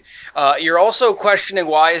big? You're also questioning,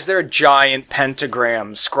 why is there a giant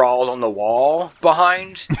pentagram scrawled on the wall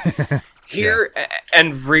behind here? Yeah.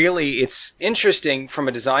 And really, it's interesting from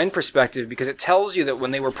a design perspective, because it tells you that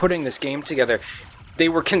when they were putting this game together, they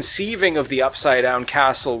were conceiving of the Upside Down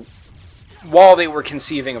Castle while they were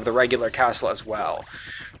conceiving of the regular castle as well.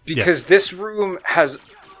 Because this room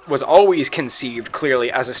was always conceived clearly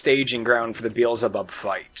as a staging ground for the Beelzebub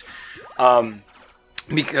fight.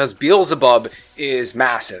 Because Beelzebub is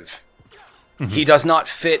massive. He does not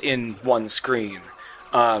fit in one screen.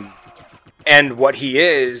 And what he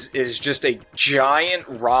is just a giant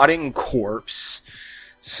rotting corpse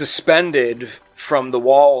suspended from the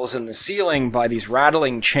walls and the ceiling by these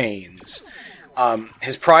rattling chains.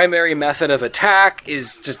 His primary method of attack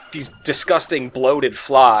is just these disgusting bloated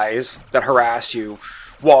flies that harass you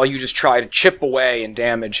while you just try to chip away and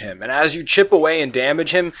damage him. And as you chip away and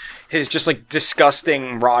damage him, his just like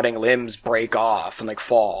disgusting rotting limbs break off and like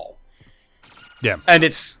fall. Yeah. And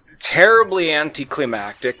it's terribly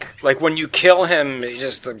anticlimactic. Like when you kill him,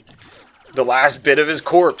 just the last bit of his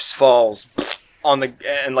corpse falls on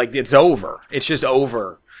and like it's over. It's just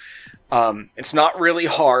over. It's not really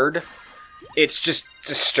hard. It's just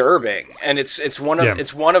disturbing. And it's one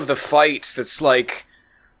of the fights that's like,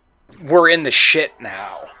 we're in the shit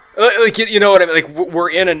now. Like, you know what I mean? Like, we're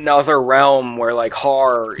in another realm where, like,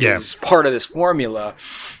 horror is part of this formula,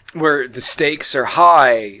 where the stakes are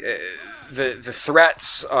high, the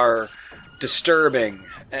threats are disturbing,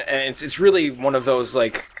 and it's really one of those,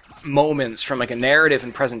 like, moments from, like, a narrative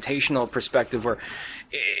and presentational perspective where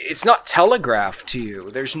it's not telegraphed to you.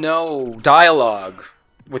 There's no dialogue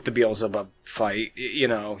with the Beelzebub fight. You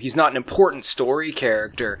know, he's not an important story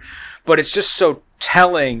character, but it's just so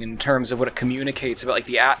telling in terms of what it communicates about like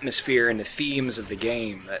the atmosphere and the themes of the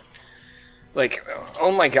game, that like,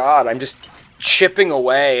 oh my god, I'm just chipping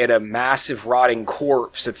away at a massive rotting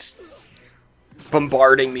corpse that's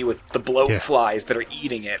bombarding me with the bloat flies that are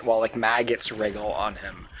eating it while like maggots wriggle on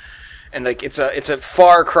him. And like it's a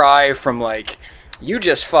far cry from like, you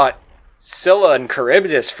just fought Scylla and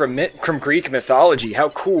Charybdis from Greek mythology, how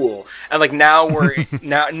cool. And like now we're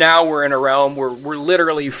now we're in a realm where we're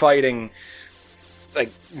literally fighting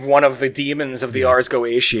like one of the demons of the Ars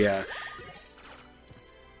Goetia.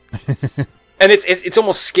 And it's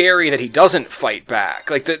almost scary that he doesn't fight back.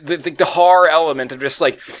 Like the horror element of just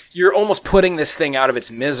like, you're almost putting this thing out of its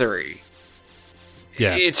misery.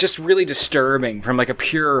 Yeah. It's just really disturbing from like a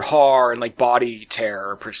pure horror and like body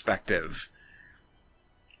terror perspective.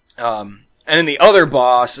 And And then the other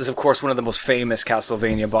boss is, of course, one of the most famous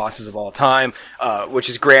Castlevania bosses of all time, which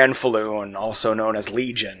is Grand Falloon, also known as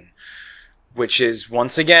Legion, which is,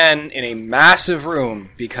 once again, in a massive room,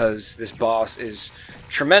 because this boss is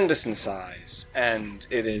tremendous in size, and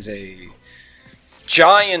it is a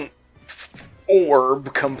giant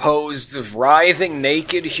orb composed of writhing,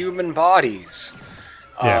 naked human bodies.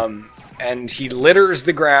 Yeah. And he litters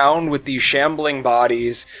the ground with these shambling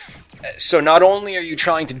bodies. So not only are you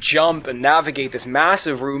trying to jump and navigate this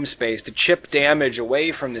massive room space to chip damage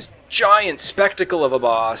away from this giant spectacle of a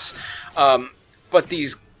boss, but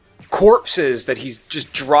these corpses that he's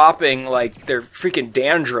just dropping like they're freaking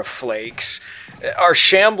dandruff flakes are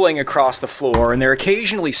shambling across the floor, and they're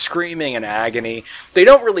occasionally screaming in agony. They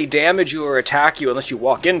don't really damage you or attack you unless you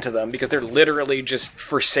walk into them, because they're literally just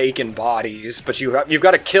forsaken bodies, but you've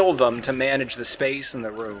got to kill them to manage the space in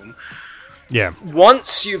the room. Yeah.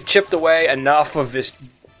 Once you've chipped away enough of this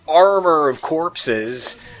armor of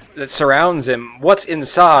corpses that surrounds him, what's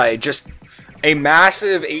inside? Just a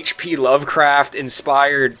massive H.P.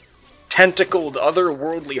 Lovecraft-inspired, tentacled,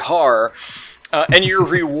 otherworldly horror. And your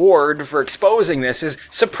reward for exposing this is,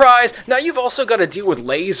 surprise, now you've also got to deal with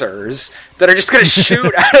lasers that are just going to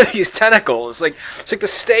shoot out of these tentacles. It's like the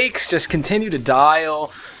stakes just continue to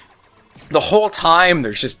dial. The whole time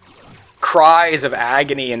there's just cries of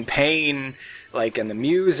agony and pain, and the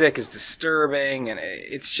music is disturbing, and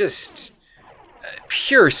it's just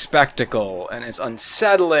pure spectacle, and it's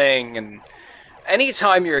unsettling, and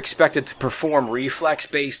anytime you're expected to perform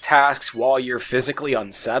reflex-based tasks while you're physically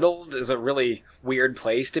unsettled is a really weird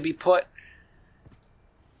place to be put.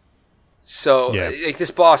 So,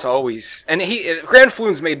 this boss always... And Grand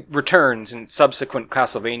Falloon's made returns in subsequent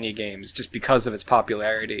Castlevania games just because of its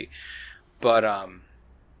popularity. But,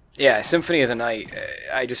 Symphony of the Night,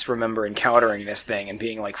 I just remember encountering this thing and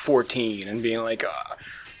being 14 and being like,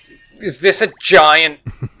 is this a giant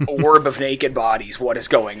orb of naked bodies? What is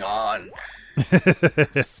going on?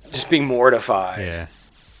 Just being mortified.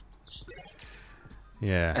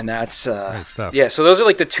 Yeah. And that's great stuff. So those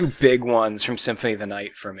are the two big ones from Symphony of the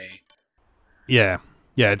Night for me. Yeah,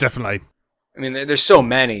 definitely. I mean, there's so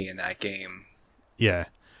many in that game. Yeah,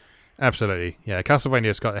 absolutely. Yeah,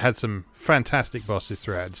 Castlevania's had some fantastic bosses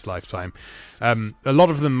throughout its lifetime. A lot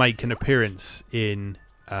of them make an appearance in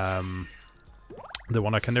the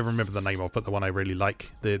one I can never remember the name of, but the one I really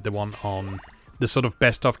like, the one on the sort of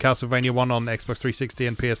best of Castlevania one on Xbox 360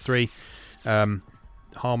 and PS3,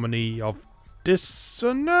 Harmony of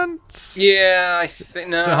Dissonance. Yeah, I think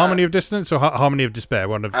no. So Harmony of Dissonance or Harmony of Despair?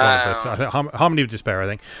 One of the Harmony of Despair, I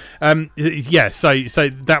think. So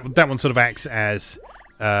that one sort of acts as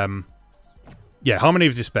Harmony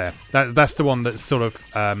of Despair. That's the one that's sort of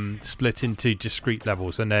split into discrete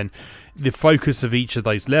levels, and then the focus of each of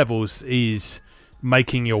those levels is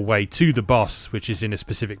making your way to the boss, which is in a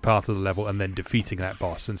specific part of the level, and then defeating that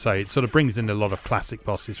boss. And so it sort of brings in a lot of classic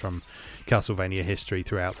bosses from Castlevania history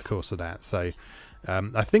throughout the course of that. So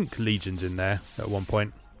I think Legion's in there at one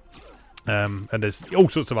point. And there's all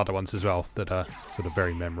sorts of other ones as well that are sort of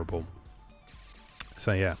very memorable.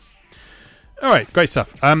 So yeah. All right, great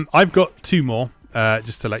stuff. I've got two more,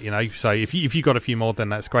 just to let you know. So if you've got a few more, then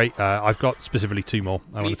that's great. I've got specifically two more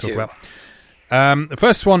I want to talk about. The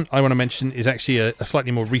first one I want to mention is actually a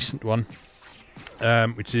slightly more recent one,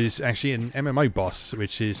 which is actually an MMO boss,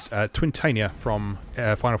 which is Twintania from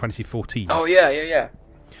Final Fantasy XIV. Oh, yeah.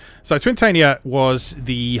 So Twintania was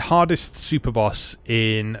the hardest super boss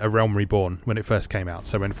in A Realm Reborn when it first came out.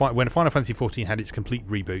 So when Final Fantasy XIV had its complete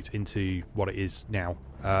reboot into what it is now,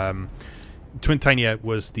 Twintania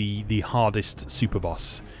was the hardest super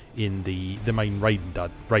boss in the main raid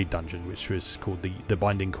dungeon, which was called the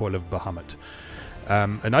Binding Coil of Bahamut.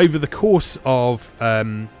 And over the course of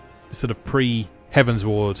sort of pre-Heaven's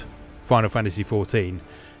Ward Final Fantasy XIV,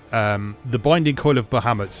 the Binding Coil of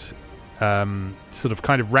Bahamut sort of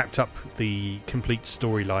kind of wrapped up the complete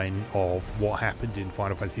storyline of what happened in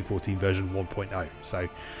Final Fantasy XIV version 1.0. So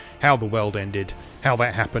how the world ended, how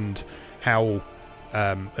that happened, how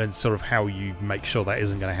and sort of how you make sure that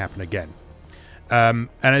isn't going to happen again. And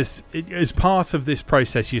as part of this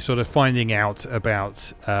process, you're sort of finding out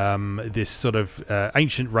about this sort of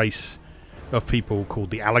ancient race of people called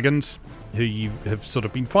the Allagans, who you have sort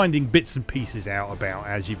of been finding bits and pieces out about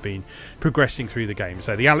as you've been progressing through the game.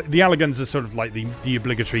 So the Allagans are sort of like the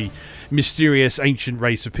obligatory mysterious ancient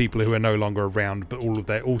race of people who are no longer around, but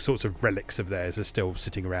all sorts of relics of theirs are still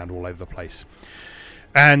sitting around all over the place.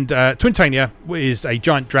 And Twintania is a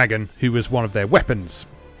giant dragon who was one of their weapons.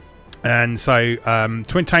 And so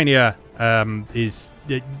Twintania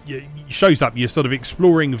shows up. You're sort of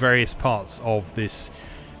exploring various parts of this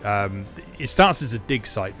It starts as a dig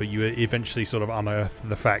site, but you eventually sort of unearth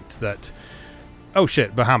the fact that, oh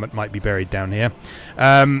shit, Bahamut might be buried down here.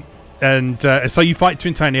 So you fight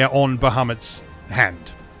Twintonia on Bahamut's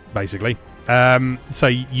hand, basically. So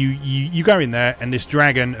you go in there, and this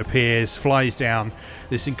dragon appears, flies down.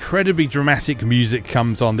 This incredibly dramatic music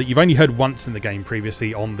comes on that you've only heard once in the game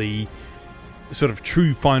previously on the sort of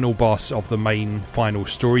true final boss of the main final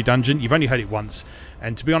story dungeon. You've only heard it once,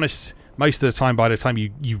 and to be honest, most of the time, by the time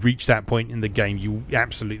you reach that point in the game, you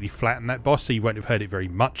absolutely flatten that boss, so you won't have heard it very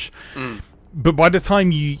much. But by the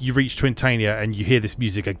time you reach Twintonia and you hear this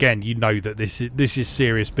music again, you know that this is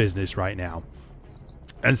serious business right now.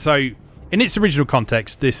 And so, in its original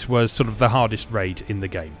context, this was sort of the hardest raid in the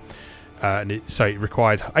game. So it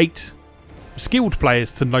required 8 skilled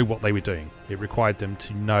players to know what they were doing. It required them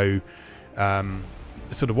to know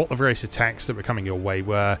sort of what the various attacks that were coming your way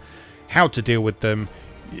were, how to deal with them,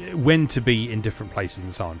 when to be in different places,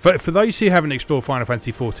 and so on. For those who haven't explored Final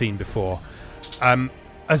Fantasy XIV before,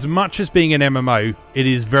 as much as being an MMO, it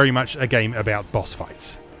is very much a game about boss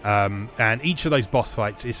fights. And each of those boss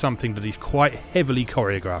fights is something that is quite heavily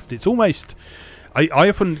choreographed. It's almost... I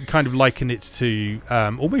often kind of liken it to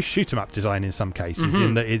almost shoot-'em-up design in some cases,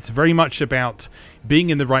 in that it's very much about being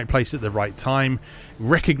in the right place at the right time,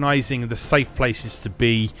 recognizing the safe places to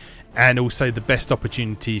be, and also the best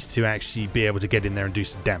opportunities to actually be able to get in there and do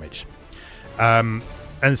some damage.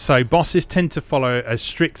 And so bosses tend to follow a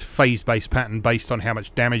strict phase-based pattern based on how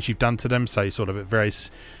much damage you've done to them, so sort of at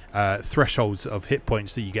various thresholds of hit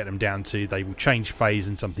points that you get them down to, they will change phase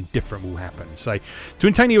and something different will happen. So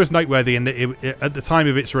Twintonia was noteworthy, and at the time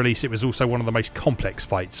of its release, it was also one of the most complex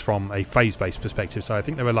fights from a phase-based perspective. So I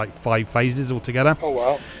think there were like 5 phases altogether. Oh,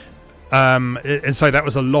 wow. And so that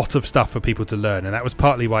was a lot of stuff for people to learn, and that was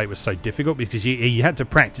partly why it was so difficult, because you had to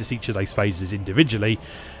practice each of those phases individually.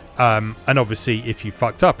 And obviously, if you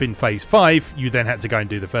fucked up in phase 5, you then had to go and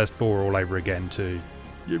do the first 4 all over again to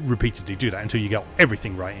repeatedly do that until you got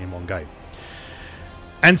everything right in one go.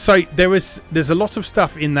 And so there's a lot of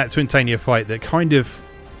stuff in that Twintonia fight that kind of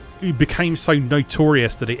became so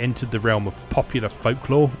notorious that it entered the realm of popular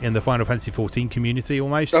folklore in the Final Fantasy XIV community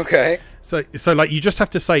almost. Okay. So like you just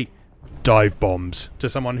have to say dive bombs to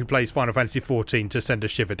someone who plays Final Fantasy XIV to send a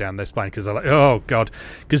shiver down their spine, because they're like, oh god,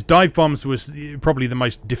 because dive bombs was probably the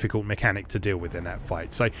most difficult mechanic to deal with in that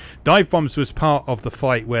fight. So dive bombs was part of the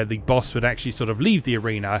fight where the boss would actually sort of leave the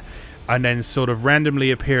arena and then sort of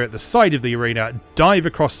randomly appear at the side of the arena, dive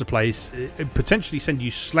across the place, potentially send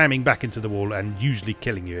you slamming back into the wall and usually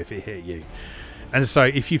killing you if it hit you. And so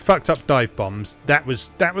if you fucked up dive bombs, that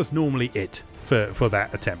was normally it for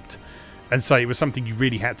that attempt. And so it was something you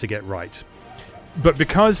really had to get right. But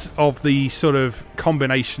because of the sort of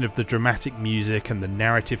combination of the dramatic music and the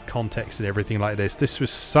narrative context and everything like this was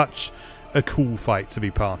such a cool fight to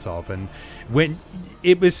be part of. And when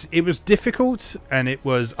it was difficult and it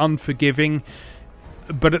was unforgiving,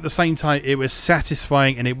 but at the same time it was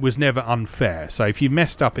satisfying, and it was never unfair. So if you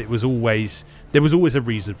messed up, there was always a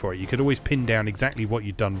reason for it. You could always pin down exactly what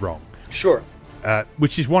you'd done wrong. Sure.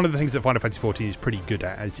 Which is one of the things that Final Fantasy XIV is pretty good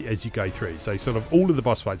at as you go through. So sort of all of the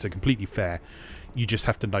boss fights are completely fair. You just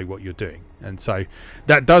have to know what you're doing. And so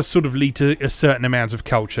that does sort of lead to a certain amount of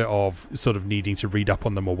culture of sort of needing to read up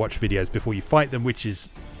on them or watch videos before you fight them, which is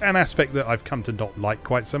an aspect that I've come to not like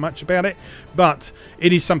quite so much about it. But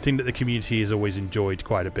it is something that the community has always enjoyed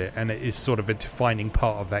quite a bit, and it is sort of a defining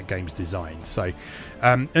part of that game's design. So,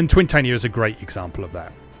 and Twintonia is a great example of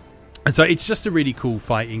that. And so it's just a really cool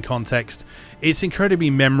fight in context. It's incredibly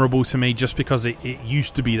memorable to me just because it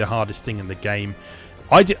used to be the hardest thing in the game.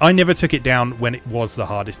 I never took it down when it was the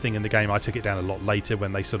hardest thing in the game. I took it down a lot later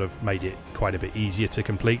when they sort of made it quite a bit easier to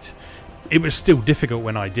complete. It was still difficult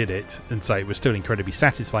when I did it, and so it was still incredibly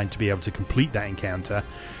satisfying to be able to complete that encounter.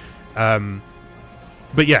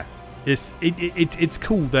 But yeah, it's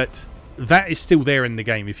cool that is still there in the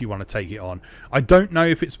game if you want to take it on. I don't know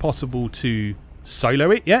if it's possible to solo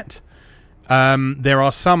it yet. There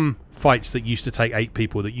are some fights that used to take 8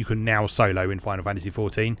 people that you can now solo in Final Fantasy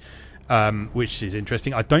XIV, which is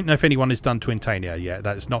interesting. I don't know if anyone has done Twintonia yet.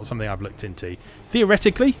 That's not something I've looked into.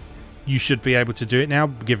 Theoretically, you should be able to do it now,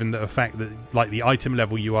 given the fact that like the item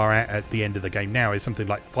level you are at the end of the game now is something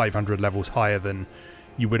like 500 levels higher than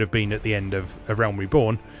you would have been at the end of Realm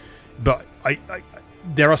Reborn. But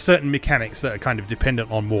there are certain mechanics that are kind of dependent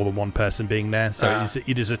on more than one person being there, so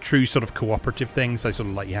it is a true sort of cooperative thing. So sort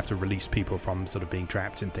of like you have to release people from sort of being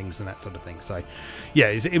trapped in things and that sort of thing. So yeah,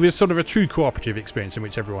 it was sort of a true cooperative experience in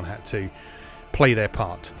which everyone had to play their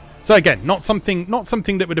part. So again, not something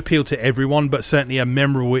that would appeal to everyone, but certainly a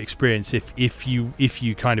memorable experience if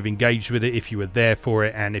you kind of engaged with it, if you were there for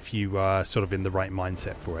it, and if you are sort of in the right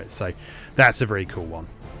mindset for it. So that's a very cool one.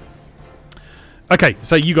 Okay,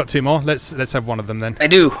 so you got two more. Let's have one of them then. I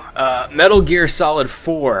do. Metal Gear Solid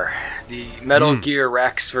 4, the Metal Gear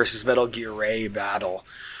Rex versus Metal Gear Ray battle.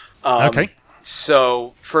 Okay.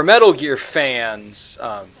 So for Metal Gear fans,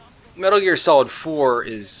 Metal Gear Solid 4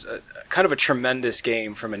 is kind of a tremendous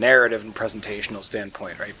game from a narrative and presentational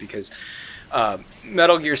standpoint, right? Because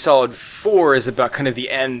Metal Gear Solid 4 is about kind of the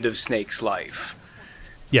end of Snake's life.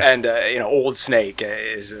 Yeah. And, old Snake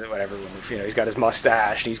is whatever, he's got his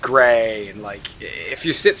mustache and he's gray, and like, if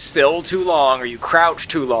you sit still too long or you crouch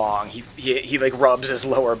too long, he like rubs his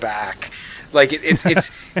lower back. Like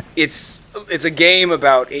it's a game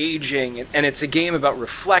about aging, and it's a game about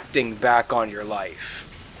reflecting back on your life.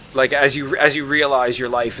 Like as you realize your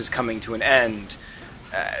life is coming to an end,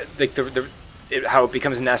 like how it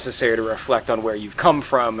becomes necessary to reflect on where you've come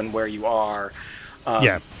from and where you are.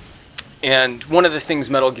 And one of the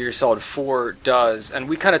things Metal Gear Solid 4 does, and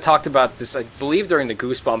we kind of talked about this, I believe, during the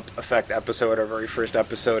Goosebump Effect episode, our very first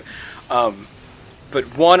episode, but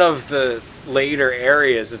one of the later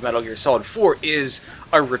areas of Metal Gear Solid 4 is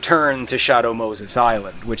a return to Shadow Moses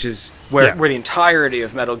Island, which is where the entirety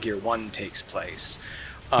of Metal Gear 1 takes place.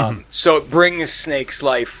 So it brings Snake's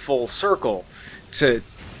life full circle to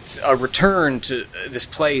a return to this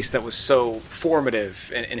place that was so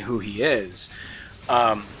formative in who he is.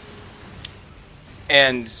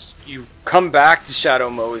 And you come back to Shadow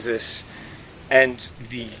Moses, and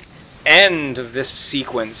the end of this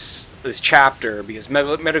sequence, this chapter, because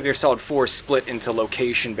Metal Gear Solid 4 is split into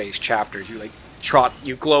location-based chapters. You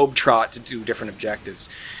globe trot to do different objectives.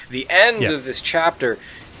 The end of this chapter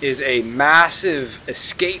is a massive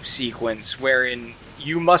escape sequence wherein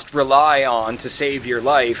you must rely on, to save your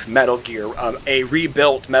life, Metal Gear, a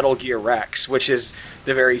rebuilt Metal Gear Rex, which is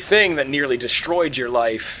the very thing that nearly destroyed your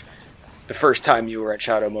life the first time you were at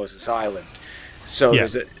Shadow Moses Island. So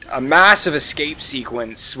there's a massive escape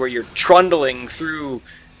sequence where you're trundling through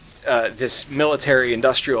this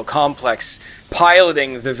military-industrial complex,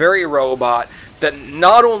 piloting the very robot that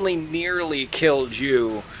not only nearly killed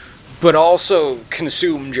you, but also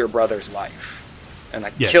consumed your brother's life. And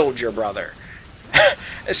killed your brother.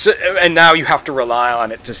 And now you have to rely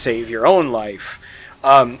on it to save your own life.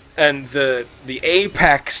 And the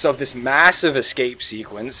apex of this massive escape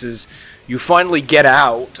sequence is you finally get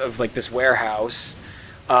out of like this warehouse,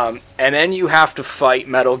 and then you have to fight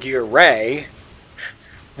Metal Gear Ray,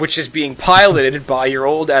 which is being piloted by your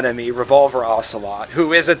old enemy, Revolver Ocelot,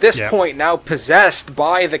 who is at this point now possessed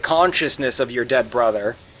by the consciousness of your dead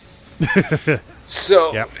brother.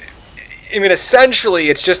 So, I mean, essentially,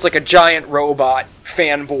 it's just like a giant robot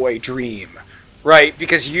fanboy dream, right?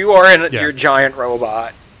 Because you are in your giant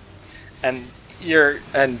robot, and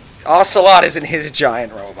Ocelot is in his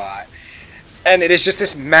giant robot. And it is just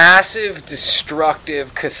this massive,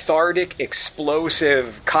 destructive, cathartic,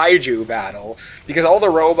 explosive kaiju battle, because all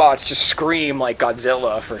the robots just scream like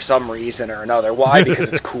Godzilla for some reason or another. Why? Because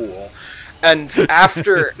it's cool. And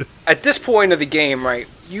at this point of the game, right,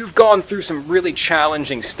 you've gone through some really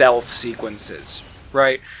challenging stealth sequences,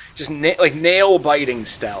 right? Just like nail-biting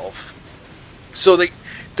stealth. So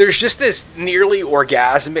there's just this nearly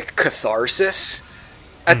orgasmic catharsis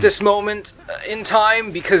at this moment in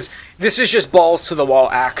time, because this is just balls to the wall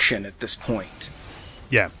action at this point.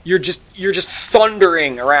 Yeah. You're just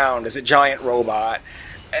thundering around as a giant robot,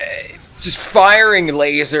 just firing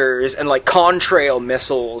lasers and like contrail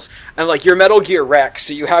missiles, and like your Metal Gear Rex,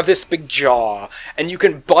 so you have this big jaw, and you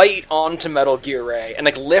can bite onto Metal Gear Ray and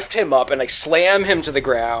like lift him up and like slam him to the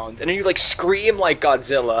ground, and then you like scream like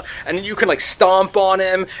Godzilla, and then you can like stomp on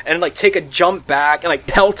him and like take a jump back and like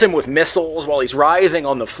pelt him with missiles while he's writhing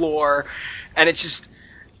on the floor. And it's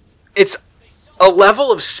a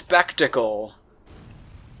level of spectacle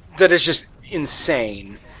that is just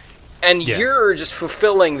insane. And you're just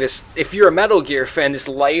fulfilling this, if you're a Metal Gear fan, this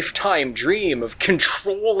lifetime dream of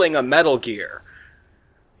controlling a Metal Gear,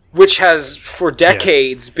 which has for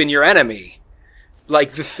decades been your enemy.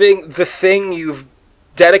 Like the thing you've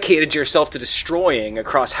dedicated yourself to destroying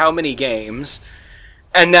across how many games,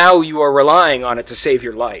 and now you are relying on it to save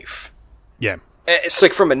your life. Yeah. It's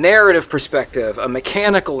like, from a narrative perspective, a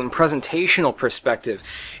mechanical and presentational perspective,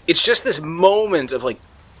 it's just this moment of like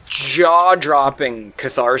jaw-dropping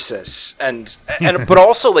catharsis and but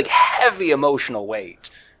also like heavy emotional weight.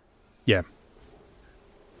 Yeah.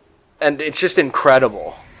 And it's just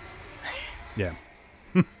incredible. Yeah.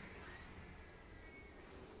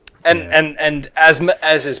 And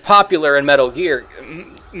as is popular in Metal Gear,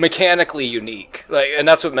 mechanically unique. And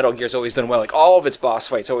that's what Metal Gear's always done well. All of its boss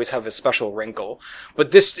fights always have a special wrinkle.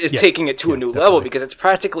 But this is taking it to a new level because it's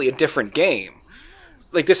practically a different game.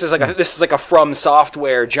 This is like a From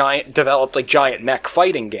Software developed giant mech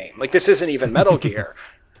fighting game. This isn't even Metal Gear.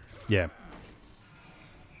 Yeah.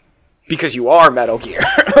 Because you are Metal Gear.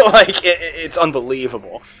 It's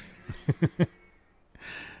unbelievable.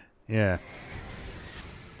 Yeah.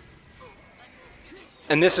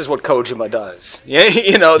 And this is what Kojima does.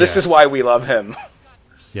 This is why we love him.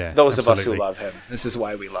 Yeah. Those of us who love him. This is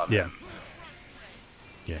why we love him.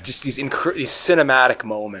 Yeah. Just these cinematic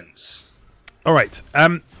moments. All right.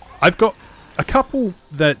 I've got a couple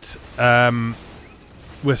that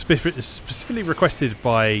were specifically requested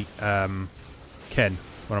by Ken,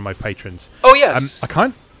 one of my patrons. Oh yes. I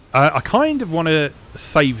kind of want to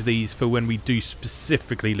save these for when we do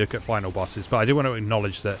specifically look at final bosses, but I do want to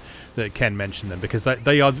acknowledge that Ken mentioned them because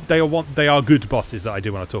they are good bosses that I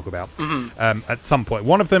do want to talk about at some point.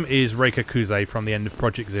 One of them is Reika Kuze from the end of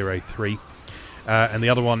Project 03. And the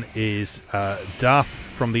other one is Darth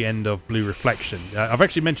from the end of Blue Reflection. I've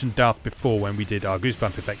actually mentioned Darth before when we did our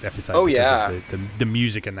Goosebump Effect episode. Oh, yeah. The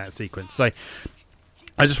music in that sequence. So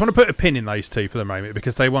I just want to put a pin in those two for the moment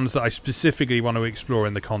because they're ones that I specifically want to explore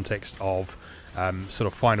in the context of sort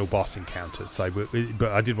of final boss encounters. So,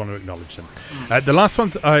 but I did want to acknowledge them. The last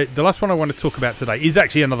one I want to talk about today is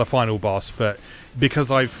actually another final boss, but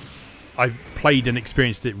because I've played and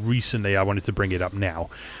experienced it recently, I wanted to bring it up now.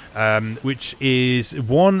 Which is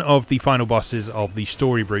one of the final bosses of the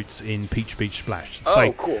story routes in Peach Beach Splash.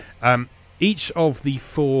 Oh, cool. Each of the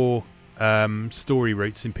 4 story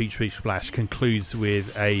routes in Peach Beach Splash concludes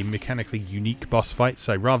with a mechanically unique boss fight.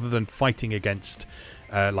 So rather than fighting against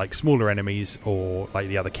smaller enemies or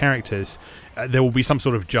the other characters, there will be some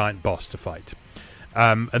sort of giant boss to fight.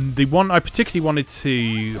 And the one I particularly wanted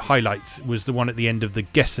to highlight was the one at the end of the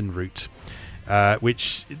Gessen route.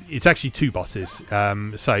 Which it's actually 2 bosses. So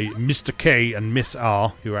Mr. K and Miss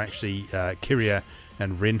R, who are actually Kiria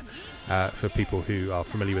and Rin, for people who are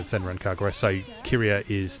familiar with Senran Kagura. So Kiria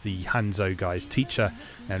is the Hanzo guy's teacher,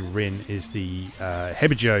 and Rin is the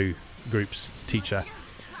Hebijo group's teacher.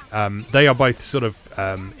 They are both sort of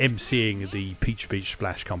emceeing the Peach Beach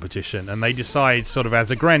Splash competition, and they decide sort of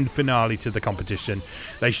as a grand finale to the competition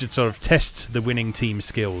they should sort of test the winning team's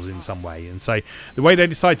skills in some way. And so the way they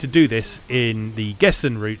decide to do this in the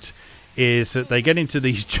Gessen route is that they get into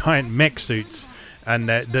these giant mech suits and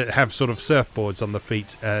that have sort of surfboards on the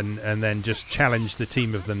feet and then just challenge the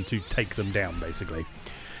team of them to take them down basically.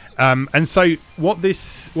 And so what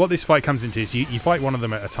this fight comes into is you fight one of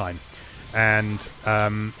them at a time. And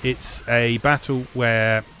it's a battle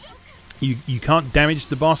where you can't damage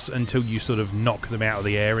the boss until you sort of knock them out of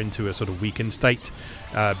the air into a sort of weakened state,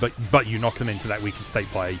 but you knock them into that weakened state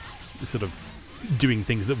by sort of doing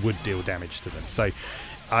things that would deal damage to them. So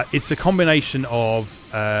it's a combination of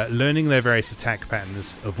learning their various attack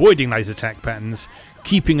patterns, avoiding those attack patterns,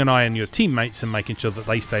 keeping an eye on your teammates and making sure that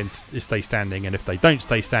they stay standing, and if they don't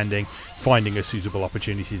stay standing, finding a suitable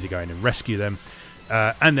opportunity to go in and rescue them.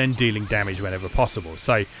 And then dealing damage whenever possible.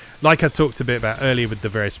 So, like I talked a bit about earlier with the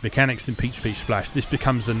various mechanics in Peach Beach Splash, this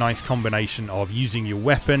becomes a nice combination of using your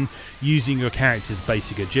weapon, using your character's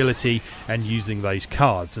basic agility, and using those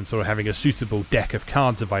cards, and sort of having a suitable deck of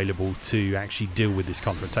cards available to actually deal with this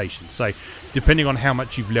confrontation. So, depending on how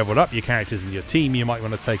much you've leveled up your characters in your team, you might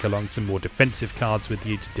want to take along some more defensive cards with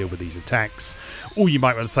you to deal with these attacks, or you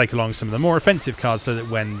might want to take along some of the more offensive cards so that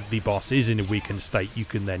when the boss is in a weakened state, you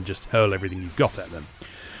can then just hurl everything you've got at them.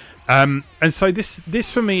 And so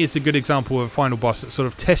this for me is a good example of a final boss that sort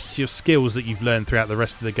of tests your skills that you've learned throughout the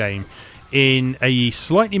rest of the game in a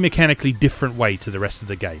slightly mechanically different way to the rest of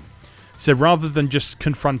the game. So rather than just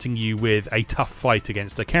confronting you with a tough fight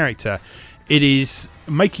against a character, it is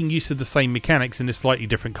making use of the same mechanics in a slightly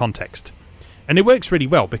different context. And it works really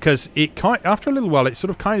well because after a little while it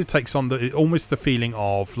sort of kind of takes on almost the feeling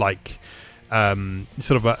of sort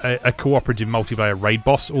of a cooperative multiplayer raid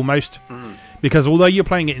boss almost. Because although you're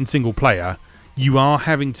playing it in single player, you are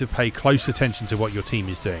having to pay close attention to what your team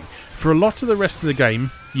is doing. For a lot of the rest of the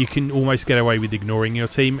game, you can almost get away with ignoring your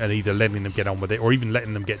team and either letting them get on with it or even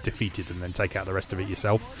letting them get defeated and then take out the rest of it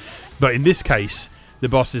yourself. But in this case, the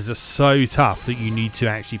bosses are so tough that you need to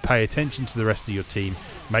actually pay attention to the rest of your team,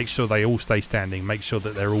 make sure they all stay standing, make sure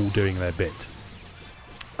that they're all doing their bit.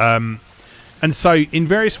 And so, in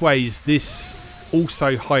various ways, this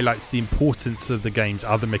also highlights the importance of the game's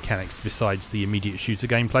other mechanics besides the immediate shooter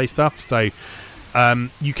gameplay stuff. So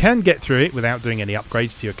you can get through it without doing any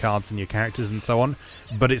upgrades to your cards and your characters and so on,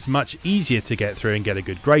 but it's much easier to get through and get a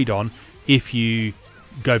good grade on if you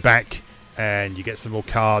go back and you get some more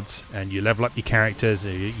cards, and you level up your characters,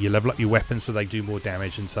 and you level up your weapons so they do more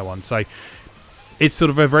damage and so on. So it's sort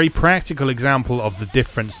of a very practical example of the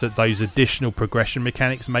difference that those additional progression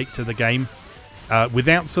mechanics make to the game,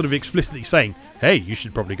 without sort of explicitly saying, hey, you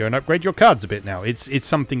should probably go and upgrade your cards a bit now. It's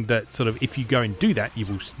something that sort of, if you go and do that, you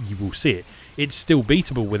will see it. It's still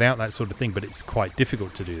beatable without that sort of thing, but it's quite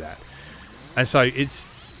difficult to do that. And so it's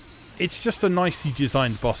just a nicely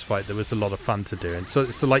designed boss fight that was a lot of fun to do. And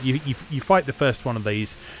so like you fight the first one of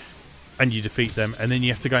these and you defeat them, and then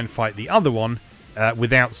you have to go and fight the other one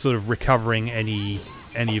without sort of recovering any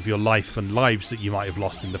of your life and lives that you might have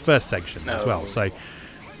lost in the first section as well.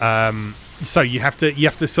 So you have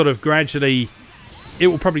to sort of gradually. It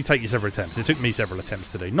will probably take you several attempts. It took me several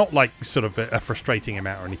attempts to do. Not like sort of a frustrating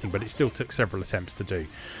amount or anything, but it still took several attempts to do.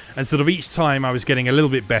 And sort of each time I was getting a little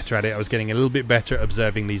bit better at it. I was getting a little bit better at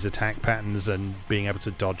observing these attack patterns and being able to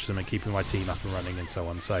dodge them and keeping my team up and running and so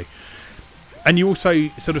on. So, and you also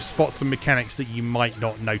sort of spot some mechanics that you might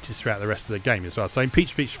not notice throughout the rest of the game as well. So in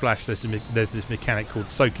Peach Beach Splash, there's this mechanic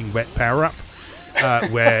called Soaking Wet Power Up,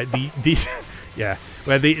 where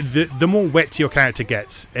where the more wet your character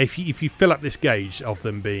gets, if you fill up this gauge of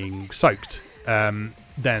them being soaked,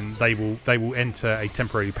 then they will enter a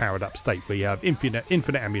temporarily powered up state where you have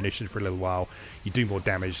infinite ammunition for a little while, you do more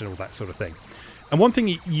damage and all that sort of thing. And one thing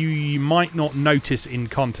you might not notice in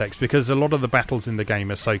context, because a lot of the battles in the game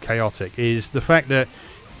are so chaotic, is the fact that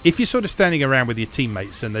if you're sort of standing around with your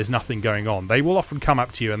teammates and there's nothing going on, they will often come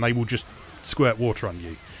up to you and they will just squirt water on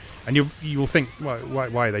you. And you will think,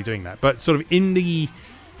 why are they doing that? But sort of in the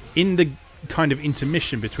kind of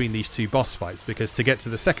intermission between these two boss fights, because to get to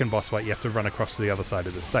the second boss fight you have to run across to the other side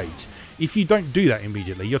of the stage. If you don't do that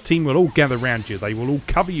immediately, your team will all gather around you. They will all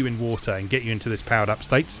cover you in water and get you into this powered up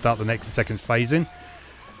state to start the next second phase in.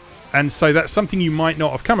 And so that's something you might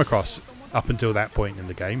not have come across up until that point in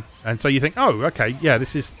the game. And so you think, oh, okay, yeah,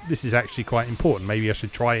 this is actually quite important. Maybe I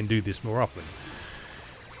should try and do this more often.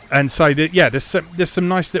 And so, there's some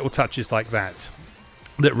nice little touches like that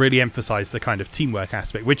really emphasise the kind of teamwork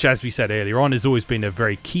aspect, which, as we said earlier on, has always been a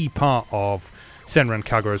very key part of Senran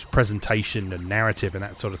Kagura's presentation and narrative and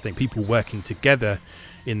that sort of thing. People working together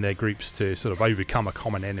in their groups to sort of overcome a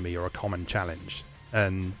common enemy or a common challenge.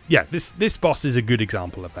 And yeah, this boss is a good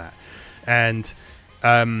example of that. And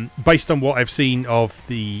based on what I've seen of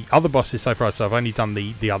the other bosses so far, so I've only done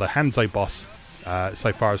the other Hanzo boss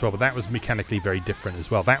so far as well, but that was mechanically very different as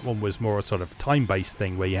well. That one was more a sort of time-based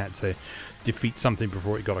thing where you had to defeat something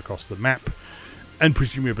before it got across the map, and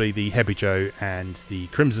presumably the Hebijo and the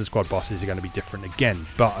Crimson Squad bosses are going to be different again.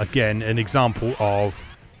 But again, an example of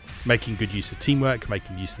making good use of teamwork,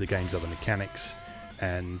 making use of the game's other mechanics,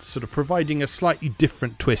 and sort of providing a slightly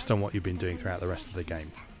different twist on what you've been doing throughout the rest of the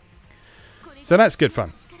game. So that's good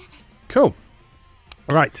fun. Cool.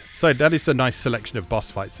 Right, so that is a nice selection of boss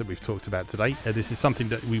fights that we've talked about today. This is something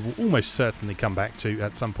that we will almost certainly come back to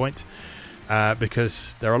at some point,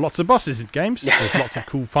 because there are lots of bosses in games. There's lots of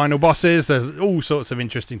cool final bosses. There's all sorts of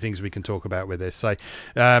interesting things we can talk about with this. So,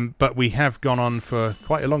 but we have gone on for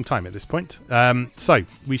quite a long time at this point. So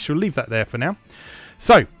we shall leave that there for now.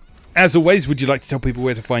 So, as always, would you like to tell people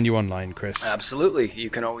where to find you online, Chris? Absolutely. You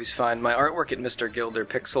can always find my artwork at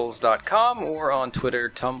MrGilderPixels.com or on Twitter,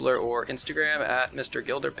 Tumblr, or Instagram at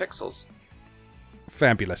MrGilderPixels.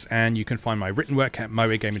 Fabulous. And you can find my written work at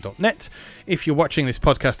moegamer.net. If you're watching this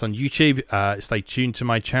podcast on YouTube, stay tuned to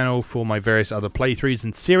my channel for my various other playthroughs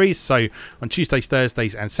and series. So on Tuesdays,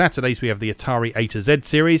 Thursdays and Saturdays we have the Atari A to Z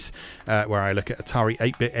series, where I look at Atari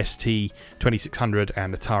 8-bit ST 2600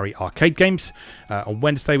 and Atari arcade games. On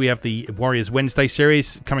Wednesday we have the Warriors Wednesday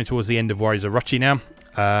series, coming towards the end of Warriors Orochi now.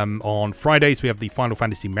 On Fridays we have the Final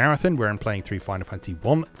Fantasy Marathon, where I'm playing through Final Fantasy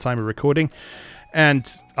 1 at the time of recording,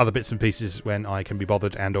 and other bits and pieces when I can be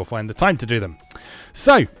bothered and or find the time to do them.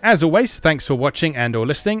 So, as always, thanks for watching and or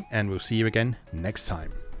listening, and we'll see you again next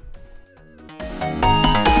time.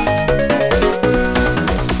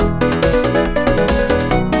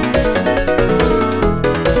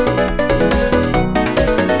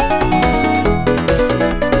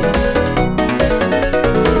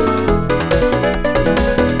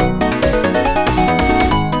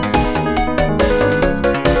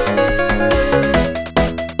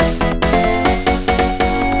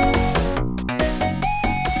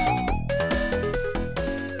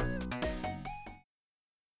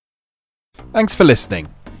 Thanks for listening.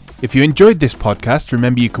 If you enjoyed this podcast,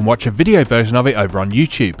 remember you can watch a video version of it over on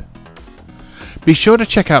YouTube. Be sure to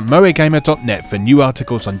check out moegamer.net for new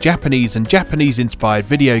articles on Japanese and Japanese-inspired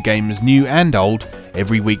video games, new and old,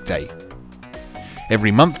 every weekday.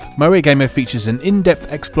 Every month, Moegamer features an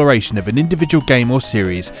in-depth exploration of an individual game or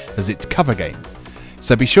series as its cover game.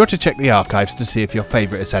 so be sure to check the archives to see if your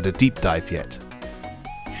favourite has had a deep dive yet.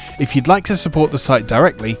 If you'd like to support the site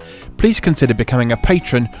directly, please consider becoming a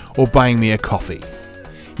patron or buying me a coffee.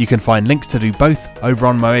 You can find links to do both over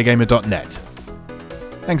on moegamer.net.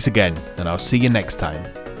 Thanks again, and I'll see you next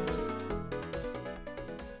time.